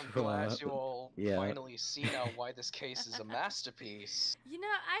 excited. I'm glad for- you all yeah. finally see now why this case is a masterpiece. You know,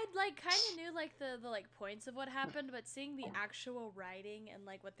 I kind of knew like the like points of what happened, but seeing the actual writing and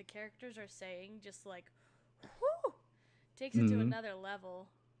like what the characters are saying, just like, whew, takes it to Mhm. another level.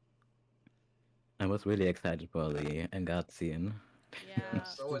 I was really excited for the Engard scene. Yeah.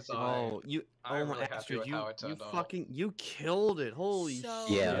 So was I. Oh, I'm my really happy Astrid, with you, how it you turned out. fucking, you killed it. Holy So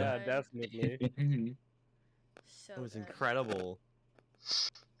shit. Yeah. good. definitely. So That was good. incredible.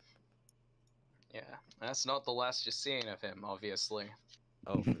 Yeah, that's not the last you've seen of him, obviously.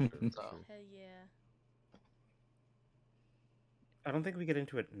 Oh, for sure. For So. sure. Hell yeah. I don't think we get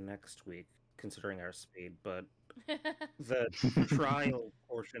into it next week, considering our speed, but the trial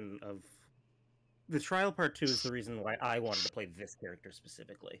portion of the trial part 2 is the reason why I wanted to play this character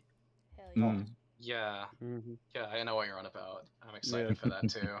specifically. Hell yeah. Mm. Yeah, Mm-hmm. yeah, I know what you're on about. I'm excited for that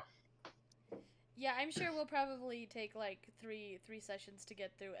too. Yeah, I'm sure we'll probably take like three sessions to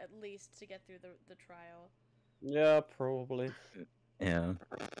get through, at least to get through the trial. Yeah, probably. Yeah.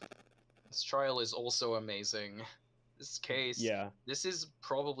 This trial is also amazing. This case, Yeah. this is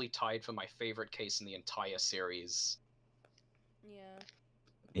probably tied for my favorite case in the entire series. Yeah.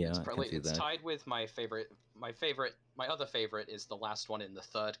 Yeah, It's I probably can see it's that. tied with my other favorite is the last one in the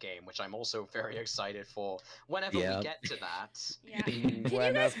third game, which I'm also very excited for. Whenever Yeah. we get to that. Yeah. Can you guys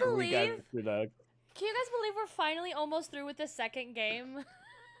Whenever we get believe? to that. Can you guys believe we're finally almost through with the second game?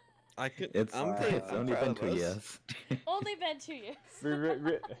 I'm Wow. pretty It's only proud been of 2 us. years. Only been 2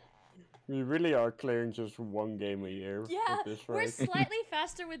 years. We really are clearing just one game a year Yeah, with this, we're right? slightly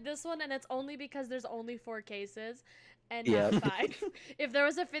faster with this one, and it's only because there's only 4 cases, and Yeah. not 5. If there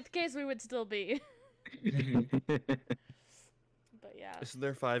was a 5th case, we would still be. But yeah. Isn't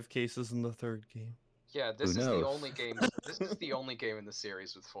there 5 cases in the third game? Yeah, this Who is the knows? only game. This is the only game in the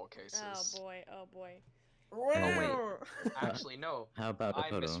series with 4 cases. Oh boy, oh boy. Oh wait, actually no. How about I'm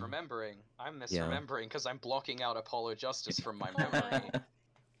Apollo? misremembering. I'm Yeah. misremembering because I'm blocking out Apollo Justice from my memory.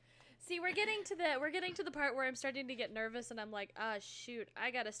 See, we're getting to the part where I'm starting to get nervous, and I'm like, ah, shoot,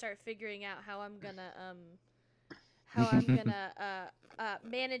 I gotta start figuring out how I'm gonna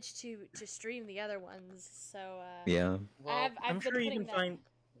manage to stream the other ones. So Yeah. Well, I've I'm been sure you putting can find.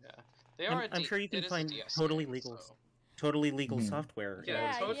 yeah, they are. I'm sure you it can is a find DS totally game, legal, so- totally legal Mhm. software.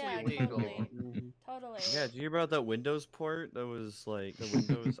 Yeah, totally legal. totally. Totally. Yeah, did you hear about that Windows port? That was like the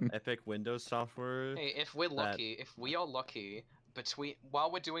Windows Epic Windows software. Hey, if we're that- lucky, if we are lucky, while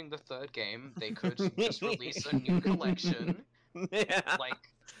we're doing the third game, they could just release a new collection, Yeah.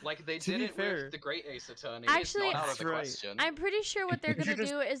 like they To did be it fair- with the Great Ace Attorney. Actually- it's not out of That's the right. question. I'm pretty sure what they're You should gonna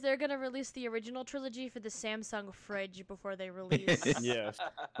just- do is they're gonna release the original trilogy for the Samsung fridge before they release. Yes.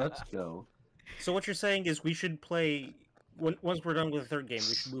 Let's go. So what you're saying is we should play. Once we're done with the third game,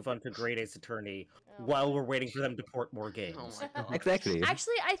 we should move on to Great Ace Attorney Oh while my we're waiting for them to port more games. Oh my god. Exactly.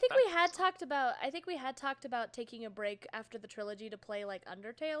 Actually, I think we had talked about taking a break after the trilogy to play like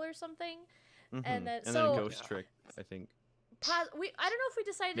Undertale or something. Mhm. And then- then so- Ghost Yeah. Trick, I think. I don't know if we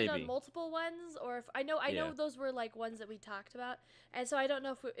decided on Maybe. multiple ones or if I know Yeah. those were like ones that we talked about, and so I don't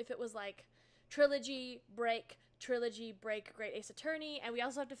know if it was like trilogy break, Great Ace Attorney, and we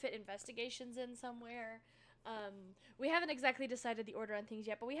also have to fit investigations in somewhere. We haven't exactly decided the order on things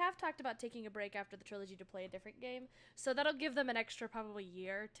yet, but we have talked about taking a break after the trilogy to play a different game, so that'll give them an extra probably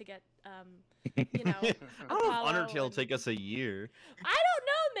year to get you know. I don't know Apollo if Undertale and- take us a year. I don't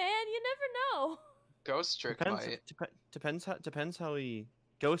know, man. You never know. Ghost Trick Depends. might. Depends how he.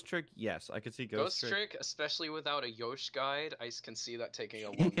 Ghost Trick, yes, I could see Ghost Ghost, Trick, especially without a Yosh guide, I can see that taking a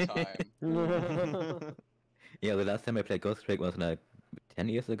long time. Yeah, the last time I played Ghost Trick was like 10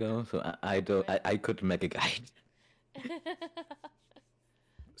 years ago, so I couldn't make a guide.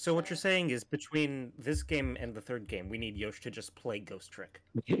 So what you're saying is between this game and the third game, we need Yosh to just play Ghost Trick.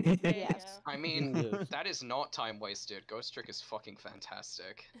 There you Yes. I mean, Yes. that is not time wasted. Ghost Trick is fucking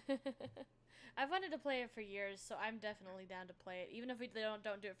fantastic. go. I've wanted to play it for years, so I'm definitely down to play it, even if we don't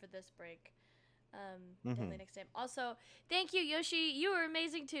do it for this break. Definitely next time. Also, thank you, Yoshi. You were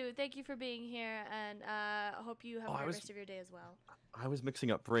amazing too. Thank you for being here, and I hope you have a great rest of your day as well. I was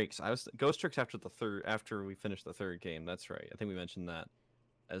mixing up breaks. I was Ghost Tricks after we finished the third game. That's right. I think we mentioned that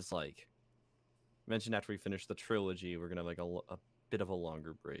as like mentioned after we finished the trilogy, we're gonna have like a bit of a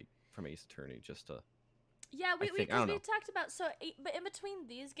longer break from Ace Attorney just to. Yeah, we talked about but in between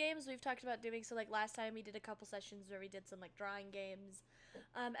these games we've talked about doing like last time we did a couple sessions where we did some like drawing games,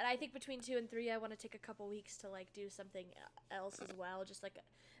 and I think between 2 and 3 I want to take a couple weeks to like do something else as well, just like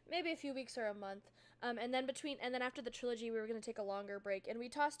maybe a few weeks or a month, and then after the trilogy we were gonna take a longer break, and we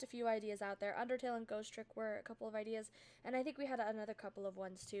tossed a few ideas out there. Undertale and Ghost Trick were a couple of ideas, and I think we had another couple of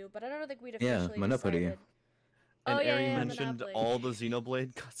ones too, but I don't think we'd officially Monopoly. decided. And Ari yeah, mentioned Monopoly. all the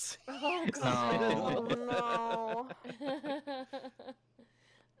Xenoblade cutscenes. Oh god. No.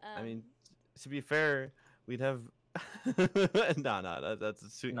 I mean, to be fair, we'd have. No, that's a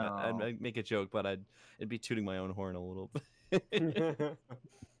suit. No. I'd make a joke, but it'd be tooting my own horn a little bit.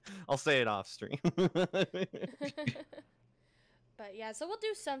 I'll say it off stream. But yeah, so we'll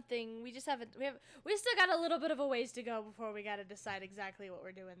do something. We just haven't. We still got a little bit of a ways to go before we got to decide exactly what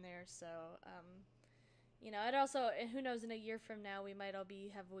we're doing there. So you know, and also, who knows? In a year from now, we might all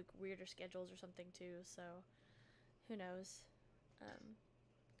have like weirder schedules or something too. So who knows?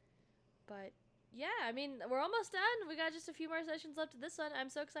 But yeah, I mean, we're almost done. We got just a few more sessions left of this one. I'm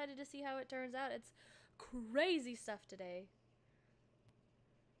so excited to see how it turns out. It's crazy stuff today.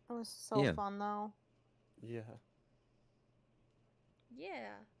 It was so fun though. Yeah.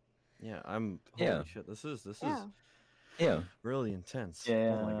 Yeah. Yeah, holy shit, this is really intense.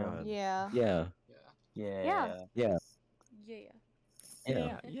 Yeah. Oh my god. Yeah. Yeah. Yeah. Yeah. Yeah.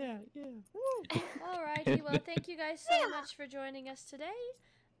 Yeah. Alrighty, well, thank you guys so much for joining us today.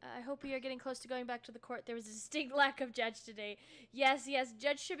 I hope we are getting close to going back to the court. There was a distinct lack of Judge today. Yes,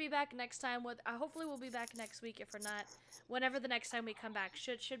 Judge should be back next time. Hopefully we'll be back next week. If we're not, whenever the next time we come back,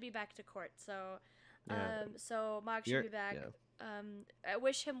 should be back to court. So, so Mog should be back. Yeah. I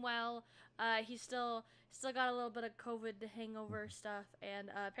wish him well. He's still got a little bit of COVID hangover stuff, and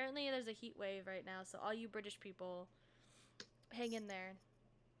apparently there's a heat wave right now. So all you British people, hang in there.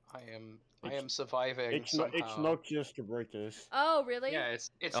 I am surviving somehow. It's not just the British. Oh, really? Yeah,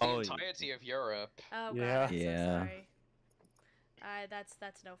 it's the entirety of Europe. Oh god, Yeah. I'm so sorry.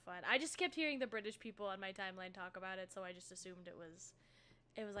 That's no fun. I just kept hearing the British people on my timeline talk about it, so I just assumed it was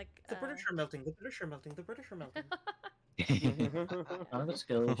like The British are melting. The British are melting. The British are melting. Not a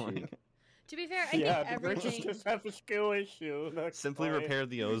skill issue. To be fair, I think the British everything. just have a skill issue. That's Simply fine. repair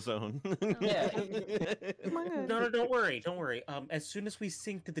the ozone. Yeah. No, don't worry. As soon as we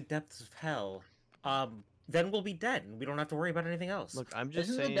sink to the depths of hell, then we'll be dead, and we don't have to worry about anything else. Look, I'm just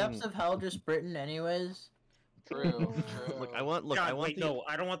Isn't saying. the depths of hell just Britain, anyways? True. Look, I want. God, wait, no,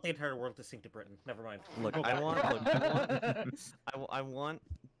 I don't want the entire world to sink to Britain. Never mind. Look, Go I back. want.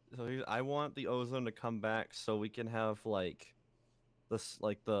 I want the ozone to come back so we can have like this,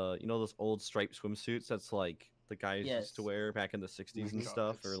 like those old striped swimsuits that's like the guys used to wear back in the 60s and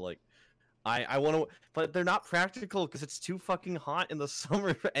stuff, or like. I want to, but they're not practical because it's too fucking hot in the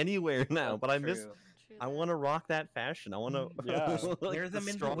summer anywhere now. But I want to rock that fashion. I want to wear them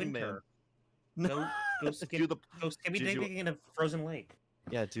in the winter. Go skinny dipping in a frozen lake.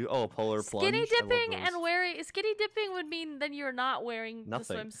 Yeah, polar plunge. Skinny dipping would mean then you're not wearing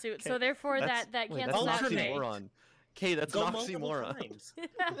nothing. The swimsuit, so therefore that cancels out. That's an oxymoron. Okay, that's an oxymoron.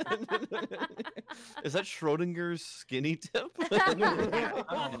 Is that Schrodinger's skinny dip?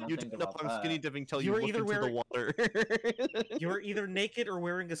 You didn't know I'm skinny dipping until you look into the water. You're either naked or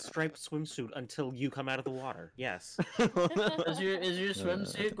wearing a striped swimsuit until you come out of the water. Yes. Is your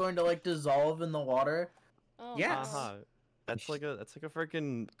swimsuit going to like dissolve in the water? Oh, yes. That's like a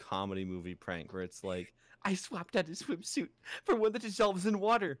freaking comedy movie prank where it's like, I swapped out a swimsuit for one that dissolves in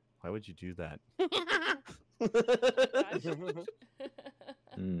water. Why would you do that?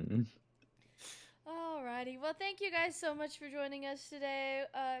 Alrighty, well, thank you guys so much for joining us today.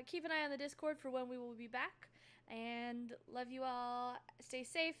 Keep an eye on the Discord for when we will be back, and love you all. Stay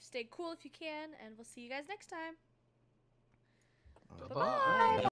safe, stay cool if you can, and we'll see you guys next time. Bye-bye.